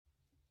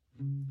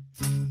Well,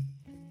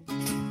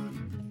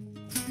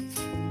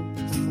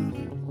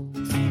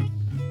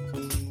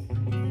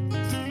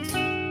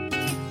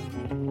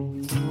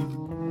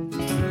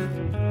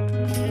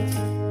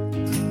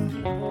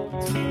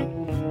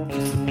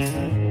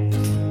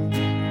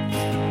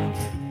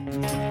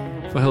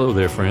 hello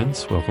there,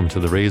 friends. Welcome to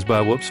the Raised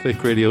by Whoops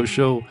Fake Radio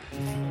Show.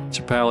 It's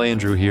your pal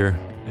Andrew here,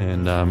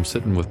 and I'm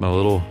sitting with my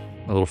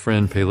little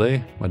friend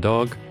Pele, my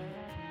dog.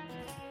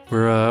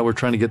 We're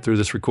trying to get through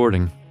this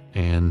recording,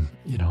 and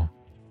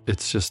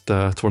it's just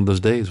it's one of those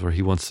days where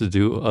he wants to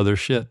do other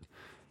shit.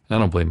 I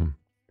don't blame him.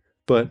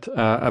 But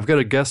I've got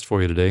a guest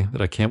for you today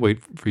that I can't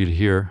wait for you to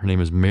hear. Her name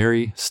is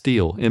Mery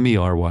Steel,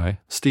 Mery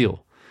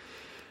Steel.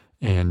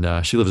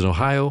 And she lives in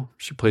Ohio.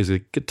 She plays a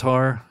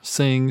guitar,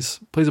 sings,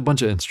 plays a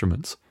bunch of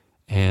instruments,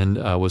 and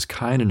was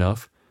kind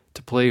enough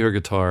to play her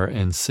guitar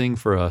and sing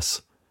for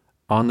us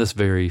on this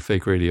very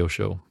fake radio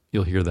show.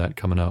 You'll hear that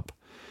coming up.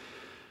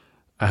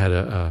 I had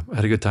a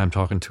good time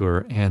talking to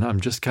her, and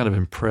I'm just kind of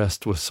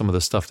impressed with some of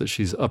the stuff that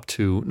she's up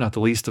to, not the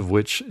least of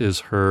which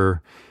is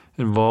her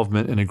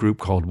involvement in a group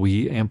called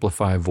We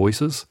Amplify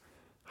Voices.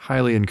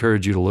 Highly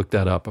encourage you to look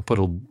that up. I put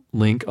a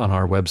link on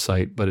our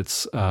website, but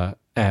it's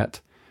at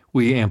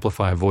We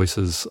Amplify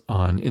Voices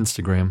on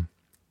Instagram.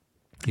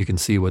 You can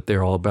see what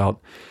they're all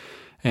about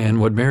and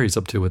what Mery's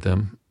up to with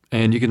them.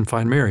 And you can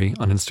find Mery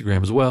on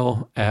Instagram as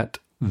well at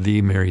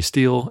the Mery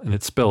Steel, and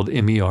it's spelled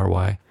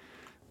M-E-R-Y,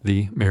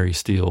 the Mery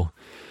Steel.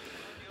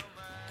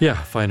 Yeah,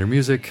 find her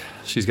music.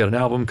 She's got an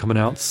album coming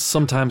out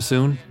sometime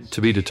soon, to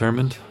be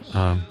determined.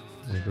 There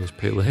goes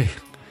Pele.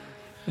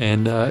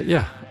 And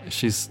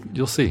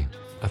you'll see.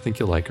 I think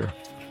you'll like her.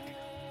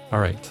 All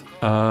right.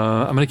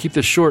 I'm going to keep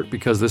this short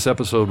because this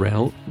episode ran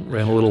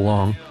a little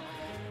long.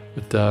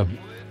 But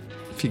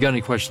if you got any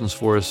questions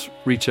for us,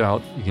 reach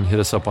out. You can hit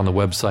us up on the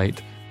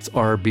website. It's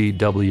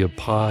rbwpod.com.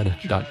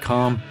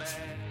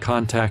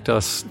 Contact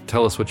us.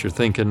 Tell us what you're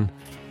thinking.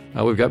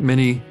 We've got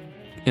many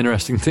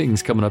interesting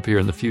things coming up here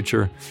in the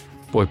future.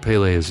 Boy,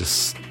 Pele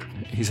is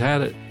he's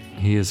had it.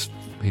 He's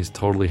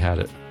totally had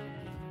it.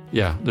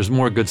 Yeah, there's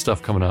more good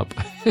stuff coming up.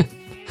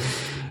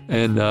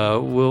 And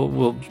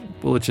we'll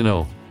let you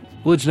know.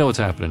 We'll let you know what's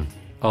happening.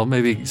 I'll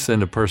maybe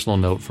send a personal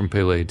note from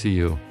Pele to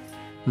you.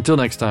 Until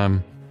next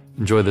time,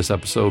 enjoy this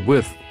episode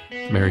with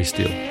Mery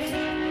Steel.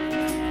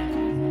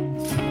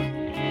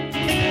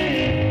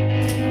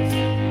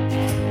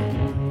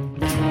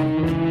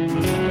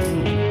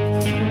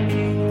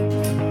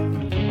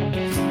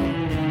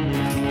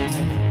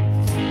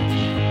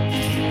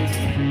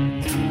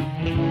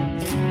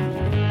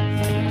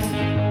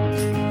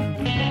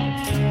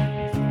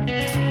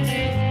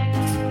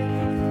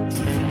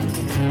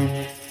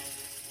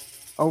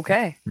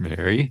 Okay.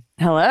 Mery.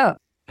 Hello.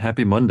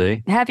 Happy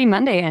Monday. Happy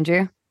Monday,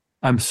 Andrew.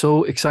 I'm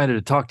so excited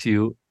to talk to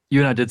you.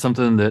 You and I did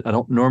something that I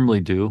don't normally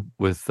do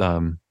with,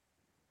 I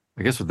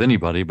guess with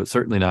anybody, but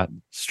certainly not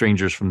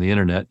strangers from the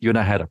internet. You and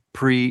I had a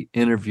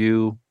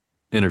pre-interview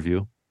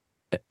interview,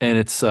 and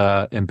it's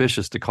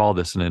ambitious to call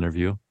this an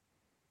interview.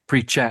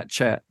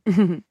 Pre-chat.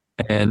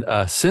 And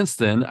since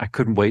then, I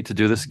couldn't wait to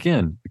do this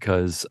again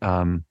because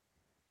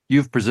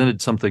you've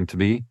presented something to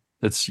me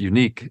that's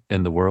unique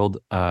in the world.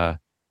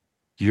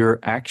 Your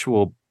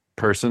actual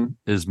person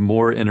is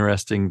more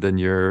interesting than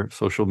your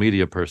social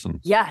media person.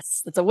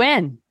 Yes, that's a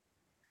win.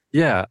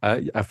 Yeah,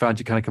 I found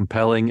you kind of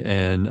compelling,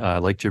 and I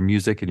liked your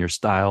music and your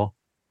style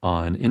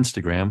on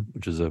Instagram,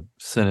 which is a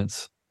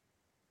sentence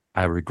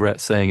I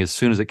regret saying as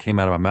soon as it came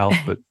out of my mouth,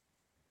 but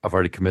I've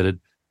already committed.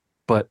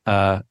 But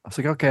I was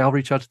like, okay, I'll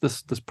reach out to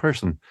this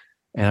person.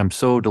 And I'm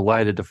so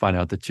delighted to find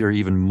out that you're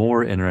even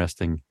more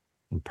interesting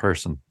in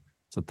person.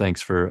 So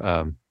thanks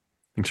for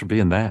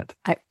being that.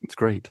 It's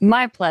great.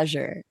 My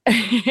pleasure.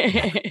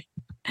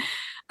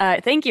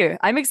 Thank you.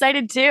 I'm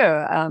excited too.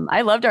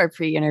 I loved our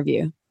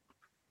pre-interview.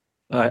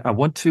 I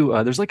want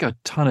to, there's like a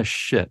ton of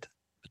shit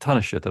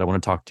that I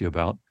want to talk to you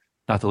about,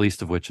 not the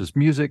least of which is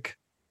music,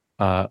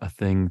 a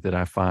thing that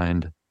I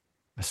find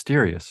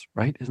mysterious,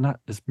 right? Is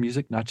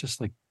music not just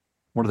like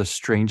one of the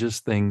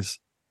strangest things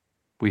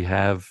we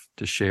have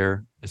to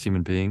share as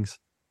human beings?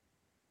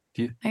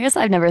 I guess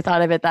I've never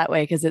thought of it that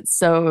way because it's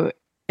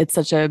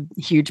such a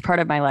huge part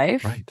of my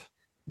life. Right.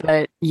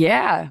 But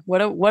yeah,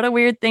 what a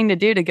weird thing to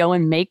do, to go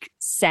and make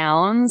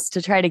sounds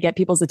to try to get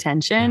people's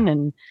attention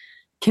and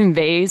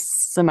convey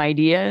some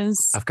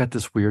ideas. I've got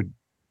this weird,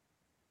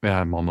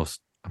 I'm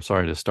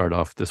sorry to start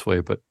off this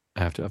way, but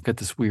I've got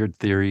this weird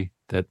theory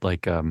that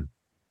like, and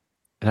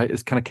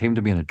it kind of came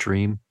to me in a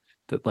dream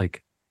that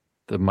like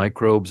the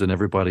microbes in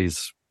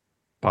everybody's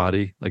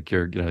body, like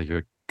your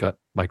gut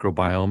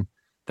microbiome,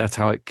 that's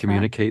how it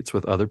communicates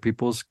with other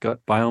people's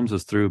gut biomes,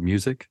 is through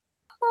music.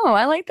 Oh,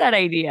 I like that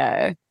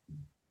idea.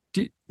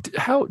 Do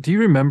you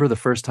remember the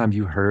first time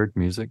you heard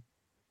music?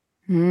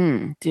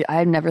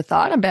 I've never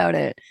thought about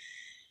it.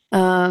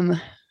 I'd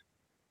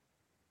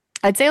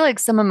say like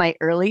some of my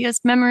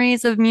earliest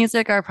memories of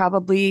music are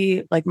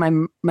probably like my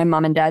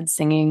mom and dad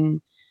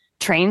singing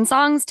train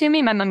songs to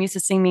me. My mom used to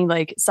sing me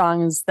like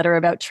songs that are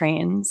about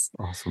trains.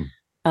 Awesome.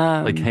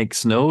 Like Hank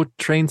Snow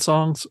train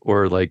songs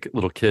or like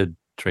little kid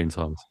train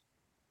songs?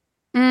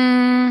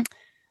 Mm,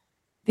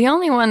 the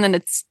only one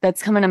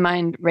that's coming to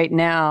mind right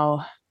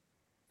now,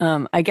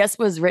 I guess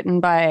was written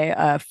by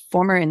a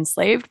former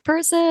enslaved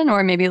person,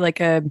 or maybe like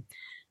a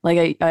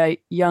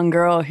young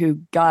girl who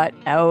got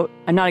out.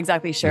 I'm not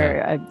exactly Yeah. sure.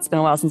 It's been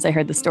a while since I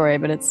heard the story,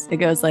 but it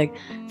goes like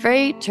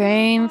freight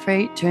train,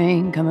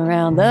 come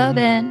around the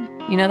bend.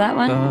 You know that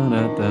one?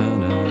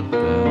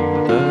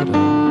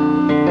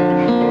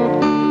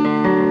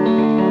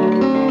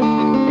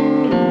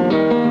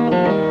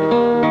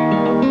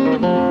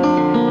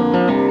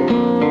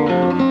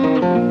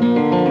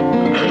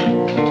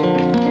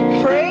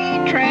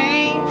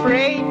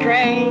 Freight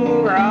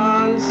train,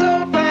 run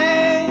so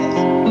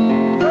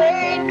fast.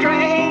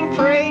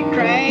 Freight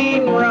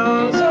train,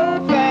 run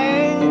so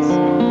fast.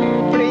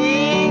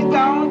 Please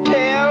don't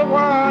tell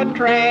what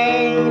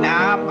train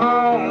I'm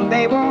on.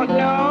 They won't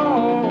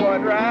know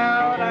what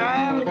route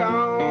I'm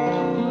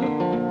gone.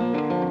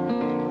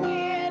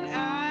 When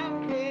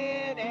I'm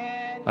dead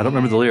and I don't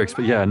remember the lyrics,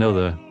 but yeah, I know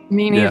the.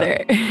 Me Yeah,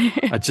 neither.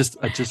 I just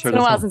It's heard been the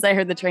a while song. since I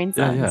heard the train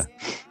Yeah, yeah.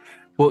 songs.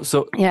 Well,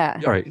 so Yeah.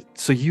 all right,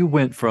 so you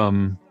went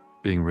from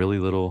being really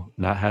little,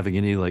 not having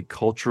any like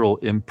cultural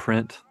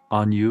imprint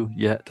on you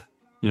yet,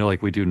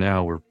 like we do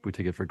now, where we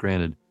take it for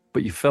granted.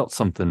 But you felt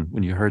something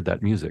when you heard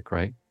that music,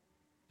 right?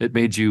 It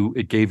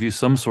gave you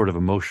some sort of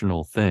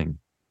emotional thing.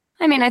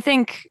 I mean, I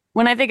think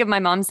when I think of my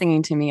mom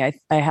singing to me,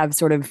 I have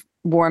sort of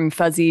warm,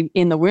 fuzzy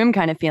in the womb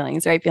kind of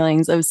feelings, right?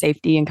 Feelings of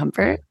safety and Right.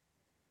 comfort.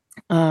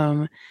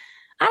 Um,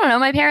 I don't know.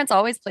 My parents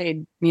always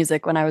played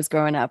music when I was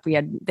growing up. They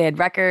had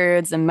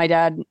records, and my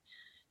dad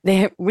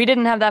we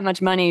didn't have that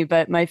much money,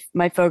 but my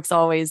folks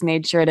always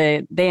made sure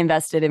they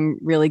invested in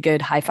really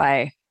good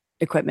hi-fi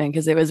equipment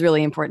because it was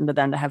really important to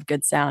them to have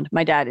good sound.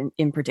 My dad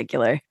in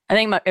particular. I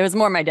think it was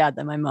more my dad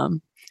than my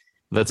mom.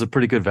 That's a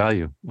pretty good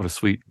value. What a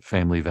sweet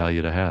family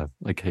value to have.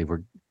 Like, hey,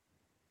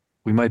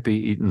 we might be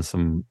eating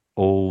some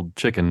old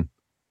chicken,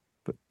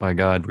 but by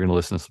God, we're going to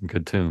listen to some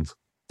good tunes.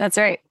 That's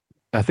right.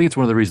 I think it's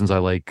one of the reasons I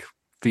like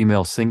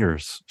female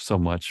singers so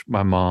much.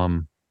 My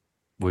mom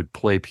would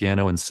play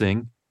piano and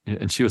sing,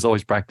 and she was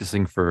always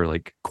practicing for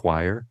like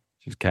choir.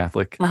 She was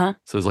Catholic. Uh-huh.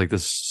 So it was like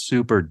this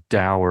super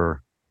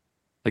dour,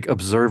 like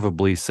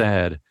observably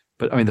sad.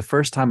 But I mean, the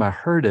first time I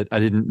heard it, I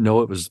didn't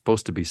know it was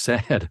supposed to be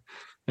sad.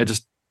 I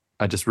just,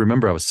 I just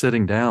remember I was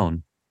sitting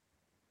down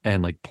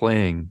and like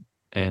playing,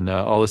 and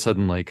all of a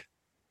sudden, like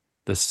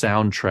the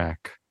soundtrack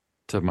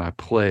to my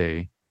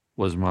play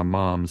was my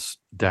mom's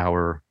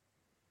dour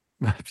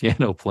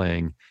piano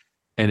playing,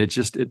 and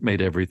it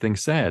made everything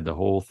sad. The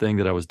whole thing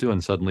that I was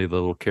doing, suddenly the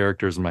little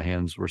characters in my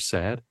hands were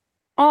sad.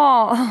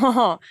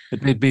 Oh,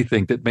 It made me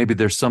think that maybe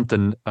there's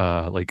something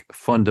like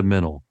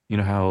fundamental. You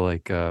know how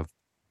like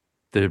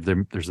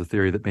there's a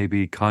theory that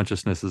maybe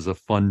consciousness is a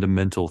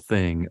fundamental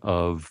thing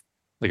of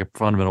like a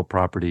fundamental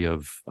property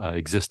of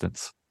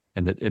existence,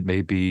 and that it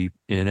may be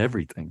in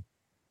everything.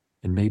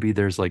 And maybe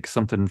there's like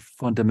something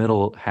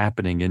fundamental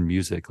happening in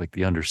music, like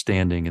the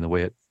understanding and the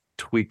way it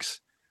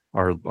tweaks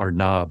our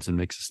knobs and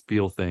makes us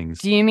feel things.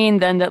 do you mean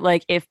then that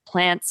like if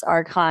plants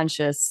are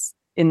conscious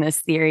in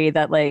this theory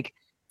that like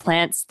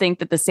plants think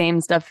that the same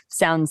stuff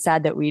sounds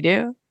sad that we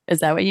do? Is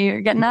that what you're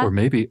getting Or at?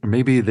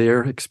 maybe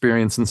they're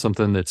experiencing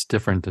something that's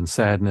different than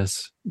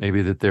sadness.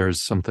 Maybe that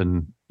there's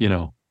something,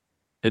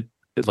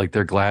 it like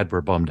they're glad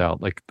we're bummed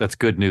out. Like that's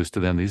good news to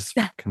them. These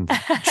fucking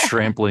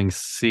trampling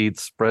seed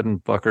spreading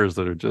fuckers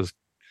that are just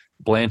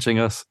blanching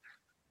us.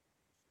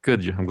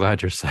 Good. I'm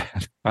glad you're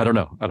sad. I don't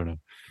know.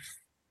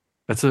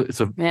 It's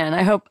a Man,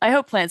 I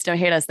hope plants don't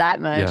hate us that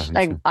yeah, much. me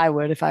I too. I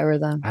would if I were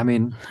them. I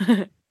mean,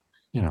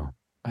 you know,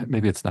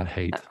 maybe it's not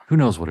hate. Who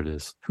knows what it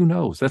is? Who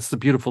knows? That's the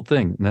beautiful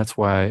thing. And that's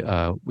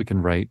why we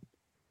can write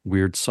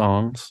weird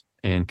songs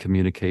and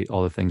communicate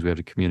all the things we have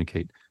to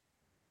communicate.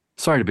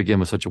 Sorry to begin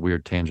with such a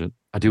weird tangent.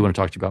 I do want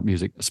to talk to you about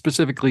music,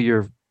 specifically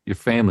your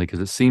family, because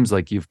it seems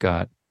like you've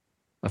got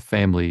a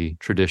family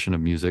tradition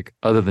of music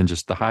other than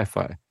just the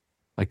hi-fi.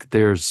 Like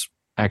there's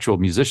actual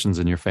musicians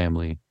in your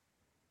family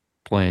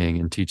playing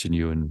and teaching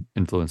you and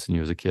influencing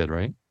you as a kid,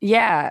 right?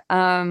 Yeah.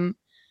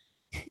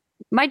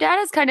 My dad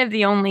is kind of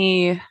the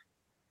only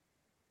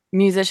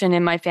musician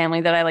in my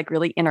family that I like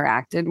really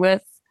interacted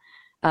with.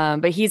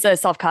 But he's a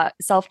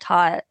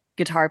self-taught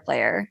guitar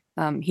player.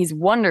 He's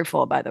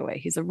wonderful, by the way.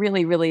 He's a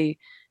really, really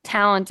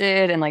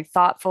talented and like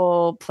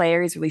thoughtful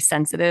player. He's really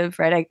sensitive,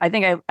 right? I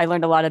think I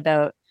learned a lot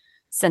about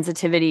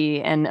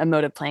sensitivity and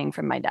emotive playing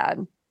from my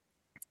dad.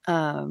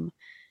 Um,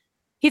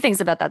 he thinks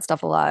about that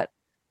stuff a lot.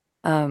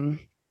 Um,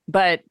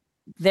 but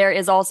there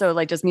is also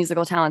like just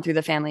musical talent through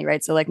the family,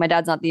 right? So like my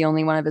dad's not the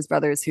only one of his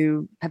brothers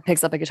who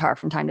picks up a guitar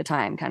from time to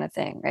time, kind of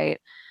thing, right?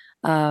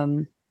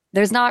 Um,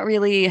 there's not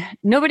really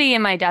nobody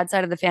in my dad's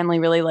side of the family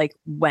really like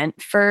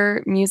went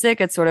for music.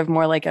 It's sort of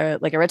more like a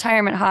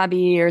retirement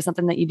hobby or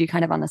something that you do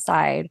kind of on the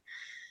side.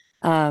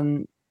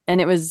 And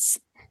it was,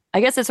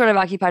 I guess, it sort of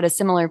occupied a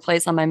similar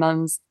place on my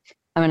mom's.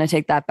 I'm going to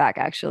take that back,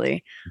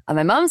 actually. On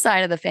my mom's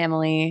side of the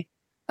family,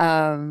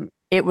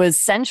 it was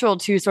central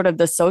to sort of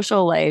the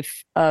social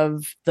life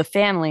of the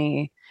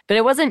family, but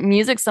it wasn't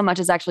music so much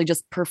as actually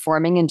just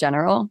performing in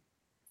general.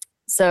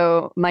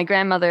 So my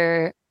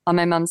grandmother on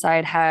my mom's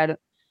side had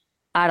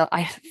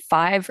I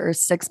 5 or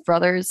 6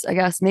 brothers, I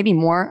guess, maybe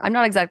more. I'm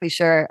not exactly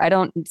sure. I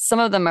don't. Some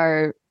of them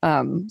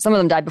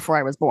died before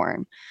I was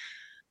born,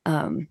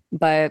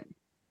 but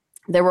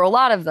there were a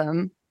lot of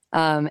them,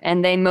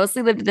 and they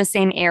mostly lived in the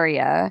same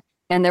area.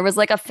 And there was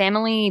like a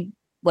family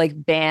like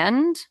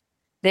band.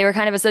 They were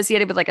kind of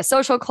associated with like a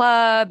social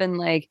club, and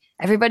like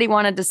everybody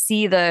wanted to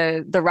see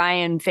the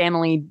Ryan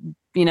family,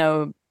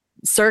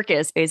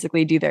 circus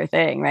basically do their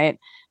thing, right?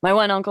 My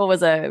one uncle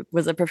was a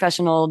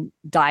professional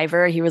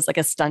diver. He was like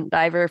a stunt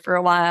diver for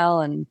a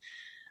while, and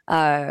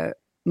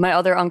my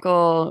other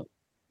uncle,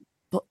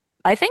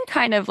 I think,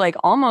 kind of like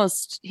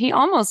he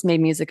almost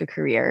made music a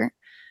career.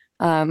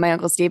 My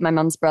uncle Steve, my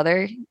mom's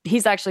brother,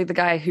 he's actually the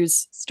guy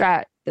whose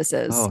Strat this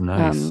is. Oh,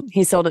 nice.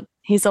 He sold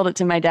it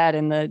to my dad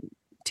in the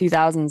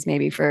 2000s,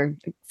 maybe for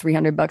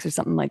 $300 or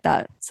something like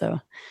that. So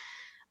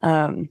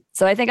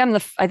I think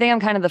I'm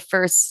kind of the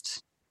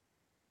first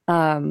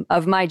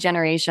of my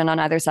generation on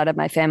either side of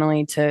my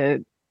family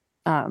to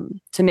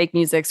make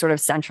music sort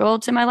of central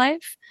to my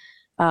life.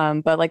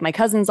 But like my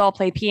cousins all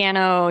play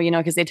piano,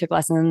 because they took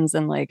lessons,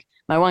 and like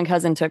my one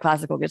cousin took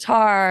classical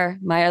guitar.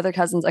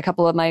 A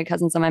couple of my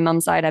cousins on my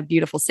mom's side have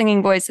beautiful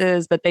singing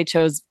voices, but they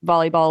chose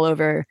volleyball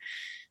over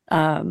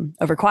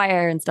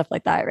choir and stuff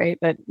like that, right?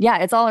 But yeah,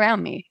 it's all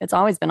around me. It's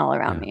always been all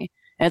around me,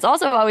 and it's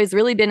also always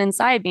really been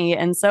inside me,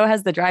 and so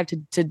has the drive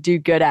to do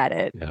good at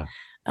it. Yeah.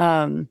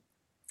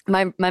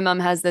 My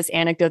mom has this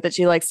anecdote that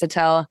she likes to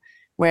tell,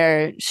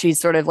 where she's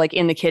sort of like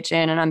in the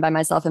kitchen and I'm by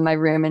myself in my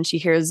room, and she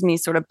hears me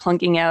sort of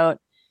plunking out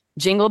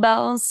jingle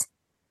bells,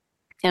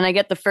 and I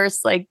get the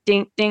first like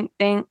ding ding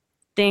ding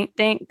ding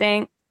ding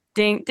ding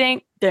ding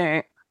ding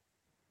ding,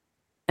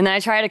 and then I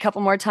try it a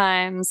couple more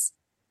times,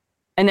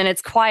 and then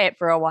it's quiet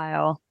for a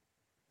while,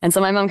 and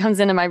so my mom comes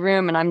into my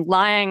room, and I'm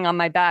lying on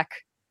my back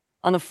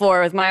on the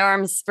floor with my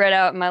arms spread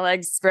out and my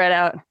legs spread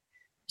out.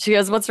 She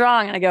goes, "What's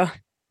wrong?" And I go,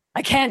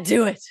 "I can't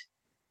do it."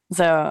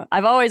 So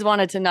I've always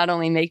wanted to not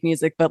only make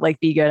music, but like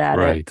be good at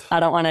Right. it. I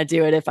don't want to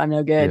do it if I'm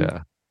no good.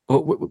 Yeah. Well,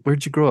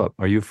 where'd you grow up?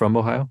 Are you from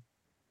Ohio?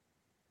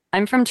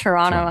 I'm from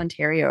Toronto, Toronto.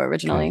 Ontario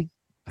originally. Okay.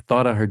 I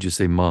thought I heard you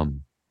say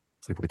mum.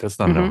 It's like, wait, that's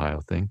not an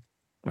Ohio thing.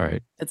 All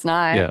right. It's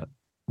not. Yeah.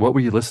 What were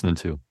you listening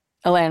to?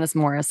 Alanis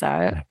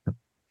Morissette. I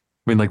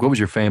mean, like, what was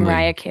your family?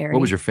 Mariah Carey.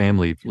 What was your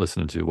family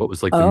listening to? What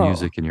was like the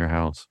music in your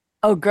house?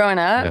 Oh, growing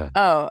up?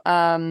 Yeah.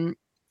 Oh,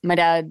 my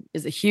dad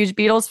is a huge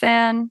Beatles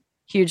fan,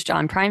 huge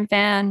John Prine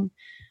fan.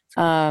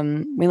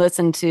 We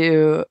listened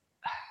to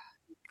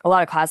a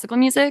lot of classical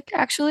music,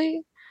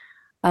 actually.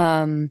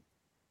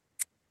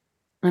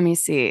 Let me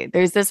see.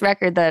 There's this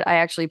record that I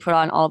actually put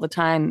on all the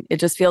time. It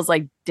just feels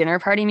like dinner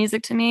party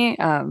music to me.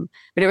 But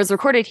it was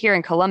recorded here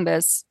in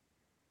Columbus.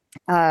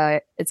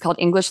 It's called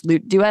English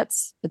Lute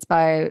Duets. It's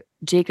by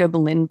Jacob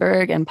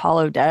Lindberg and Paul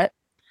Odette.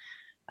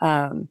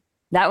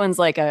 That one's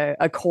like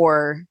a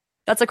core.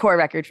 That's a core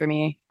record for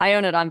me. I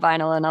own it on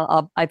vinyl, and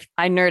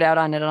I nerd out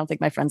on it. I don't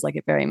think my friends like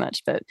it very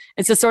much, but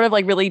it's just sort of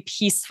like really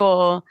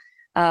peaceful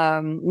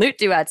lute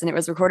duets, and it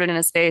was recorded in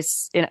a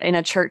space in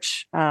a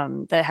church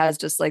that has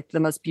just like the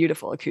most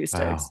beautiful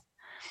acoustics.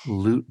 Wow.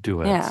 Lute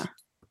duets.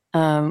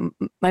 Yeah.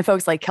 My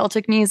folks like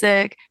Celtic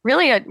music,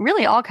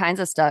 really all kinds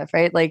of stuff,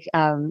 right? Like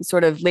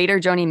sort of later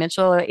Joni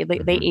Mitchell, late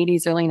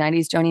 80s, early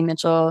 90s Joni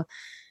Mitchell,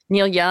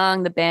 Neil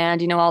Young, the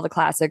band, all the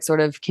classic sort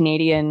of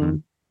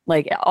Canadian,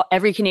 like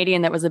every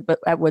Canadian that was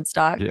at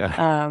Woodstock.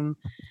 Yeah.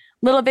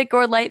 Little bit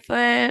Gord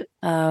Lightfoot,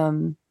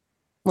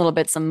 little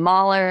bit some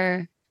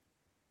Mahler.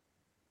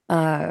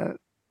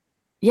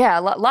 Yeah,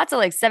 lots of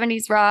like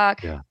 70s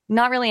rock. Yeah.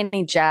 Not really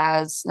any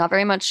jazz, not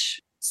very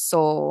much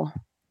soul.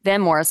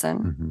 Van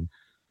Morrison.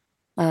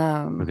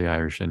 Or the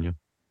Irish in you.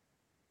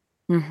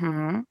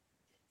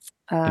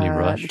 Any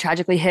Rush?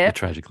 Tragically Hip.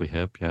 Tragically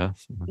Hip, yeah.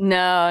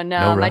 No,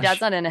 No my Rush?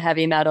 dad's not into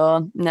heavy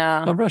metal.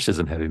 No. Well, Rush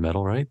isn't heavy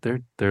metal, right?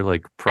 They're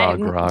like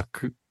prog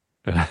rock.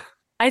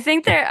 I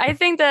think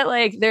that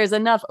like there's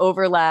enough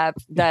overlap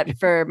that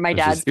for my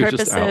dad's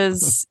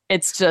purposes,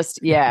 it's just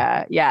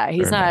yeah.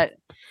 He's Fair not.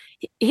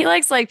 He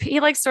likes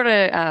sort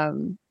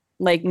of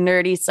like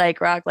nerdy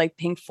psych rock, like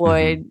Pink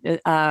Floyd,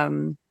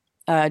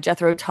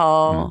 Jethro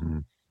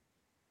Tull.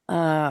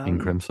 King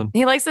Crimson.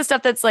 He likes the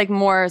stuff that's like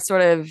more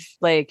sort of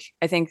like,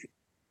 I think,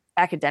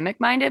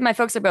 academic minded. My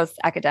folks are both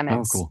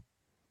academics. Oh, cool.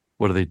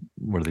 What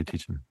are they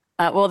teaching?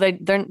 Well,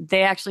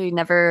 they actually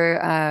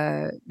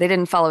never they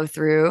didn't follow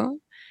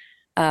through.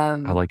 I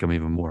like them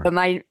even more.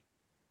 But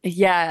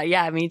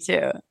yeah, me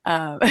too.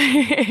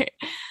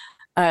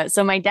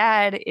 So my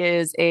dad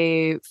is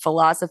a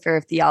philosopher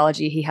of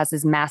theology. He has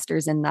his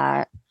master's in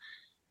that.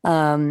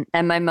 And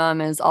my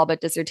mom is all but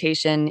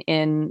dissertation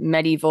in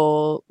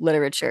medieval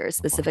literature,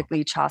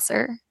 specifically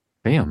Chaucer.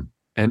 Bam.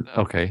 And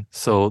okay,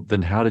 so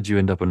then how did you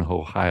end up in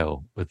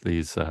Ohio with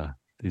these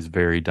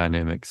very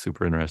dynamic,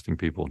 super interesting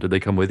people? Did they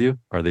come with you?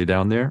 Are they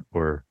down there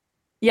or?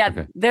 Yeah,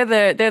 okay.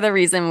 They're the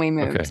reason we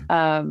moved.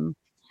 Okay.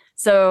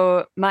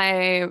 So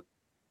my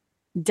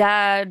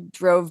dad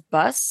drove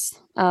bus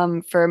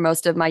for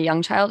most of my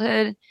young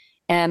childhood,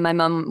 And my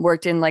mom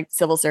worked in like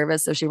civil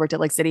service. So she worked at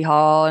like City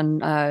Hall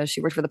and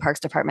she worked for the Parks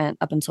Department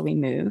up until we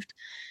moved.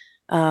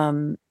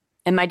 Um,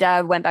 and my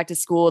dad went back to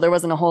school.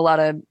 There's not a whole lot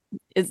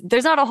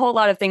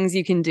of things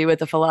you can do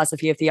with a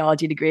philosophy of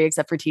theology degree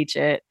except for teach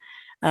it.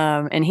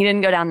 And he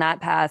didn't go down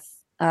that path.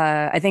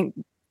 I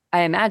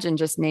imagine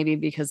just maybe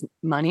because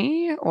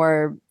money,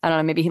 or I don't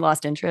know, maybe he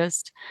lost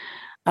interest.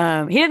 He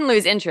didn't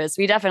lose interest.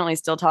 We definitely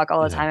still talk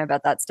all the time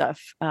about that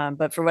stuff.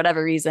 But for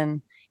whatever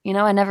reason,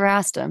 I never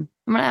asked him.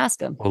 I'm going to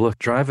ask him. Well, look,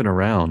 driving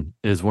around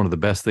is one of the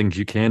best things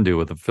you can do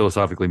with a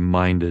philosophically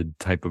minded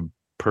type of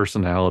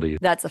personality.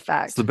 That's a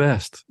fact. It's the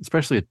best,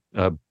 especially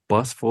a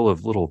bus full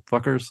of little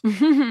fuckers.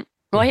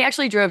 Well, he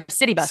actually drove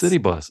city bus. City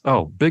bus.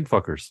 Oh, big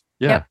fuckers.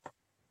 Yeah. Yep.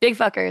 Big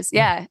fuckers.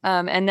 Yeah.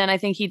 And then I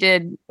think he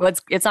did,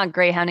 it's not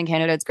Greyhound in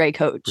Canada, it's Grey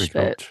Coach. Grey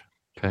Coach.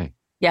 Okay.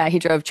 Yeah, he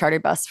drove charter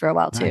bus for a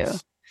while too.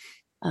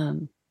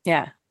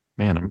 Yeah.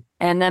 Man,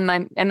 and then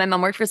my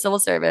mom worked for civil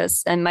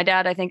service, and my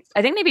dad, I think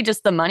maybe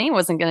just the money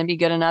wasn't going to be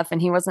good enough,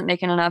 and he wasn't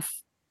making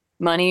enough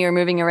money or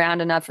moving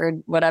around enough or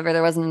whatever.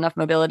 There wasn't enough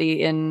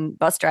mobility in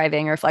bus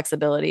driving or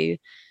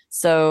flexibility.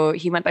 So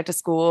he went back to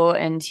school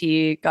and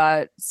he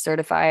got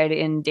certified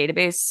in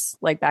database,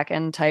 like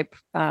backend type,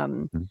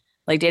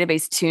 like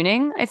database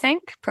tuning, I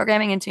think,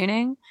 programming and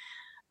tuning.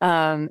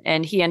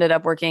 And he ended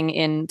up working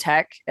in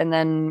tech. And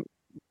then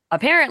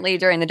apparently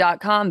during the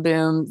 .com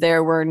boom,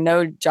 there were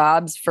no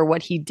jobs for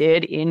what he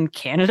did in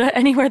Canada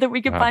anywhere that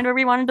we could find where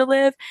we wanted to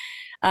live.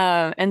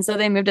 And so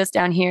they moved us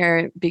down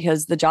here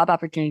because the job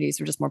opportunities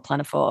were just more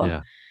plentiful.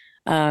 Yeah.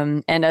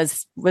 And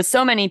as with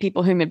so many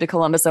people who moved to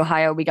Columbus,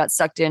 Ohio, we got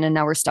sucked in and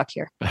now we're stuck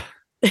here.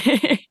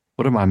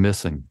 What am I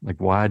missing?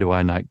 Like, why do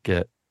I not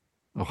get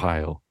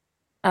Ohio?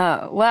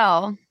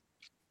 Well,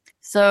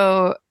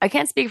 so I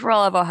can't speak for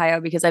all of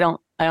Ohio because I don't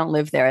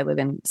live there. I live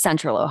in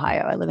central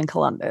Ohio. I live in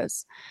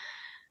Columbus.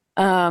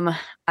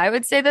 I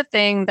would say the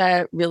thing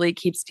that really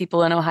keeps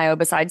people in Ohio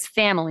besides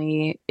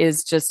family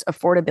is just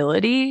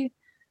affordability.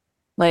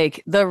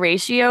 Like the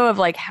ratio of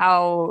like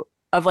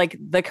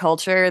the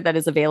culture that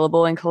is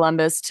available in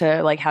Columbus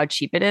to like how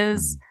cheap it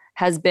is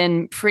has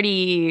been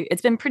pretty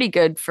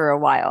good for a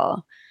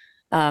while.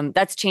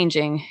 That's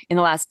changing in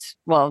the last,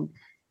 well,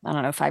 I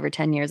don't know, 5 or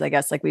 10 years, I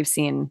guess. Like we've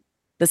seen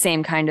the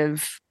same kind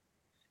of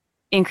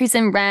increase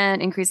in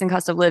rent, increase in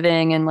cost of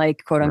living, and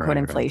like quote unquote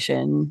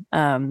inflation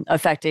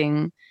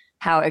affecting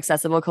how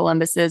accessible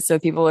Columbus is. So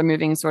people are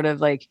moving sort of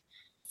like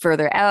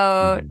further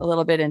out a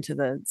little bit into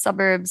the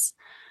suburbs.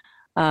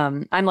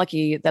 I'm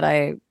lucky that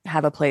I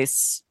have a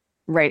place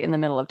right in the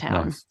middle of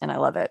town and I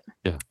love it.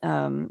 Yeah.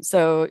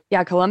 So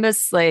yeah,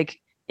 Columbus, like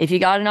if you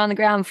got it on the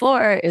ground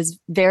floor, is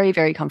very,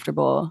 very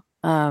comfortable.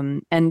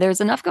 And there's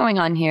enough going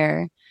on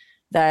here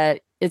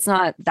that it's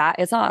not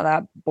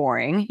that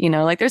boring,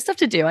 like there's stuff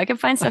to do. I can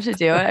find stuff to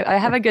do. I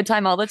have a good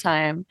time all the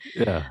time.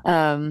 Yeah.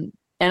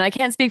 And I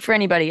can't speak for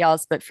anybody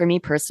else, but for me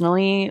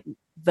personally,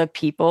 the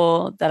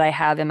people that I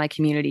have in my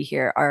community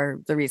here are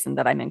the reason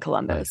that I'm in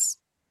Columbus.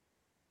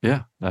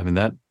 Yeah. I mean,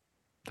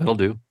 that'll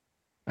do.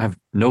 I have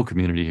no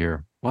community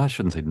here. Well, I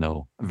shouldn't say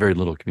no. Very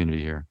little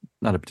community here.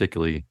 Not a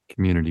particularly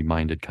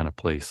community-minded kind of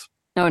place.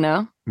 Oh,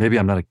 no? Maybe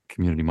I'm not a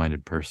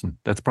community-minded person.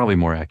 That's probably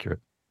more accurate.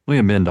 Let me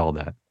amend all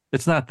that.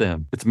 It's not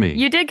them. It's me.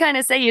 You did kind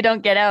of say you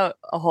don't get out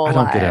a whole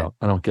lot.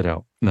 I don't get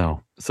out.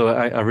 No. So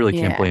I really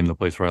can't blame the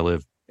place where I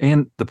live.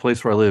 And the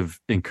place where I live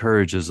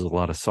encourages a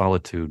lot of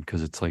solitude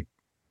because it's like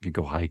you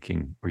go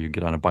hiking or you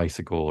get on a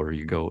bicycle or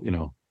you go,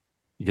 you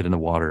get in the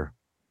water.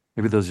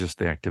 Maybe those are just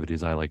the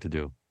activities I like to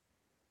do.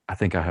 I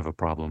think I have a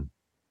problem.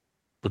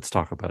 Let's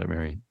talk about it,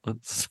 Mary.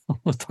 Let's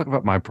talk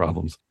about my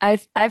problems. I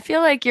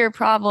feel like your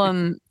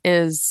problem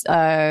is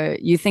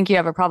you think you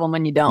have a problem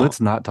when you don't.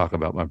 Let's not talk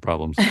about my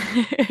problems.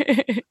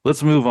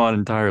 Let's move on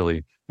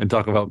entirely and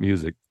talk about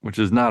music, which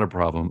is not a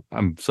problem.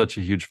 I'm such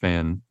a huge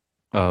fan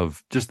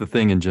of just the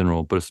thing in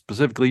general, but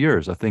specifically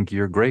yours. I think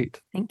you're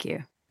great. Thank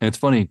you. And it's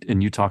funny,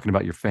 and you talking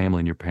about your family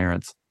and your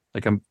parents,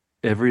 like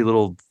every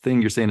little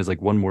thing you're saying is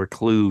like one more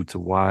clue to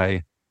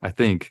why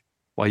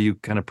you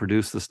kind of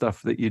produce the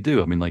stuff that you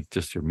do. I mean, like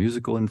just your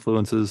musical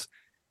influences,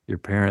 your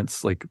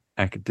parents, like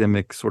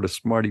academic, sort of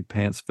smarty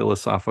pants,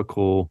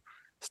 philosophical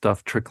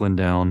stuff trickling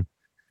down.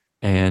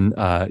 And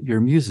your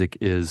music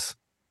is,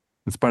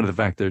 in spite of the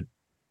fact that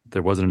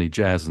there wasn't any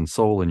jazz and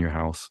soul in your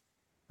house,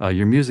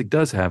 your music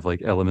does have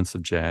like elements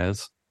of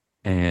jazz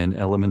and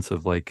elements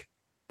of like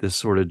this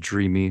sort of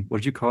dreamy, what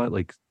did you call it?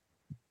 Like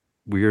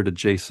weird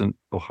adjacent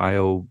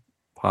Ohio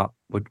pop.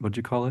 What'd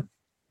you call it?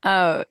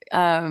 Oh,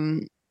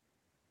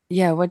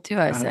 yeah. What do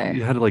I say?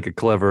 You had like a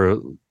clever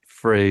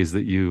phrase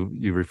that you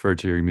referred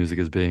to your music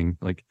as being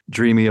like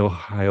dreamy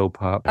Ohio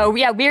pop. Oh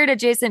yeah. Weird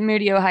adjacent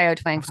moody Ohio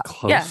twang pop.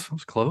 Close. Yeah. I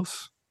was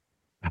close.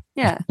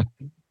 Yeah.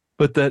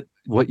 But that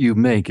what you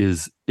make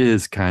is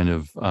kind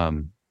of,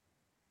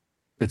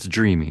 it's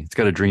dreamy. It's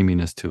got a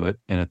dreaminess to it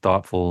and a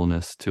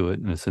thoughtfulness to it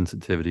and a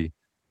sensitivity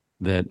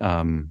that,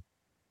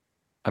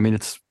 I mean,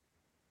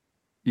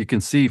 you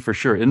can see for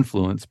sure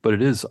influence, but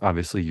it is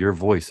obviously your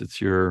voice.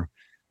 It's your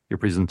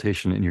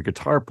presentation and your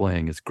guitar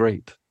playing is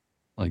great.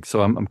 Like,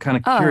 so I'm kind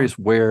of curious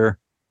where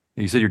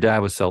You said your dad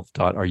was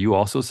self-taught. Are you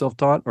also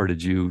self-taught, or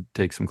did you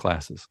take some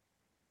classes?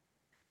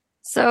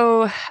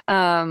 So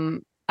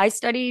I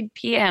studied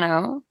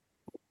piano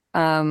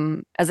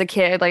as a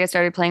kid. Like I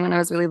started playing when I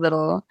was really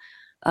little.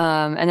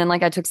 And then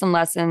like I took some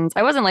lessons.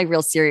 I wasn't like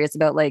real serious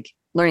about like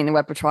learning the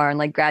repertoire and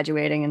like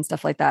graduating and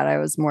stuff like that. I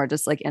was more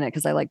just like in it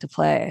because I like to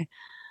play.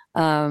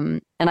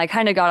 And I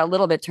kind of got a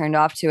little bit turned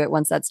off to it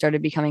once that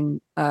started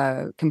becoming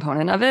a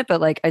component of it,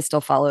 but like I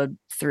still followed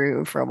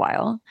through for a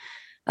while.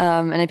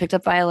 And I picked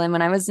up violin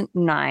when I was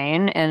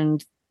 9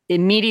 and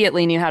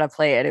immediately knew how to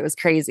play it. It was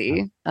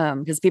crazy.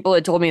 Because people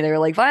had told me they were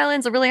like,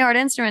 violin's a really hard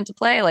instrument to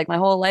play. Like my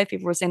whole life,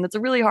 people were saying that's a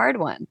really hard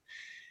one.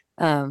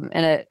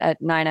 And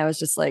at 9, I was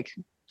just like,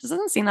 this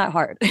doesn't seem that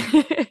hard.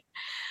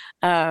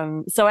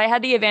 So I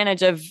had the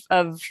advantage of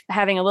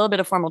having a little bit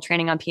of formal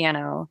training on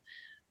piano,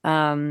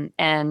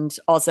 and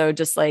also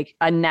just like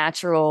a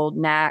natural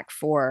knack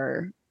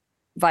for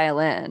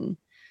violin,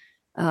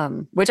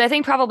 which I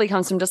think probably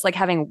comes from just like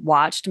having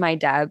watched my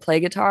dad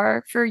play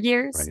guitar for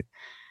years.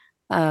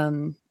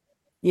 Right.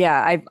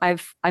 Yeah,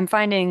 I'm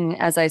finding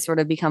as I sort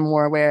of become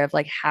more aware of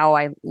like how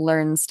I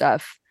learn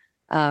stuff,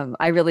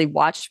 I really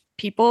watch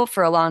people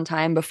for a long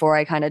time before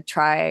I kind of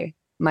try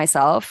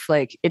myself.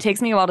 Like it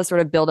takes me a while to sort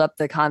of build up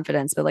the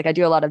confidence, but like I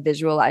do a lot of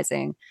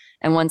visualizing.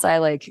 And once I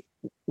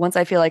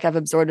feel like I've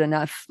absorbed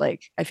enough,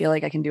 like I feel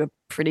like I can do a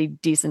pretty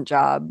decent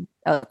job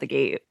out the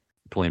gate.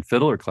 Playing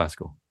fiddle or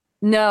classical?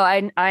 No,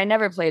 I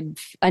never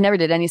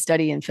did any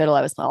study in fiddle.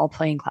 I was all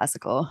playing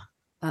classical.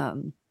 Yeah,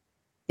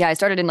 I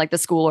started in like the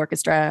school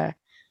orchestra.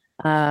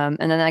 And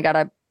then I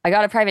got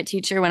a private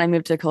teacher when I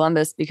moved to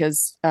Columbus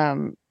because,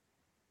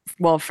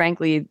 well,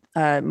 frankly,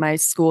 my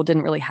school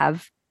didn't really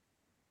have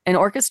an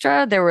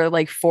orchestra. There were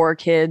like 4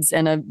 kids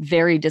and a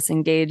very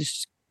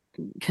disengaged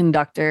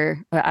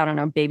conductor. I don't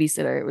know,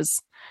 babysitter.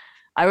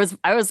 I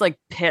was like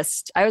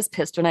pissed. I was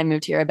pissed when I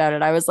moved here about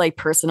it. I was like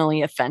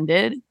personally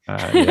offended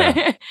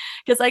Yeah.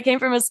 because I came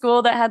from a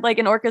school that had like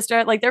an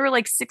orchestra. Like there were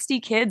like 60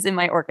 kids in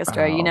my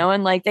orchestra, you know,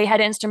 and like they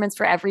had instruments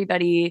for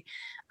everybody.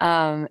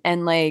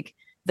 And like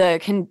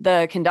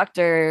the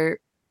conductor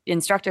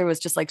instructor was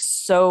just like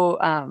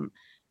so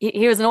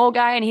he was an old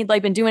guy and he'd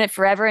like been doing it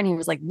forever and he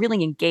was like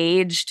really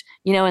engaged,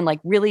 you know, and like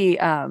really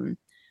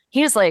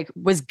he just like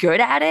was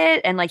good at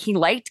it and like he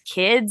liked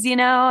kids, you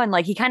know, and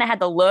like he kind of had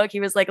the look. He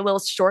was like a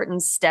little short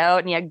and stout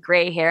and he had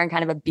gray hair and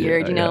kind of a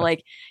beard, you know,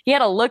 like he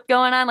had a look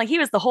going on, like he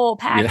was the whole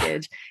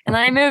package. And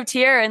then I moved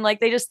here and like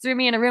they just threw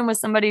me in a room with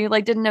somebody who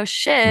like didn't know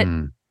shit.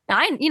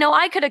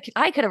 I could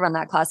have run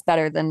that class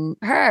better than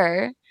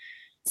her.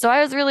 So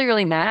I was really,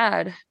 really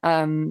mad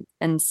and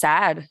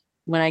sad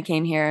when I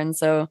came here. And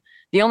so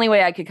the only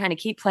way I could kind of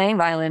keep playing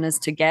violin is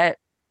to get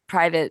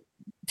private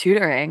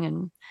tutoring.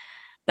 And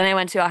then I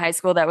went to a high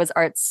school that was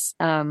arts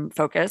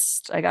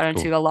focused. I got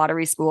into a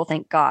lottery school,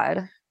 thank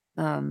God.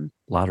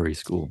 Lottery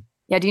school.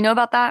 Yeah. Do you know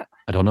about that?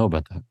 I don't know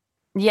about that.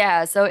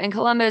 Yeah. So in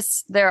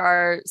Columbus, there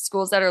are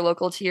schools that are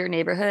local to your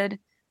neighborhood,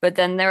 but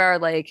then there are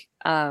like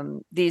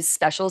these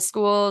special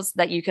schools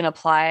that you can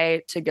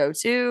apply to go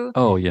to.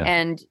 Oh, yeah.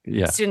 And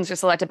students are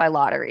selected by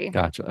lottery.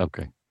 Gotcha.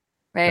 Okay.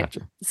 Right.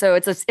 Gotcha. So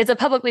it's a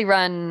publicly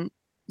run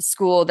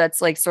school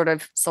that's like sort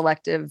of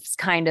selective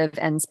kind of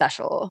and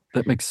special.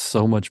 That makes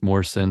so much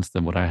more sense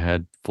than what I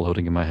had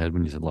floating in my head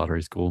when you said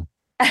lottery school.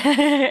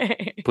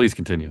 Please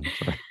continue.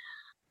 Sorry.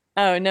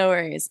 Oh, no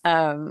worries.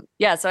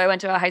 Yeah, so I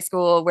went to a high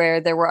school where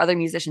there were other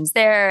musicians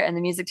there and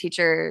the music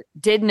teacher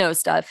did know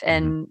stuff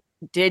and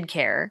did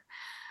care.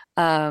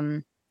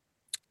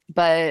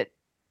 But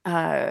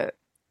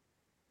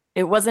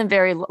it wasn't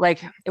very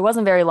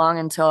long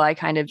until I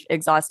kind of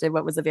exhausted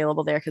what was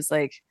available there because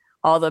like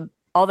all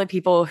the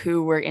people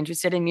who were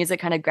interested in music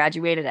kind of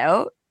graduated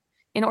out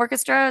in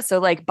orchestra. So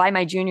like by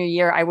my junior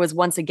year, I was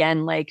once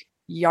again like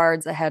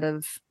yards ahead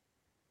of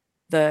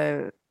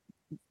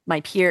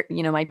my peers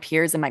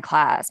in my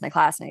class, my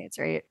classmates,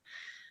 right?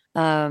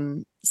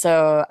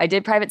 So I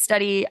did private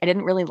study. I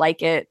didn't really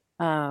like it.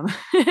 I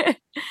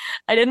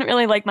didn't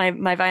really like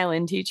my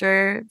violin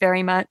teacher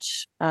very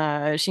much.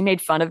 She made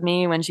fun of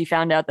me when she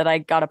found out that I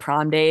got a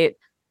prom date.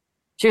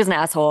 She was an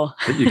asshole.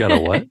 You got a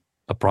what?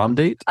 A prom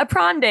date? A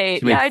prom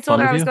date. Yeah, I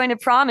told her I was going to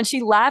prom and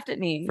she laughed at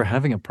me. For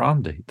having a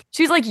prom date?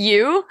 She's like,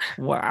 you?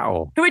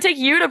 Wow. Who would take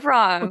you to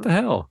prom? What the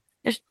hell?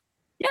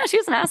 Yeah, she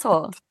was an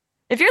asshole.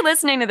 If you're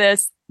listening to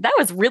this, that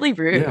was really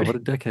rude. Yeah, what a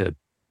dickhead.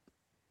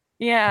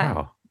 Yeah.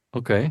 Wow.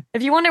 Okay.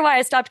 If you wonder why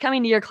I stopped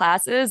coming to your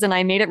classes and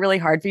I made it really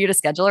hard for you to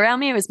schedule around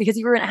me, it was because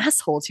you were an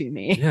asshole to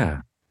me.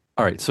 Yeah.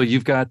 All right. So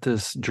you've got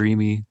this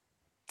dreamy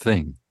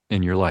thing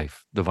in your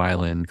life. The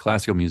violin,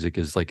 classical music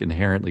is like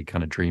inherently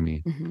kind of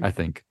dreamy, I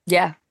think.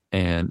 Yeah.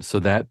 And so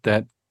that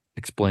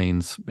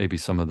explains maybe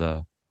some of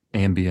the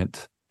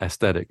ambient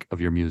aesthetic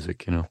of your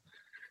music, you know,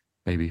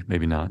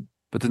 maybe not.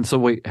 But then, so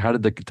wait, how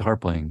did the guitar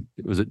playing?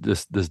 Was it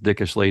this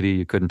dickish lady?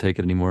 You couldn't take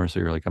it anymore, so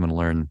you're like, I'm going to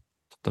learn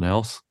something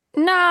else?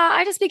 No,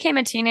 I just became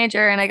a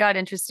teenager and I got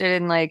interested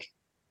in like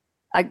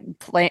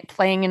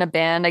playing in a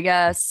band, I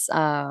guess.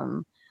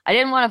 I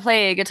didn't want to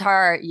play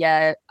guitar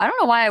yet. I don't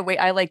know why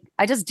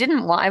I just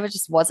didn't want,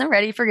 just wasn't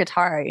ready for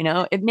guitar, you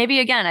know? It maybe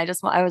again, I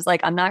was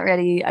like, I'm not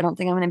ready. I don't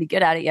think I'm going to be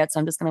good at it yet. So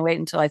I'm just going to wait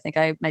until I think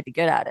I might be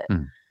good at it.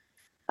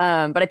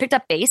 Hmm. But I picked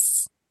up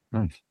bass.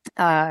 Nice.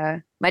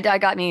 My dad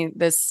got me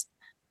this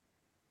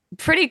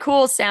pretty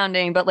cool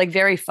sounding, but like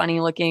very funny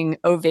looking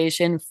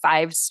Ovation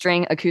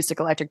 5-string acoustic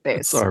electric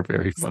That's bass. our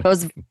very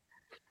funny.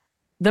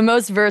 The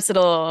most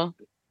versatile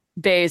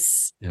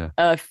bass Yeah.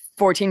 a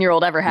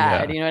 14-year-old ever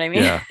had. Yeah. You know what I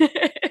mean? Yeah.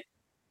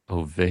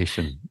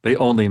 Ovation. They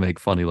only make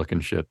funny looking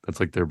shit. That's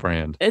like their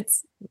brand.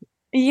 It's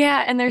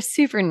yeah, and they're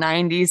super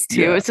 90s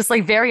too. Yeah. It's just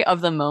like very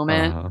of the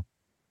moment. Uh-huh.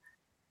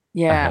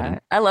 Yeah.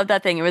 I love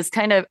that thing. It was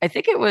kind of I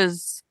think it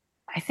was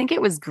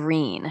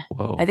green.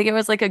 Whoa. I think it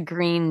was like a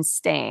green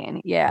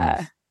stain. Yeah.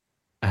 Nice.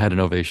 I had an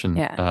Ovation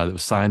Yeah. that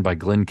was signed by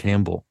Glenn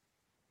Campbell.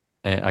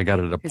 And I got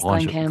it at a Who's pawn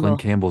Glenn shop. Campbell? Glenn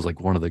Campbell's like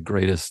one of the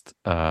greatest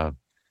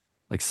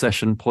like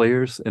session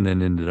players, and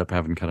then ended up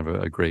having kind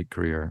of a great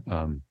career.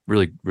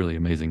 Really, really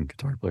amazing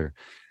guitar player.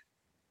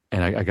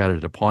 And I got it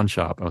at a pawn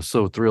shop. I was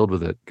so thrilled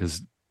with it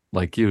because,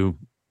 like you,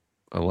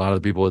 a lot of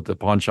the people at the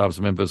pawn shops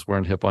in Memphis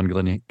weren't hip on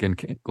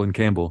Glenn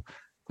Campbell.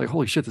 Like,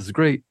 holy shit, this is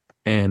great.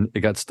 And it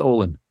got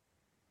stolen.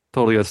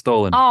 Totally got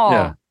stolen.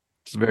 Yeah. Oh,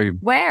 It's very,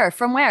 where?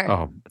 From where?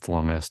 oh, it's a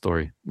long ass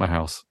story. My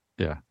house.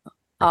 Yeah.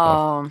 Ripped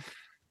off.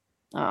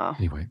 Oh,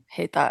 Anyway,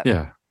 hate that.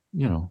 yeah.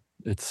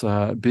 It's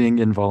being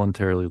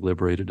involuntarily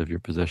liberated of your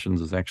possessions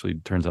is actually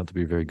turns out to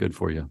be very good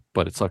for you,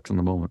 but it sucks in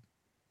the moment.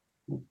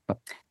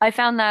 I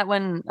found that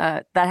when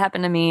that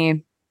happened to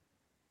me,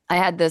 I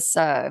had this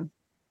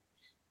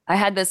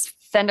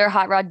Fender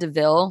Hot Rod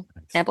DeVille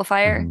Nice.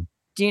 amplifier. Mhm.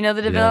 Do you know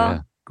the Yeah, DeVille?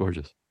 yeah.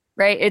 Gorgeous.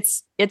 Right?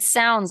 It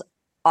sounds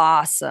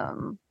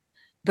awesome,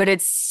 but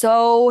it's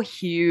so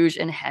huge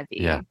and heavy.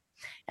 Yeah.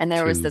 And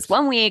there was this Tubes.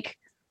 one week,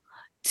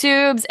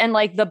 tubes and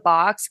like the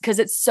box, because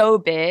it's so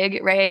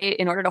big, right?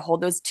 In order to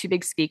hold those two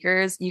big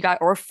speakers, you got,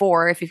 or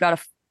four, if you've got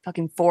a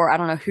fucking four, I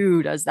don't know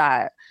who does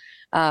that.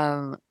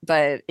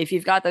 But if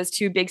you've got those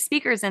two big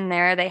speakers in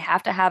there, they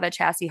have to have a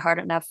chassis hard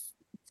enough,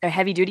 or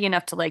heavy duty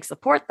enough to like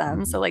support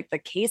them. So Mhm. like the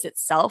case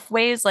itself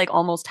weighs like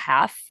almost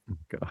half.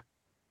 God.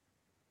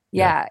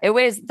 Yeah, it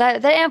weighs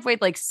that amp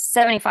weighed like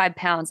 75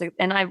 pounds,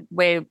 and I'm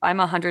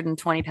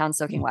 120 pounds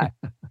soaking wet.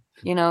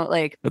 You know,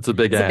 like That's a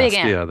big it's a big ask.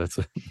 amp. Yeah, that's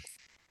a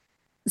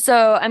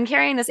So I'm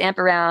carrying this amp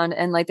around,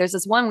 and like there's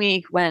this one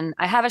week when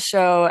I have a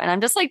show and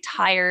I'm just like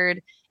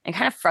tired and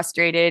kind of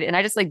frustrated, and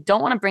I just like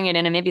don't want to bring it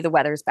in, and maybe the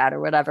weather's bad or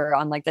whatever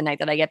on like the night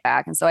that I get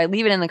back. And so I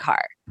leave it in the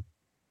car.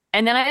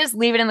 And then I just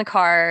leave it in the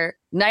car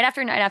night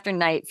after night after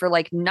night for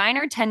like 9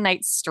 or 10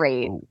 nights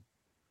straight. oh,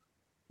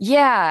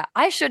 Yeah,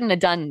 I shouldn't have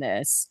done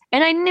this.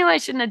 And I knew I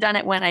shouldn't have done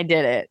it when I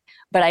did it,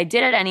 but I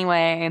did it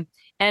anyway.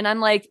 And I'm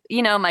like,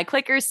 my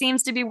clicker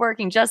seems to be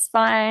working just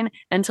fine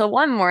until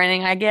one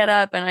morning I get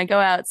up and I go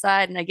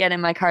outside and I get in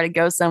my car to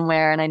go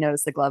somewhere and I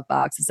notice the glove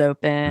box is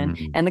open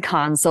Mhm. and the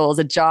console is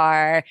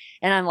ajar.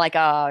 And I'm like,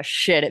 oh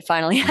shit, it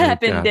finally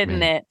happened, got didn't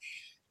me. it?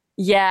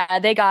 Yeah,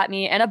 they got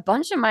me and a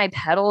bunch of my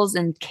pedals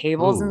and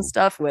cables and Ooh.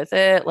 stuff with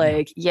it. Yeah.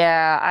 Like,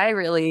 yeah, I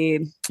really.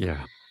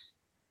 Yeah.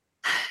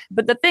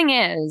 But the thing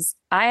is,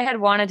 I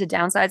had wanted to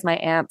downsize my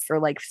amp for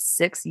like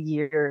 6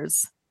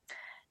 years.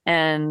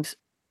 And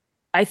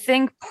I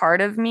think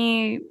part of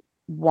me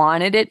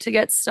wanted it to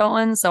get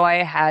stolen. So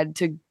I had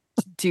to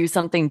do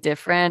something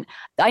different.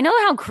 I know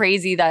how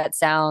crazy that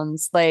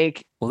sounds.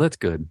 Like, Well, that's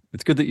good.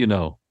 It's good that you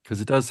know, because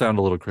it does sound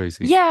a little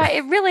crazy. yeah,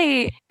 it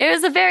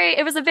was a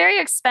very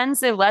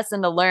expensive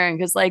lesson to learn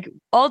because like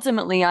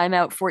ultimately I'm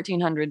out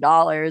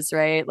 $1,400,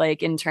 right?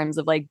 Like in terms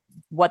of like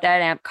what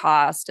that amp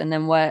cost and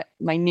then what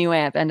my new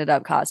amp ended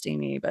up costing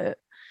me. But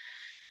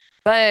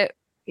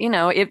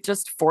it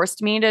just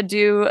forced me to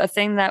do a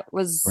thing that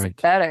was Right.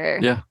 better.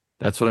 Yeah,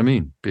 that's what I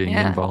mean. Being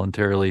Yeah.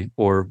 involuntarily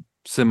or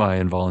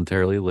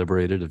semi-involuntarily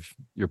liberated of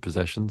your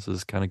possessions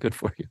is kind of good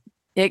for you.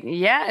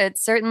 It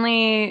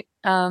certainly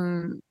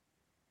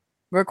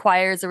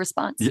requires a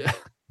response. Yeah,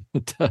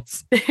 it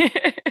does.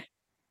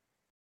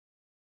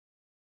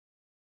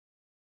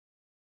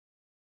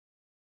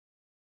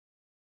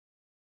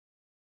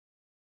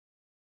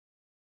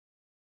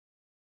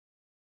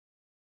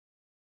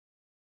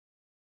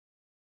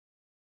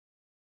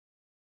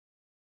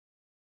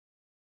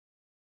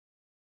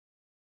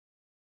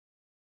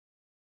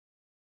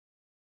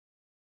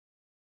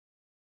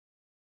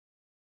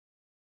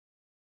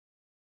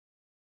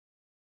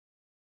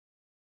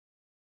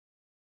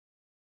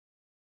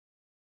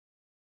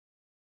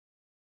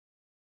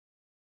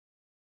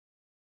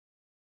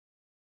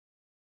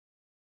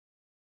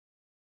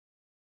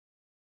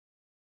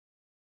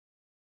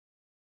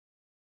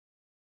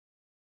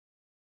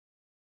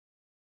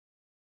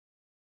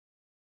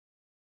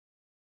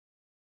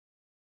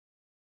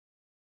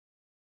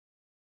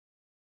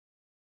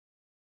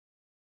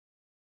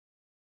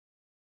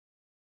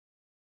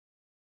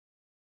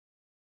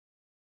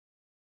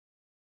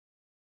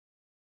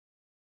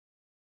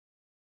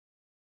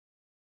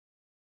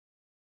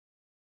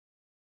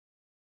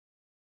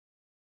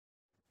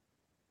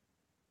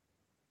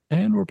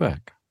 And we're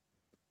back.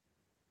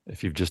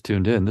 If you've just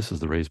tuned in, this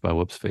is the Raised by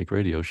Whoops Fake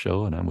Radio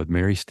Show, and I'm with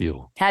Mery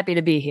Steel. Happy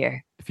to be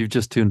here. If you've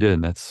just tuned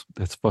in, that's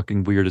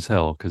fucking weird as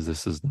hell because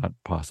this is not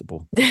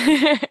possible.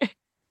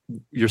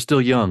 You're still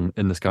young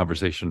in this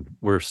conversation.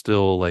 We're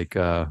still like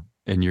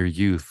in your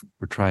youth.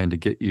 We're trying to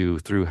get you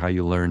through how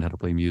you learn how to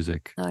play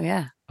music. Oh,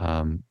 yeah.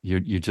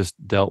 You just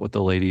dealt with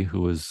the lady who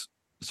was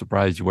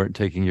surprised you weren't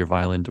taking your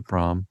violin to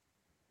prom,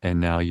 and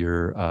now you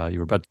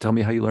were about to tell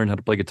me how you learned how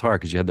to play guitar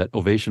because you had that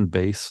Ovation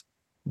bass.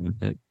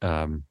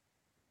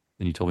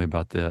 And you told me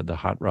about the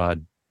hot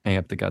rod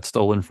amp that got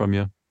stolen from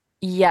you.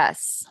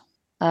 Yes.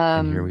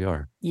 And here we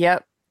are.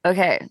 Yep.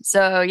 Okay.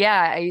 So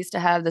yeah, I used to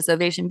have this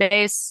Ovation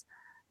bass.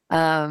 It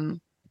was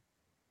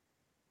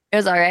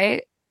all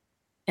right.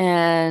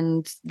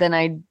 And then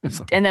I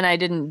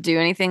didn't do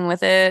anything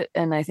with it.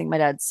 And I think my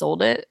dad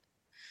sold it.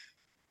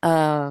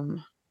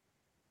 And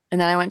then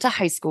I went to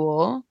high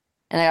school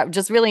and I got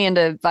just really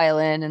into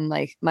violin, and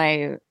like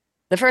the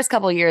first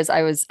couple of years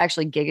I was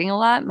actually gigging a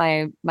lot.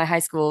 My high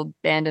school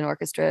band and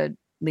orchestra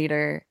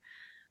leader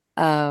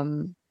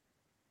took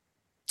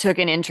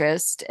an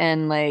interest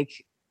and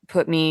like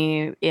put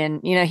me in,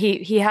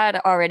 he had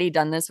already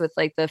done this with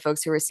like the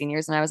folks who were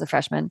seniors and I was a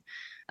freshman.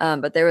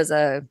 But there was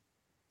a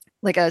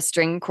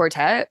string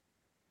quartet,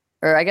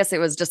 or I guess it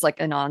was just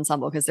like an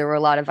ensemble because there were a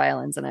lot of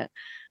violins in it.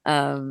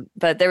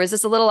 But there was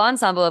just a little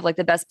ensemble of like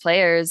the best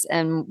players,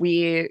 and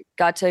we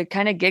got to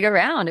kind of gig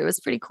around. It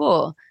was pretty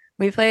cool.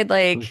 We played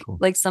like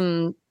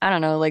some, I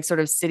don't know, like sort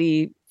of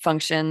city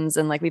functions,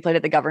 and like we played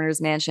at the governor's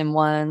mansion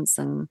once,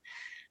 and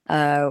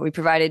we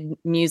provided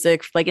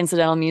music, like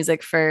incidental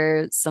music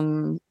for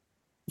some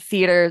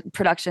theater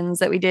productions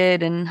that we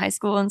did in high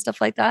school and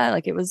stuff like that.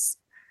 Like it was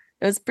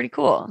pretty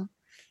cool.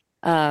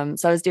 So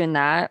I was doing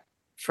that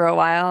for a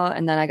while,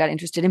 and then I got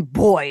interested in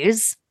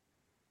boys.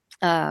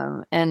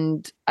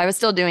 And I was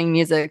still doing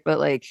music, but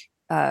like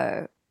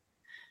I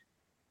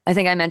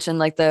think I mentioned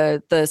like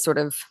the sort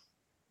of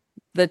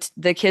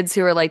the kids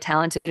who were like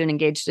talented and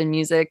engaged in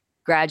music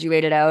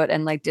graduated out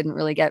and like didn't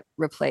really get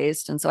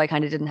replaced, and so I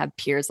kind of didn't have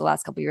peers the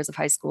last couple of years of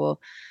high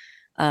school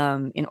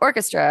in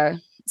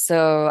orchestra.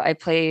 So I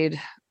played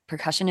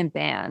percussion and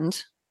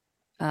band.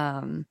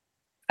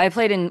 I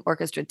played in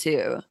orchestra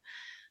too,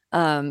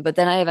 but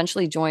then I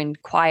eventually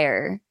joined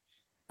choir,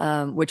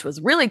 which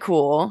was really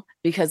cool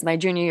because my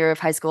junior year of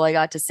high school I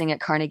got to sing at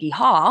Carnegie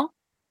Hall.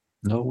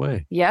 No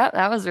way. Yeah,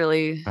 that was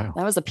really Wow.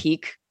 That was a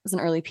peak. It was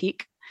an early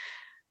peak.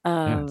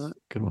 Yeah, it's a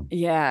good one.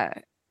 Yeah,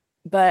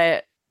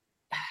 but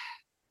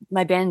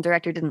my band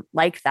director didn't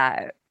like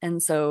that,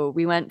 and so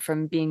we went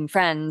from being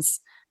friends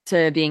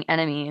to being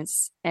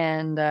enemies.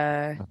 And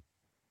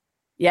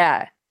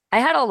yeah, I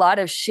had a lot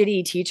of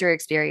shitty teacher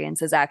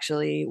experiences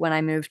actually when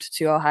I moved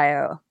to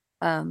Ohio,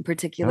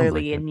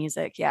 particularly in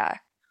music. Yeah,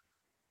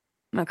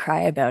 I'm gonna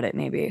cry about it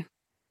maybe.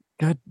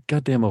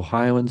 Goddamn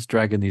Ohioans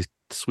dragging these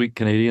sweet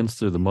Canadians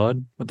through the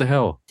mud. What the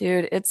hell?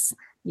 Dude,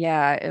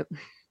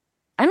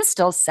 I'm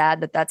still sad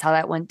that that's how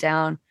that went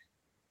down.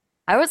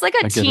 I was like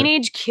a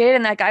teenage kid,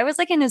 and that guy was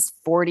like in his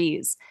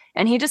 40s,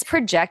 and he just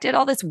projected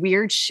all this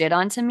weird shit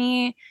onto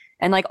me,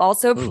 and like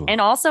also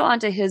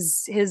onto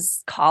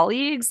his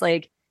colleagues.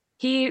 Like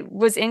he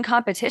was in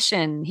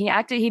competition.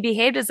 He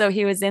behaved as though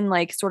he was in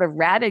like sort of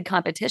rabid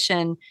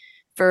competition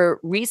for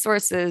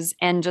resources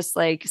and just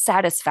like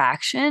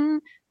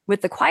satisfaction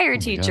with the choir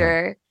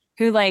teacher,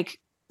 who like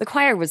the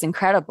choir was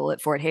incredible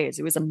at Fort Hayes.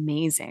 It was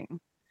amazing.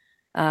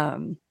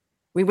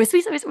 We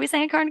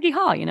sang at Carnegie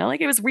Hall,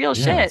 like it was real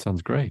shit. That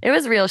sounds great. It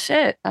was real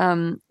shit.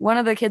 One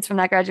of the kids from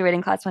that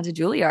graduating class went to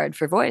Juilliard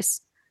for voice.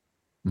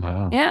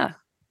 Wow. Yeah.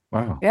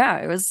 Wow. Yeah,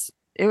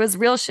 it was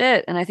real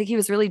shit, and I think he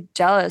was really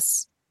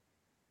jealous.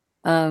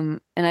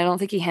 And I don't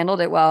think he handled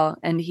it well,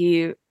 and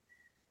he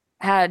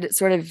had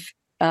sort of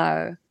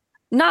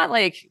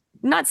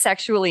not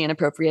sexually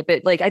inappropriate,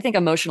 but like I think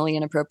emotionally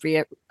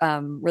inappropriate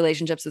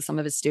relationships with some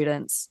of his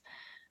students.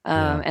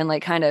 And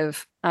like kind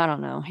of, I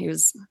don't know, he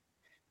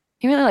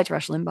really liked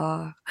Rush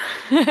Limbaugh.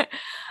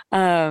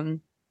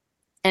 And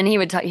he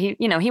would talk,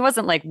 he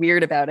wasn't like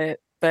weird about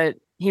it, but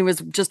he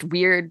was just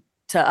weird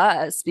to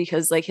us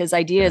because like his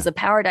ideas of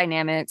power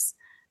dynamics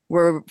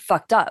were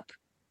fucked up,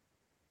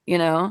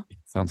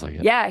 Sounds like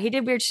it. Yeah, he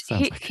did weird.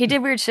 He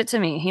did weird shit to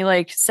me. He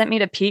like sent me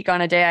to Peak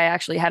on a day I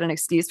actually had an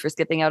excuse for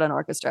skipping out on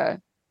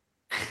orchestra,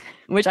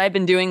 which I've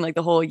been doing like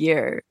the whole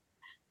year.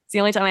 It's the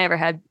only time I ever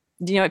had.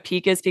 Do you know what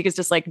Peak is? Peak is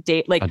just like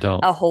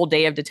a whole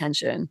day of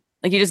detention.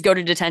 Like you just go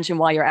to detention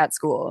while you're at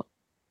school.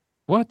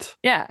 What?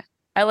 Yeah,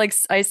 I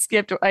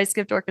skipped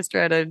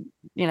orchestra to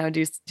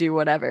do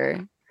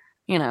whatever,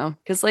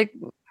 because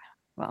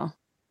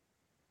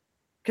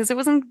it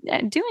wasn't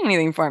doing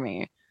anything for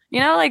me.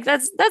 Like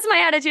that's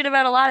my attitude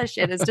about a lot of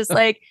shit. It's just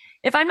like,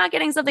 if I'm not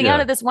getting something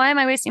out of this, why am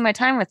I wasting my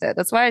time with it?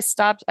 That's why I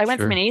stopped. I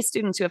went from an A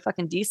student to a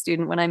fucking D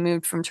student when I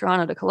moved from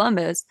Toronto to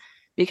Columbus,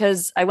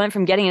 because I went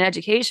from getting an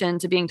education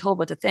to being told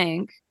what to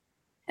think.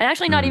 And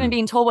actually not even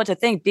being told what to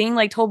think, being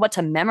like told what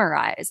to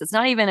memorize. It's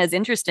not even as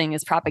interesting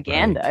as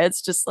propaganda. Right.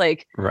 It's just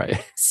like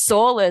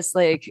soulless.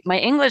 Like my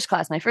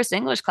first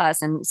English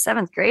class in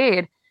 7th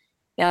grade.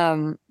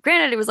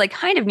 Granted, it was like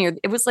kind of near,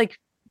 it was like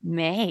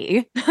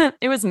May.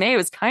 It was May. It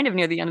was kind of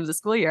near the end of the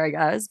school year, I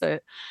guess.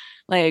 But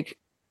like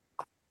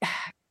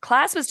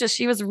class was just,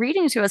 she was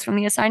reading to us from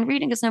the assigned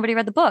reading because nobody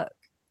read the book.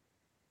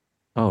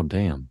 Oh,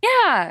 damn.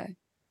 Yeah.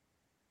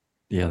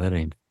 Yeah, that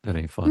ain't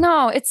fun.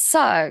 No, it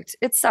sucked.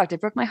 It sucked. It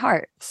broke my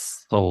heart.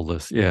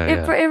 Soulless. Yeah,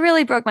 It, yeah. it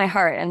really broke my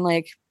heart. And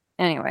like,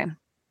 anyway,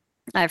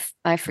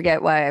 I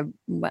forget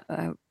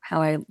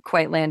how I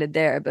quite landed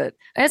there, but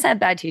I just had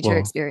bad teacher Well,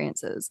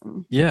 experiences.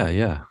 yeah,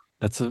 yeah.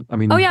 I Oh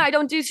mean, yeah, I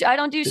don't do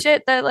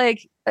shit that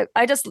like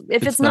I just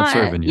if it's not not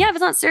serving you. if it's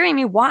not serving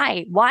me,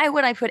 why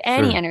would I put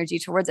any Sure. energy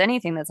towards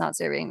anything that's not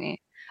serving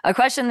me? A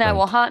question that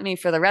will Right. haunt me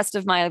for the rest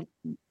of my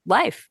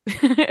life.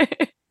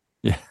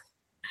 Yeah.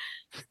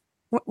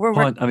 We're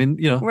Haunt. I mean,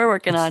 we're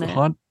working it's on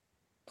it.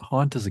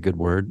 haunt is a good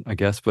word, I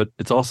guess, but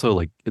it's also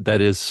like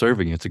that is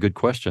serving you. It's a good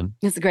question.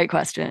 It's a great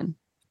question.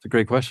 It's a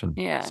great question.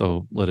 Yeah.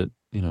 So let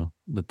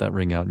that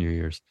ring out in your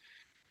ears.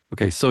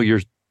 Okay, so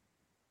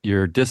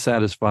you're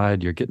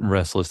dissatisfied, you're getting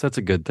restless. That's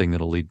a good thing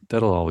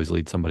that'll always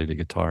lead somebody to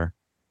guitar.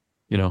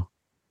 You know,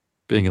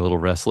 being a little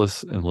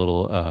restless and a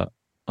little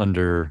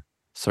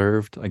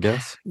underserved, I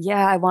guess.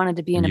 Yeah, I wanted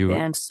to be in And a you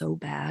band so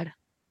bad.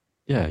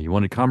 Yeah, you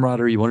wanted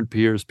camaraderie, you wanted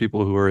peers,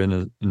 people who were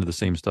into the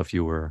same stuff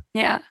you were.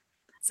 Yeah.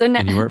 So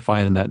And you weren't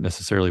finding that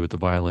necessarily with the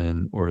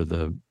violin or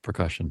the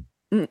percussion.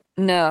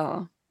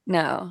 no.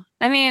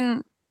 I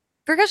mean,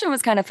 percussion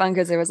was kind of fun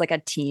because there was like a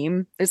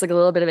team. There's like a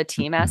little bit of a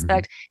team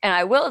aspect. And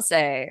I will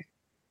say,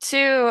 two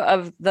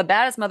of the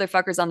baddest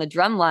motherfuckers on the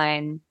drum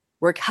line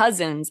were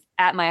cousins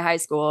at my high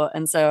school.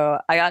 And so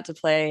I got to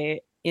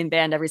play in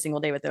band every single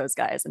day with those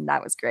guys. And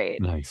that was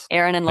great. Nice.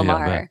 Aaron and Yeah, I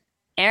Lamar. bet.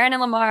 Aaron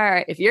and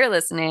Lamar, if you're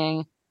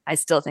listening, I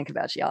still think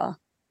about y'all.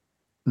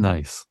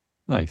 Nice.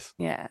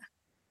 Yeah.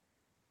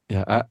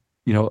 Yeah,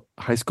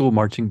 high school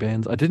marching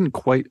bands, I didn't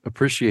quite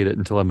appreciate it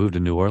until I moved to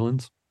New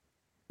Orleans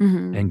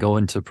Mhm. and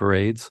going to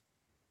parades.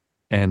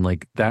 And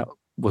like that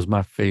was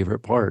my favorite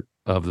part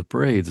of the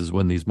parades is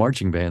when these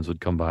marching bands would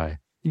come by.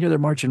 They're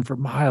marching for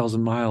miles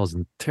and miles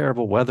in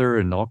terrible weather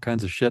and all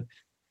kinds of shit.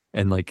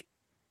 And like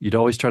you'd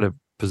always try to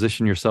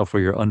position yourself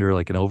where you're under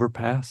like an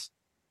overpass.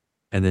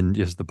 And then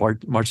just the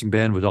marching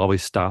band would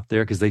always stop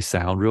there because they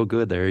sound real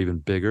good. They're even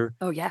bigger.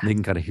 Oh, yeah. And they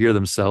can kind of hear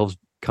themselves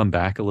come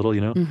back a little,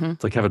 Mhm.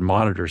 It's like having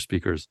monitor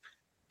speakers.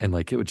 And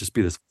like it would just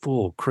be this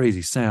full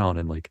crazy sound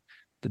and like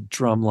the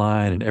drum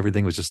line and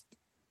everything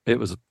it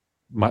was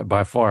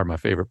by far my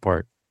favorite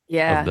part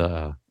Yeah.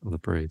 of the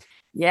parade.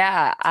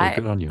 Yeah. So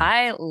good on you.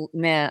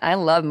 I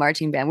love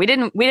marching band. We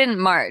didn't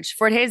march.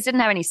 Fort Hays didn't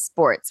have any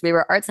sports. We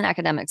were arts and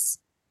academics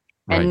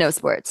and Right. no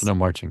sports. So no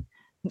marching.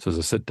 So it was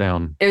a sit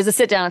down. It was a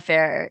sit down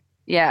affair.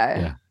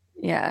 Yeah.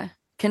 Yeah.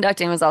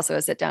 Conducting was also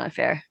a sit down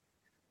affair.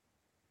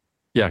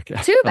 Yeah. Two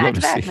I'd love back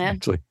to to back, see, man.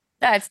 actually.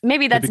 That's It'd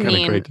be kind of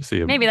mean. great to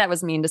see a Maybe that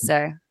was mean to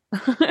say.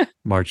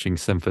 marching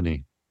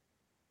symphony.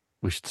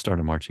 We should start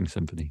a marching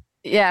symphony.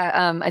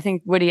 Yeah. I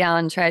think Woody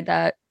Allen tried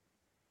that.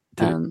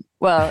 Did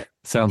Well,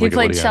 Sounds he like a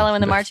played Woody cello Allen.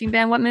 in the marching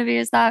band. What movie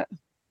is that?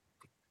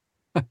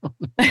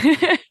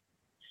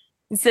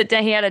 He'd sit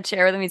down. He had a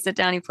chair with him. He'd sit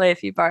down. He'd play a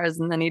few bars,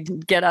 and then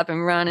he'd get up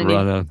and run. And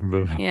Run out and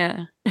move.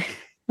 yeah.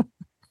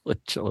 Like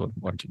cello and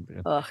marching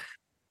band. Ugh.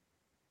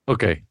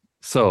 Okay,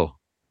 so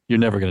you're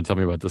never going to tell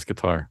me about this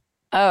guitar.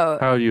 Oh.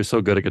 How are you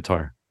so good at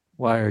guitar?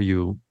 What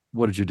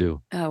did you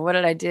do? What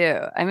did I do?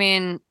 I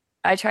mean,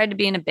 I tried to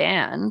be in a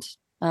band.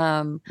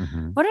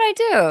 Mhm. What did I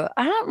do?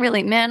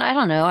 I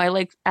don't know. I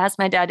like asked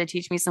my dad to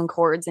teach me some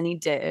chords and he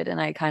did. And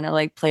I kind of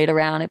like played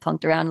around. I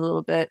punked around a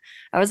little bit.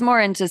 I was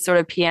more into sort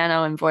of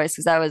piano and voice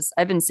because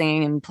I've been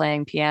singing and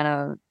playing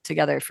piano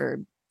together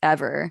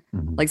forever.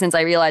 Mhm. Like since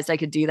I realized I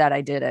could do that,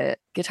 I did it.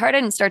 Guitar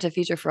didn't start to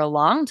feature for a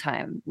long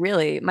time,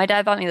 really. My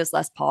dad bought me this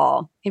Les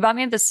Paul. He bought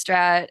me the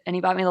Strat and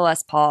he bought me the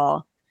Les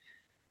Paul.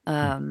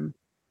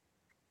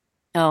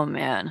 Oh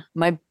man,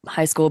 my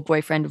high school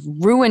boyfriend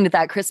ruined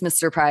that Christmas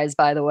surprise,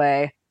 by the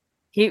way.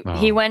 He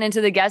Oh. went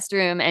into the guest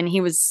room and he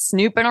was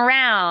snooping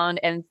around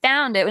and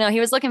found it. No, he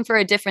was looking for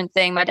a different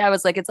thing. My dad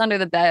was like, it's under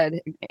the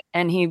bed.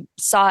 And he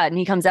saw it and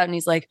he comes out and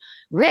he's like,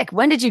 Rick,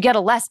 when did you get a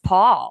Les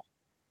Paul?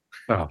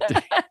 Oh,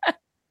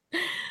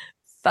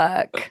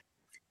 Fuck.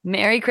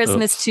 Merry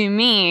Christmas to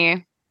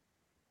me.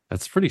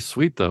 that's pretty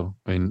sweet, though.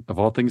 I mean, of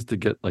all things to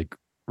get like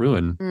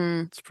ruined,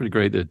 it's pretty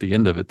great that at the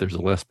end of it, there's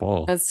a Les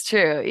Paul. That's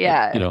true.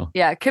 Yeah.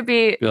 Yeah. It could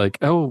be. Be like,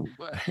 oh,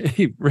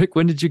 hey, Rick,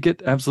 when did you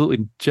get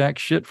absolutely jack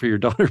shit for your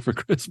daughter for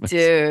Christmas?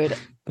 Dude.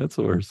 That's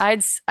worse.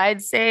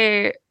 I'd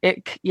say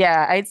it.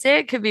 Yeah, I'd say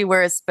it could be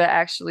worse, but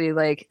actually,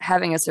 like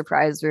having a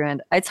surprise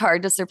ruined, it's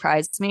hard to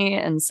surprise me,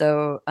 and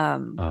so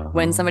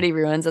when somebody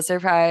ruins a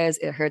surprise,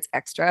 it hurts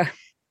extra.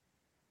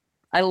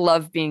 I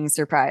love being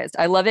surprised.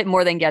 I love it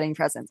more than getting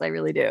presents. I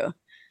really do.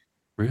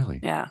 Really?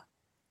 Yeah.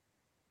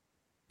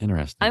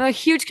 Interesting. I'm a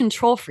huge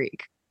control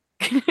freak.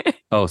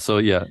 Oh, so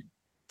yeah,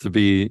 to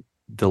be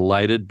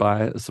delighted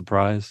by a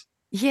surprise.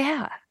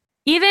 Yeah.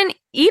 Even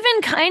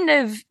kind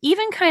of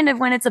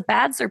when it's a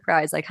bad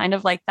surprise, I kind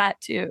of like that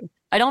too.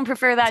 I don't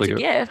prefer that to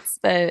gifts,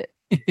 but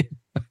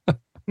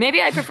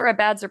maybe I prefer a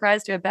bad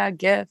surprise to a bad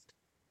gift.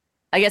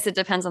 I guess it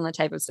depends on the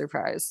type of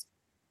surprise.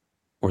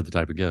 or the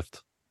type of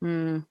gift.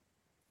 Mm,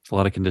 A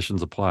lot of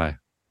conditions apply.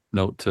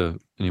 Note to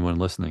anyone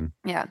listening.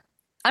 yeah.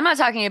 I'm not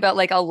talking about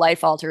like a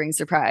life-altering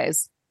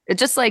surprise. It's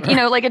just like,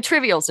 like a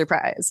trivial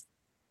surprise.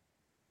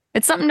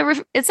 It's something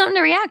to it's something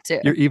to react to.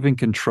 You're even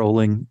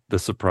controlling the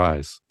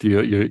surprise. Do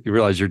you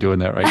realize you're doing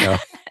that right now?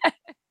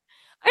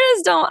 I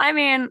just don't. I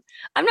mean,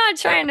 I'm not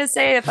trying to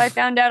say if I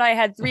found out I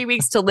had 3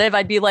 weeks to live,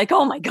 I'd be like,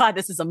 oh my God,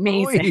 this is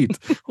amazing.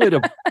 Way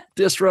to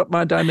disrupt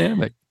my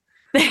dynamic.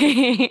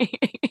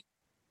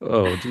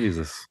 Oh,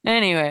 Jesus.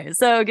 Anyway,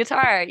 so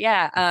guitar,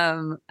 yeah.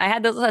 I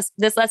had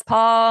this Les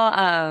Paul.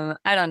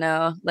 I don't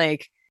know.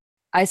 Like,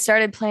 I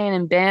started playing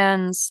in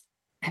bands.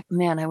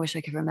 Man, I wish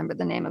I could remember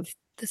the name of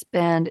this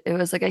band. It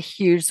was like a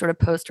huge sort of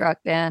post-rock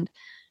band.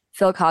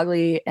 Phil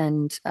Cogley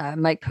and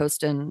Mike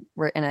Poston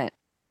were in it.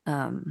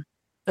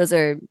 Those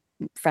are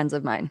friends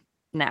of mine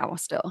now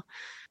still.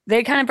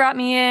 They kind of brought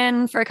me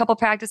in for a couple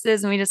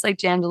practices and we just like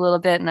jammed a little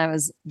bit and I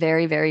was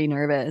very, very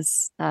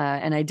nervous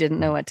and I didn't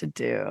know what to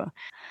do.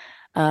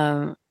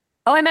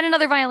 I met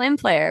another violin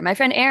player, my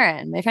friend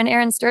Aaron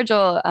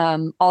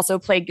Sturgill, also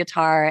played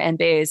guitar and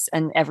bass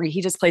and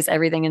he just plays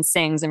everything and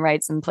sings and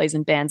writes and plays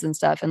in bands and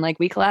stuff. And like,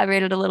 we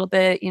collaborated a little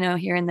bit,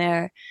 here and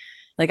there.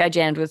 Like I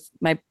jammed with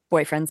my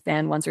boyfriend's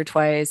band once or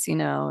twice,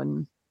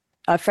 and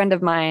a friend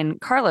of mine,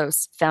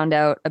 Carlos, found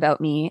out about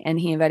me and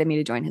he invited me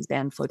to join his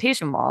band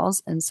Flotation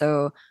Walls. And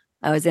so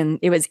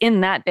it was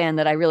in that band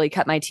that I really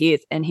cut my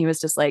teeth. And he was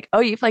just like,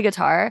 oh, you play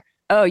guitar?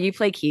 Oh, you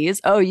play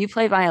keys? Oh, you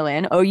play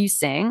violin? Oh, you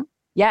sing?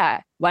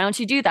 Yeah. Why don't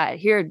you do that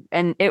here?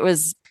 And it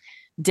was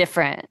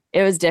different.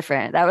 That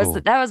was,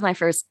 Cool. that was my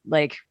first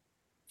like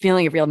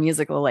feeling of real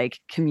musical, like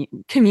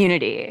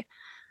community.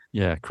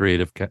 Yeah.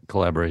 Creative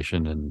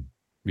collaboration and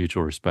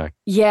mutual respect.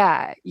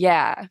 Yeah.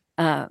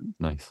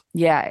 Nice.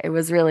 Yeah. It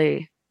was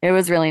really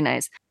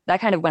nice.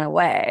 That kind of went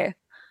away.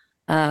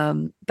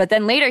 But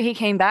then later he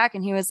came back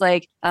and he was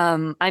like,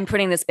 I'm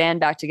putting this band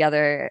back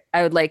together.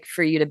 I would like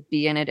for you to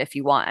be in it if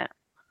you want.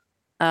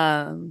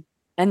 And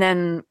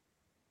then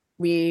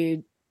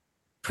we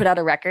put out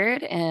a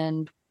record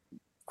and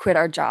quit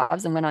our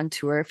jobs and went on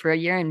tour for a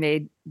year and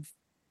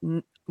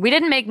we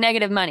didn't make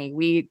negative money.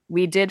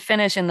 We did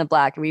finish in the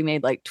black. We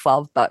made like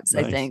 $12, nice.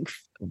 I think.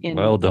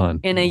 Well done.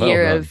 In a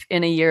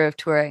year of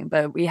touring,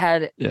 but we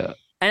had an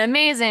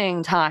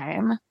amazing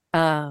time.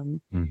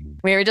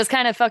 We were just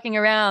kind of fucking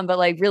around, but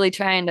like really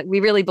we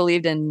really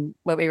believed in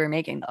what we were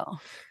making though.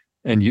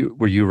 And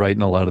were you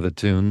writing a lot of the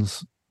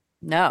tunes?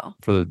 No.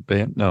 For the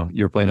band? No,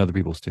 you were playing other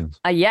people's tunes.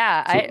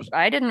 Yeah. So,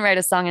 I didn't write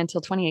a song until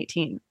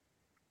 2018.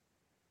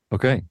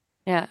 Okay.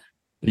 Yeah.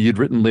 You'd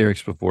written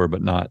lyrics before,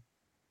 but not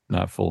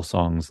full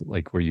songs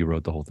like where you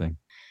wrote the whole thing.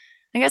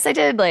 I guess I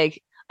did.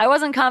 Like, I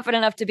wasn't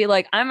confident enough to be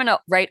like, I'm going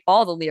to write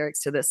all the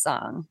lyrics to this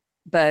song,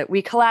 but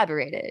we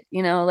collaborated,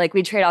 like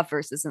we trade off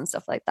verses and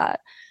stuff like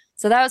that.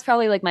 So that was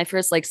probably like my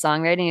first like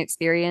songwriting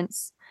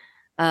experience.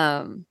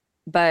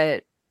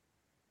 But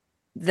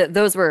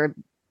those were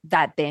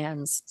that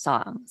band's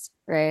songs,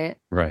 right?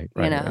 Right.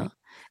 Right.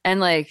 And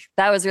like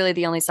that was really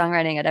the only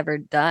songwriting I'd ever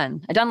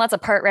done. I'd done lots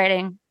of part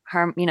writing,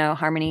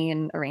 harmony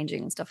and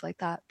arranging and stuff like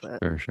that. But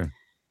sure.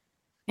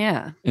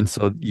 Yeah. And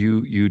so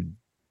you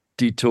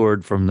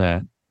detoured from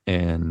that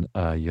and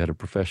you had a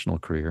professional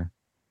career.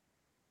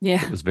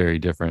 Yeah. It was very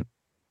different.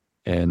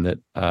 And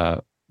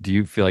that do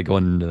you feel like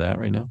going into that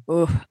right now?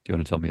 Oof. Do you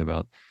want to tell me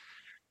about?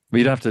 Well,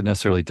 you don't have to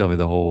necessarily tell me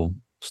the whole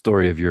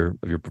story of your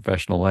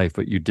professional life,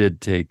 but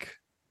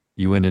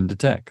you went into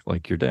tech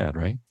like your dad,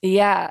 right?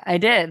 Yeah, I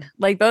did.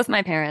 Like both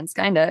my parents,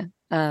 kind of.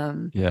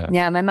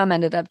 Yeah. My mom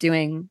ended up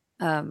doing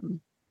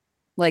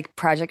like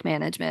project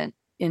management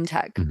in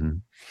tech. Mm-hmm.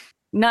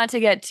 Not to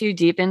get too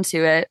deep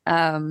into it,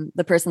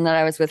 the person that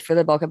I was with for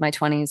the bulk of my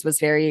 20s was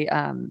very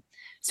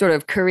sort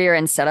of career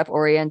and setup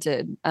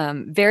oriented,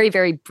 very,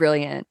 very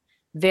brilliant,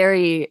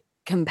 very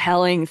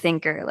compelling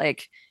thinker.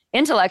 Like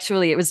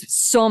intellectually, it was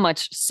so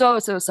much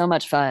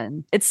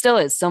fun. It still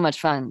is so much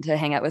fun to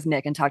hang out with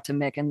Mick and talk to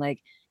Mick. And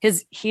like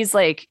he's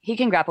like, he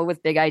can grapple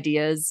with big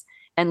ideas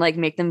and like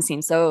make them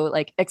seem so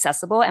like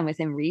accessible and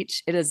within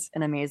reach. It is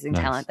an amazing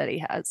talent that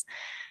he has.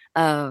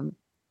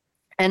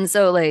 And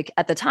so like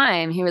at the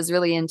time he was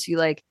really into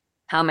like,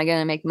 how am I going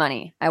to make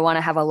money? I want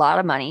to have a lot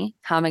of money.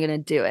 How am I going to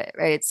do it?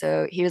 Right.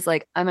 So he was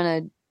like, I'm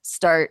going to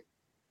start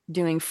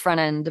doing front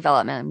end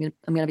development.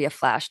 I'm going to be a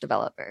Flash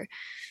developer.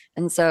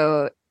 And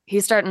so he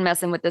started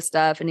messing with this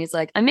stuff and he's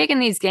like, I'm making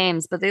these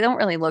games, but they don't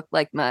really look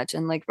like much.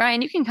 And like,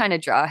 Ryan, you can kind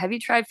of draw. Have you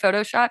tried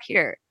Photoshop?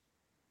 Here,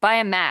 buy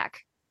a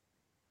Mac.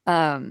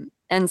 And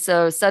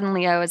so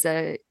suddenly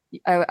I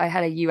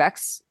had a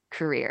UX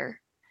career.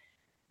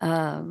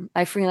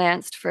 I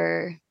freelanced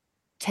for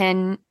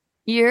 10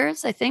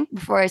 years, I think,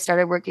 before I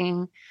started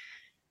working.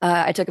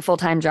 I took a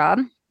full-time job.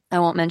 I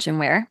won't mention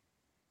where,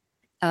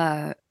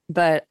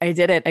 but I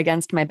did it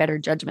against my better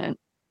judgment.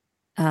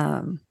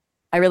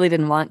 I really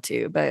didn't want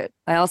to, but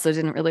I also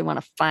didn't really want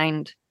to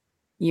find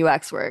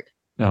UX work.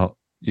 Now,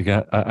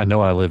 I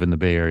know I live in the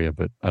Bay Area,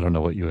 but I don't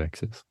know what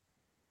UX is.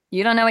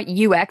 You don't know what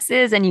UX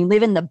is and you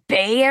live in the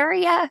Bay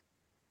Area?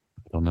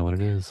 I don't know what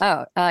it is.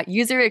 Oh,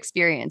 user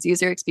experience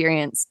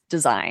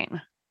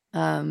design.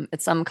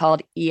 It's some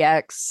called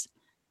EX.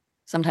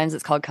 Sometimes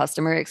it's called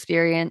customer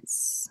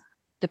experience,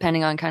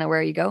 depending on kind of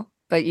where you go.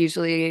 But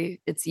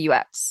usually it's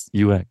UX.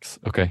 UX.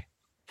 Okay.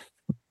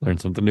 Learn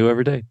something new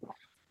every day.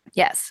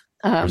 Yes.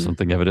 Or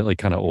something evidently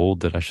kind of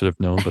old that I should have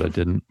known, but I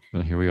didn't.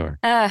 Well, here we are.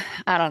 I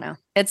don't know.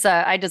 It's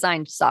I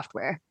designed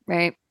software,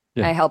 right?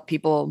 Yeah. I help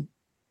people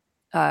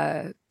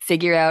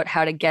figure out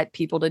how to get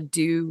people to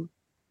do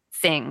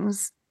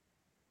things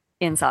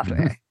in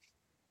software.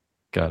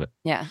 Got it.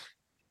 Yeah.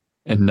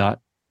 And not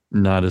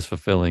as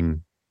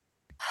fulfilling,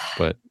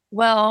 but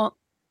Well,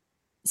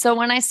 so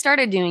when I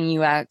started doing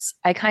UX,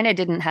 I kind of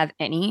didn't have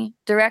any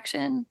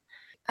direction.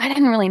 I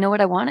didn't really know what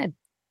I wanted.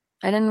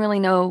 I didn't really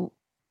know,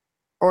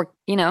 or,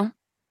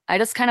 I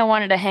just kind of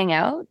wanted to hang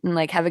out and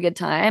like have a good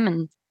time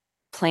and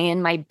play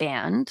in my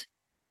band.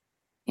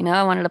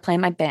 I wanted to play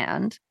in my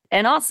band.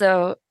 And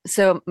also,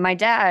 so my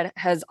dad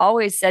has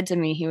always said to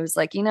me, he was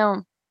like,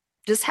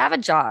 just have a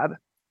job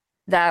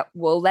that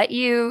will let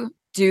you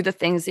do the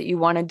things that you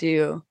want to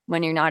do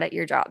when you're not at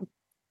your job.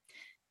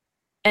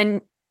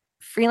 And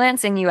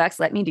freelancing UX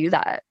let me do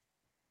that,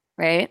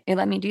 right? It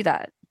let me do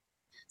that.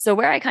 So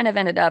where I kind of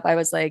ended up, I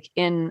was like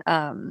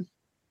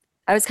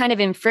I was kind of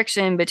in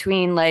friction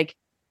between like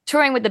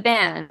touring with the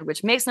band,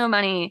 which makes no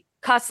money,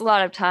 costs a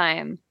lot of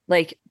time.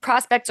 Like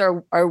prospects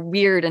are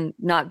weird and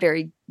not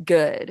very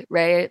good,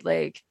 right?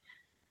 Like,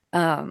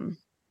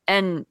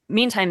 and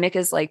meantime, Mick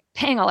is like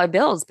paying all our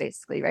bills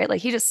basically, right?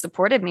 Like he just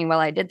supported me while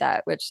I did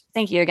that, which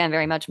thank you again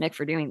very much, Mick,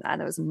 for doing that.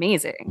 That was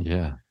amazing.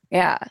 yeah.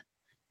 Yeah.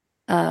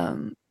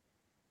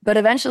 But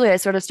eventually I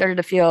sort of started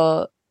to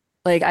feel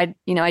like I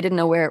didn't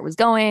know where it was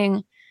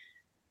going.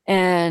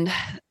 And,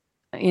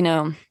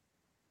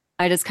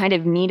 I just kind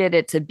of needed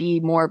it to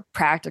be more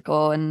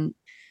practical. And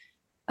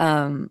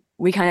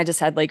we kind of just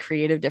had like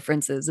creative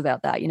differences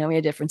about that. We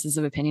had differences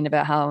of opinion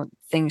about how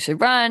things should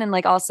run. And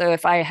like also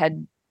if I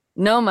had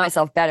known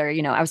myself better,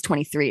 I was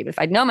 23, but if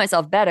I'd known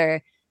myself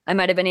better, I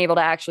might have been able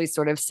to actually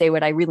sort of say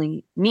what I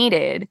really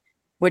needed,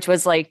 which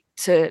was like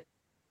to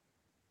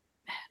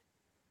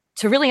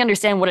really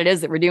understand what it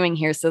is that we're doing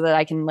here so that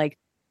I can like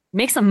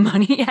make some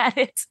money at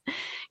it.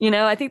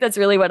 I think that's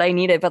really what I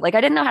needed, but like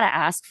I didn't know how to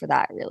ask for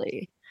that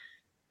really.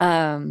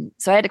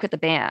 So I had to quit the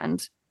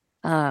band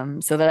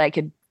so that I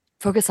could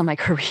focus on my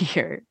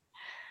career.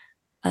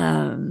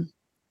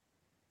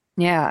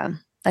 Yeah,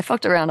 I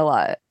fucked around a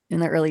lot in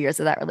the early years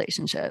of that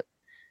relationship,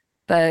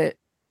 but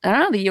I don't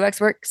know, the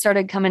UX work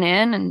started coming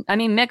in. And I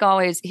mean,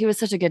 Mick he was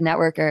such a good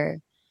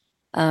networker.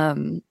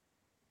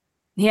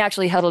 He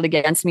actually huddled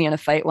against me in a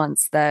fight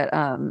once that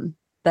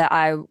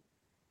I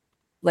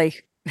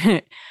like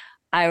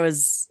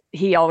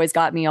he always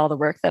got me all the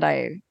work that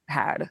I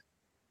had.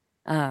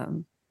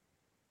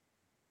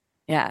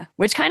 Yeah,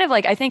 which kind of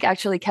like I think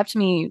actually kept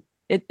me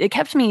it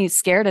kept me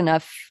scared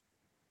enough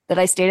that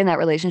I stayed in that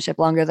relationship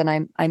longer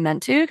than I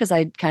meant to, because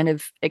it kind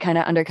of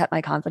undercut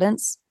my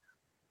confidence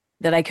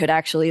that I could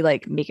actually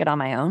like make it on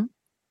my own.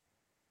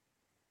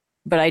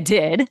 But I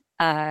did.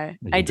 I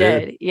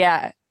did.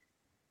 Yeah.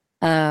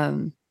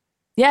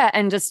 Yeah,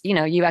 and just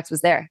UX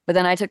was there. But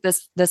then I took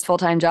this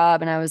full-time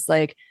job, and I was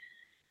like,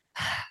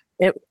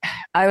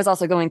 I was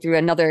also going through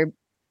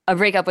a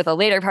breakup with a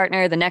later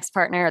partner, the next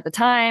partner at the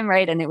time,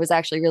 right? And it was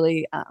actually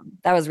really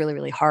that was really,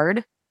 really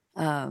hard.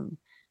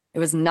 It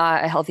was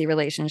not a healthy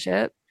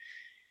relationship,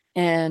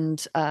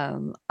 and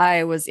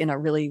I was in a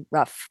really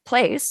rough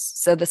place.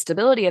 So the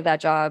stability of that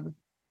job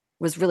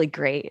was really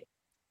great,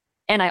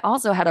 and I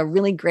also had a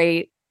really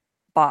great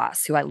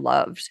boss who I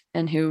loved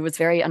and who was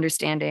very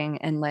understanding,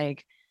 and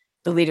like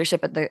the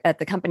leadership at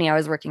the company I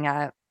was working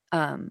at,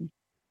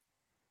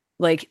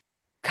 like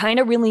kind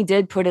of really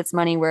did put its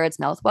money where its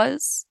mouth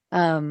was,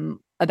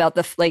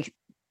 about like,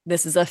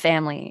 this is a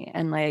family,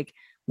 and like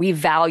we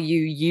value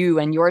you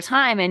and your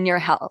time and your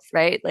health,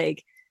 right?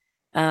 Like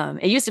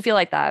it used to feel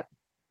like that.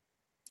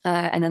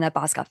 And then that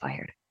boss got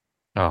fired.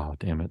 Oh,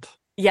 damn it.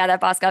 Yeah, that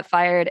boss got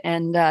fired,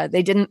 and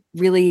they didn't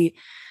really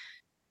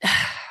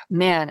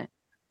man,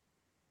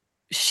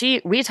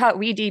 we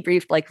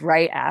debriefed like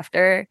right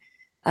after.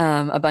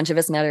 A bunch of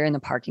us met her in the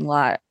parking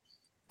lot.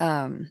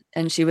 And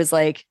she was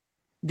like,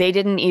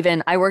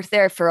 I worked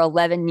there for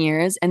 11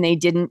 years and they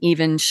didn't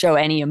even show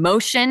any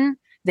emotion.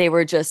 They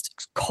were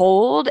just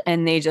cold,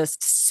 and they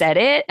just said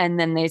it. And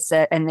then they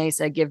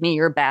said, give me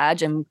your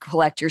badge and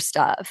collect your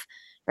stuff.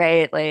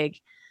 Right. Like,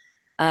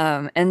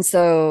 and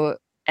so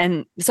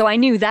I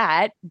knew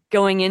that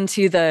going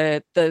into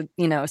the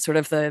sort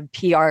of the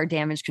PR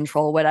damage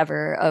control,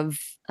 whatever, of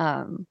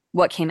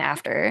what came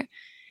after.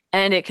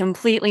 And it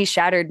completely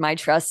shattered my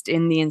trust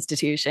in the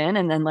institution.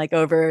 And then like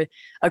over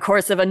a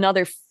course of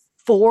another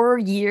 4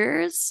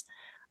 years,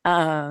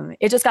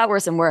 it just got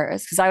worse and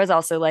worse, because I was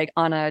also like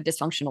on a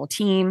dysfunctional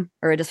team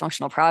or a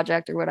dysfunctional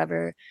project or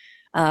whatever.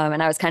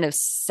 And I was kind of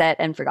set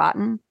and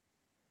forgotten.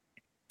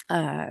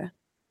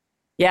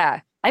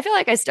 Yeah, I feel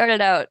like I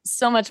started out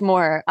so much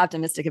more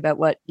optimistic about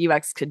what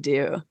UX could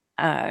do.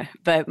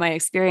 But my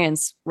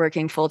experience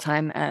working full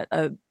time at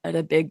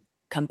a big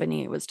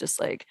company was just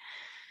like,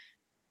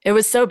 it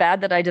was so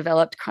bad that I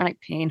developed chronic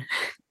pain.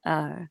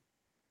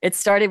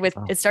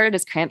 Oh. it started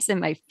as cramps in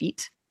my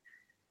feet.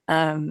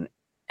 And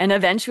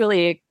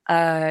eventually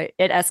it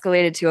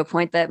escalated to a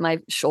point that my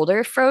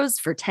shoulder froze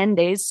for 10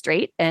 days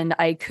straight, and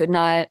I could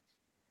not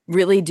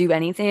really do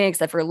anything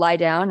except for lie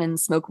down and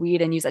smoke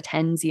weed and use a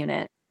TENS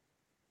unit.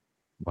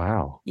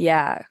 Wow.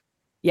 Yeah.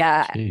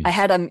 Yeah.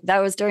 Jeez. That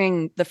was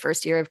during the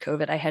first year of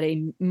COVID. I had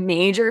a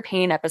major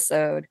pain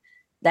episode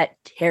that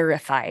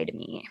terrified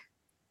me.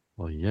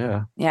 Well,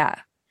 yeah. Yeah.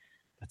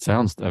 It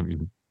sounds, I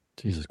mean,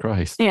 Jesus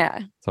Christ. Yeah.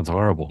 Sounds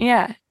horrible.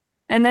 Yeah.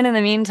 And then in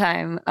the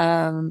meantime,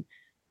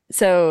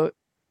 so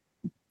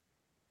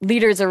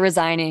leaders are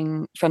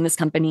resigning from this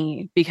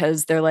company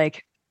because they're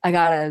like,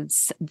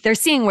 they're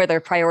seeing where their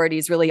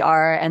priorities really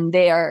are, and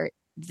they're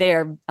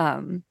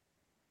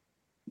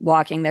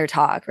walking their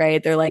talk,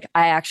 right? They're like,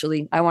 I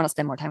want to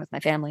spend more time with my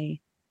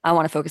family. I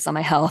want to focus on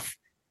my health.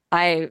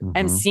 I am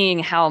Mm-hmm. seeing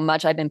how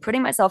much I've been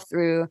putting myself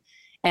through,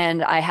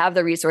 and I have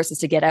the resources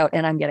to get out,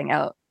 and I'm getting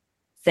out.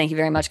 Thank you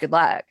very much. Good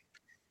luck.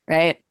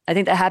 Right. I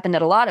think that happened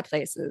at a lot of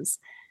places.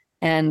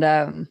 And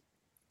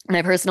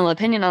my personal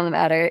opinion on the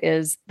matter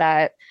is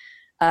that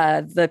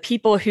the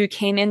people who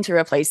came in to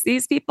replace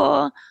these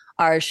people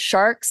are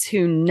sharks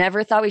who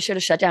never thought we should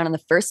have shut down in the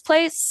first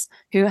place,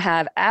 who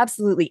have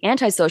absolutely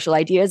antisocial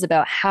ideas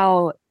about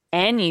how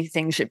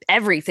everything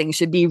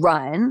should be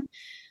run,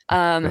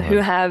 who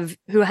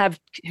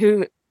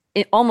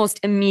it almost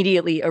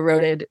immediately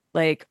eroded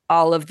like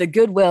all of the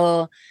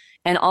goodwill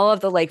and all of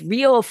the like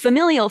real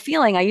familial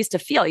feeling I used to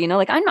feel,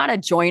 like I'm not a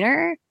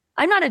joiner.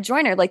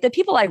 Like the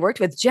people I worked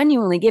with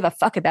genuinely gave a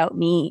fuck about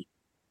me,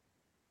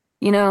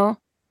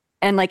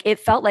 and like it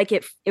felt like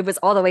it was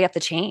all the way up the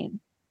chain,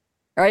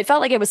 or it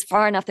felt like it was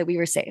far enough that we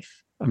were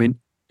safe. I mean,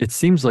 it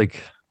seems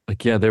like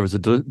yeah, there was a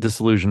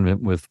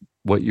disillusionment with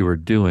what you were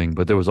doing,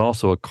 but there was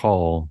also a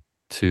call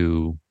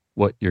to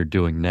what you're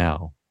doing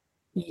now.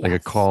 Yes. Like a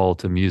call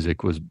to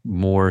music was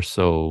more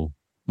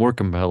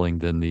compelling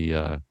than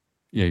the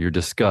your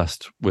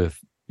disgust with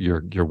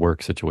your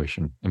work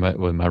situation. Am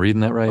I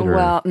reading that right? Or?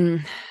 Well,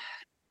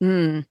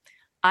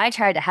 I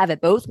tried to have it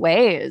both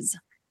ways.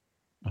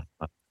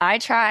 I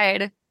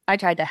tried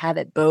to have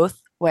it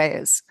both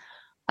ways.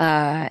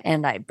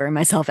 And I burned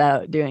myself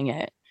out doing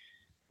it.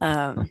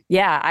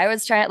 Yeah, I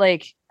was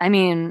trying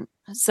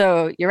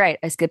so you're right.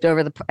 I skipped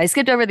over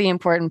the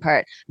important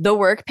part. The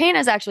work pain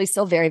is actually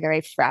still very,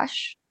 very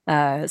fresh.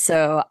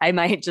 So I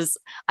might just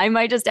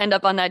end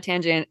up on that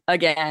tangent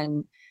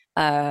again.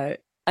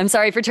 I'm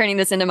sorry for turning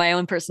this into my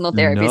own personal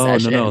therapy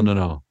session.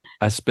 No.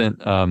 I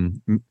spent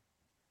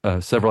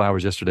several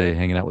hours yesterday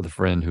hanging out with a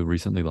friend who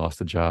recently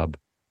lost a job,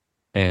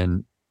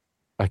 and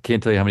I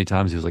can't tell you how many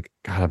times he was like,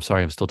 "God, I'm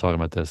sorry, I'm still talking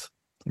about this."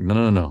 Like,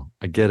 no.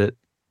 I get it.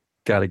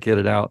 Got to get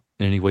it out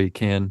in any way you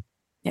can.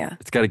 Yeah,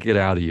 it's got to get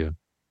out of you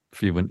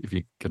if you're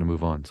gonna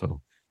move on.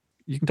 So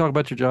you can talk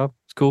about your job.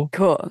 It's cool.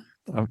 Cool.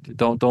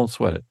 Don't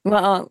sweat it.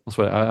 Well, don't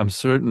sweat it. I'm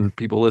certain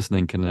people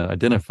listening can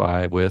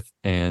identify with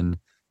and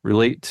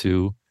relate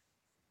to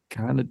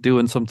kind of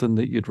doing something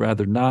that you'd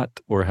rather not,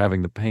 or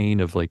having the pain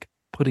of like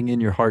putting in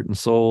your heart and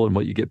soul, and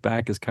what you get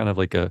back is kind of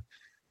like a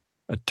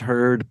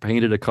turd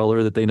painted a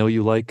color that they know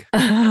you like.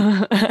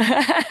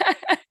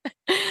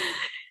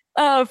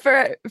 Oh,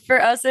 for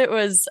us it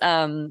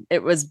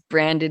was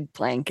branded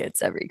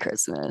blankets every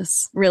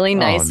Christmas. Really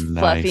nice,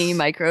 fluffy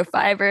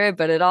microfiber,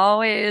 but it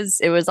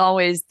was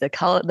always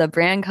the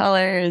brand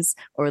colors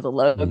or the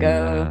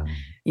logo,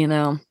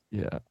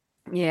 Yeah.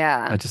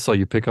 Yeah. I just saw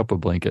you pick up a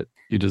blanket.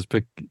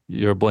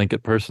 You're a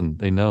blanket person.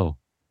 They know.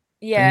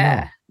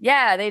 Yeah.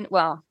 They know.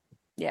 Yeah,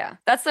 yeah.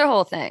 That's their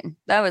whole thing.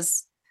 That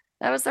was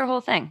their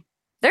whole thing.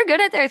 They're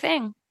good at their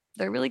thing.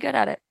 They're really good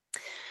at it.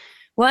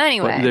 Well,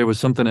 anyway. But there was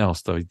something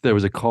else though. There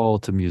was a call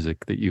to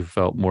music that you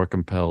felt more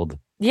compelled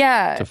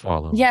to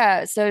follow.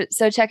 Yeah. So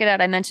check it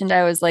out. I mentioned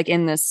I was like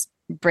in this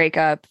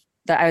breakup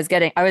that I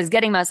was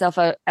getting myself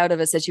out of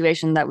a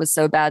situation that was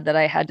so bad that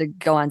I had to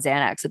go on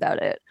Xanax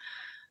about it.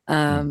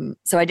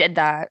 So I did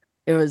that.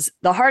 It was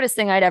the hardest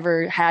thing I'd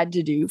ever had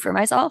to do for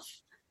myself.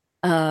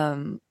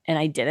 And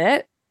I did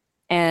it.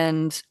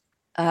 And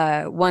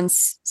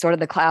once sort of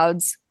the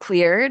clouds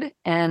cleared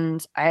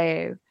and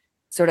I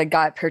sort of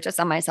got purchase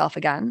on myself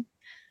again,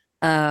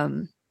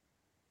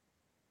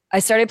 I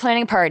started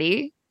planning a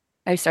party.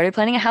 I started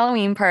planning a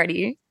Halloween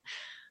party.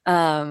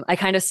 I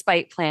kind of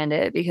spite planned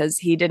it because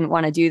he didn't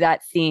want to do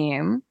that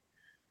theme.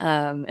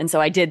 And so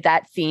I did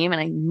that theme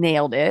and I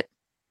nailed it.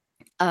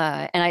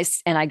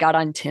 And I got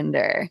on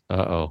Tinder.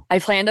 Uh-oh. I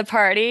planned a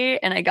party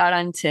and I got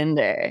on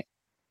Tinder.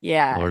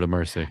 Yeah. Lord of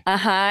mercy.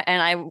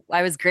 And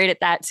I was great at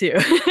that too.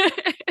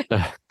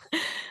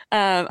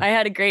 I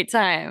had a great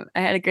time.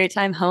 I had a great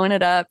time hoeing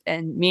it up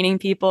and meeting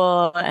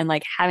people and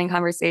like having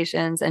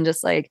conversations, and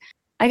just like,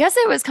 I guess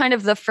it was kind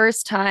of the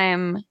first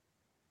time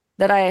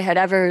that I had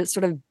ever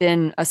sort of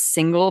been a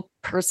single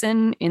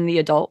person in the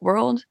adult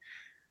world.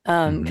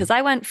 Because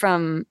I went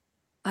from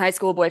high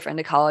school boyfriend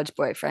to college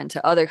boyfriend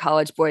to other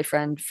college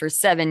boyfriend for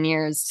 7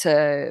 years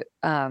to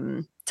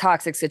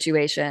toxic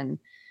situation.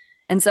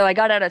 And so I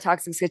got out of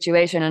toxic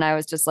situation and I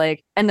was just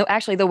like, and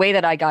actually the way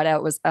that I got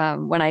out was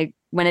when I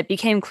when it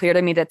became clear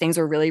to me that things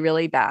were really,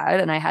 really bad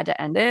and I had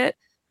to end it,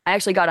 I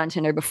actually got on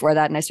Tinder before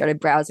that and I started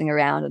browsing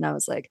around and I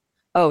was like,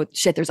 oh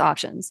shit, there's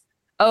options.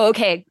 Oh,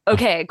 okay,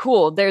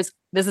 cool. This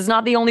is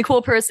not the only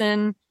cool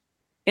person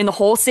in the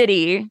whole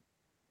city.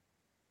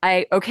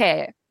 I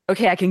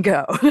can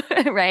go.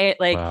 Right?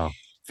 Like Wow.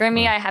 for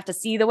me, I have to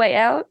see the way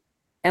out.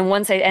 And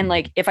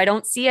like if I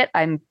don't see it,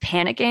 I'm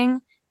panicking.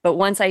 But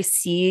once I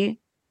see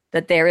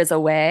that there is a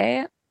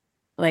way,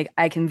 like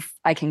I can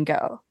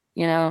go,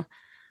 you know?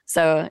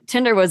 So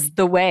Tinder was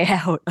the way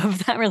out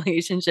of that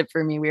relationship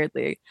for me,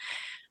 weirdly.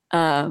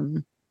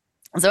 So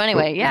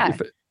anyway, yeah.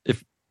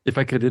 If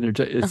I could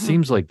interject, it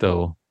seems like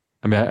though,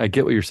 I mean, I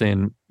get what you're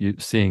saying, you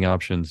seeing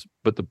options,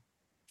 but the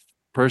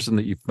person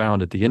that you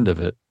found at the end of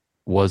it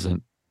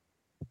wasn't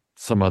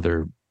some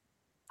other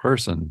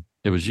person.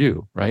 It was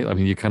you, right? I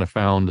mean, you kind of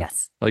found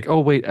like, oh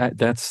wait,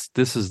 this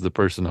is the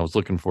person I was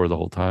looking for the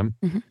whole time.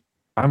 Mm-hmm.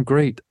 I'm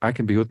great. I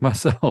can be with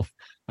myself.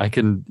 I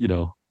can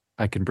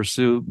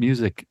pursue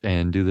music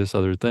and do this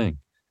other thing.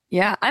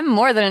 Yeah, I'm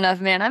more than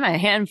enough, man. I'm a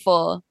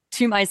handful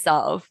to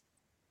myself.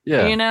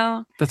 Yeah. You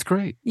know? That's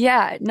great.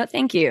 Yeah. No,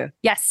 thank you.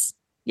 Yes.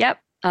 Yep.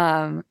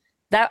 That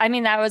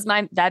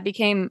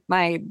became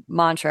my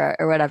mantra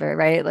or whatever,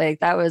 right?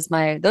 Like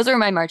those were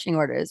my marching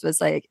orders,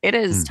 was like, it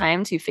is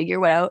time to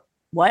figure out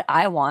what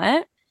I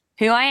want,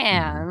 who I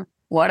am,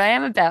 what I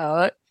am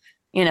about,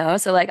 you know?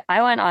 So like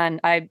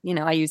I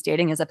used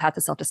dating as a path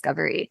to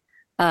self-discovery.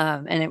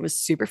 And it was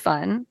super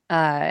fun.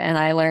 And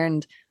I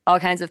learned all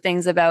kinds of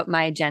things about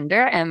my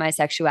gender and my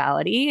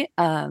sexuality.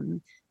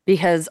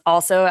 Because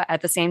also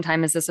at the same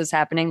time as this was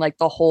happening, like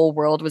the whole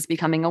world was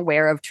becoming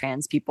aware of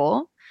trans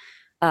people,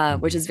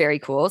 which is very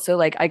cool. So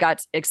like I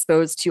got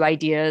exposed to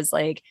ideas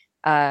like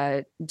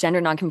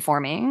gender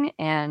nonconforming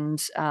and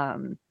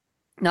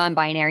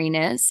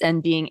non-binariness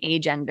and being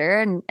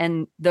agender.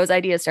 And those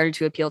ideas started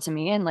to appeal to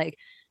me. And like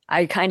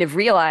I kind of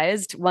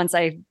realized once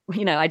I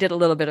did a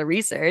little bit of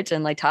research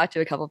and like talked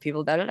to a couple of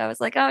people about it, I was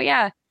like, oh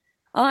yeah,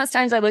 all those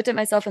times I looked at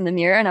myself in the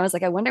mirror and I was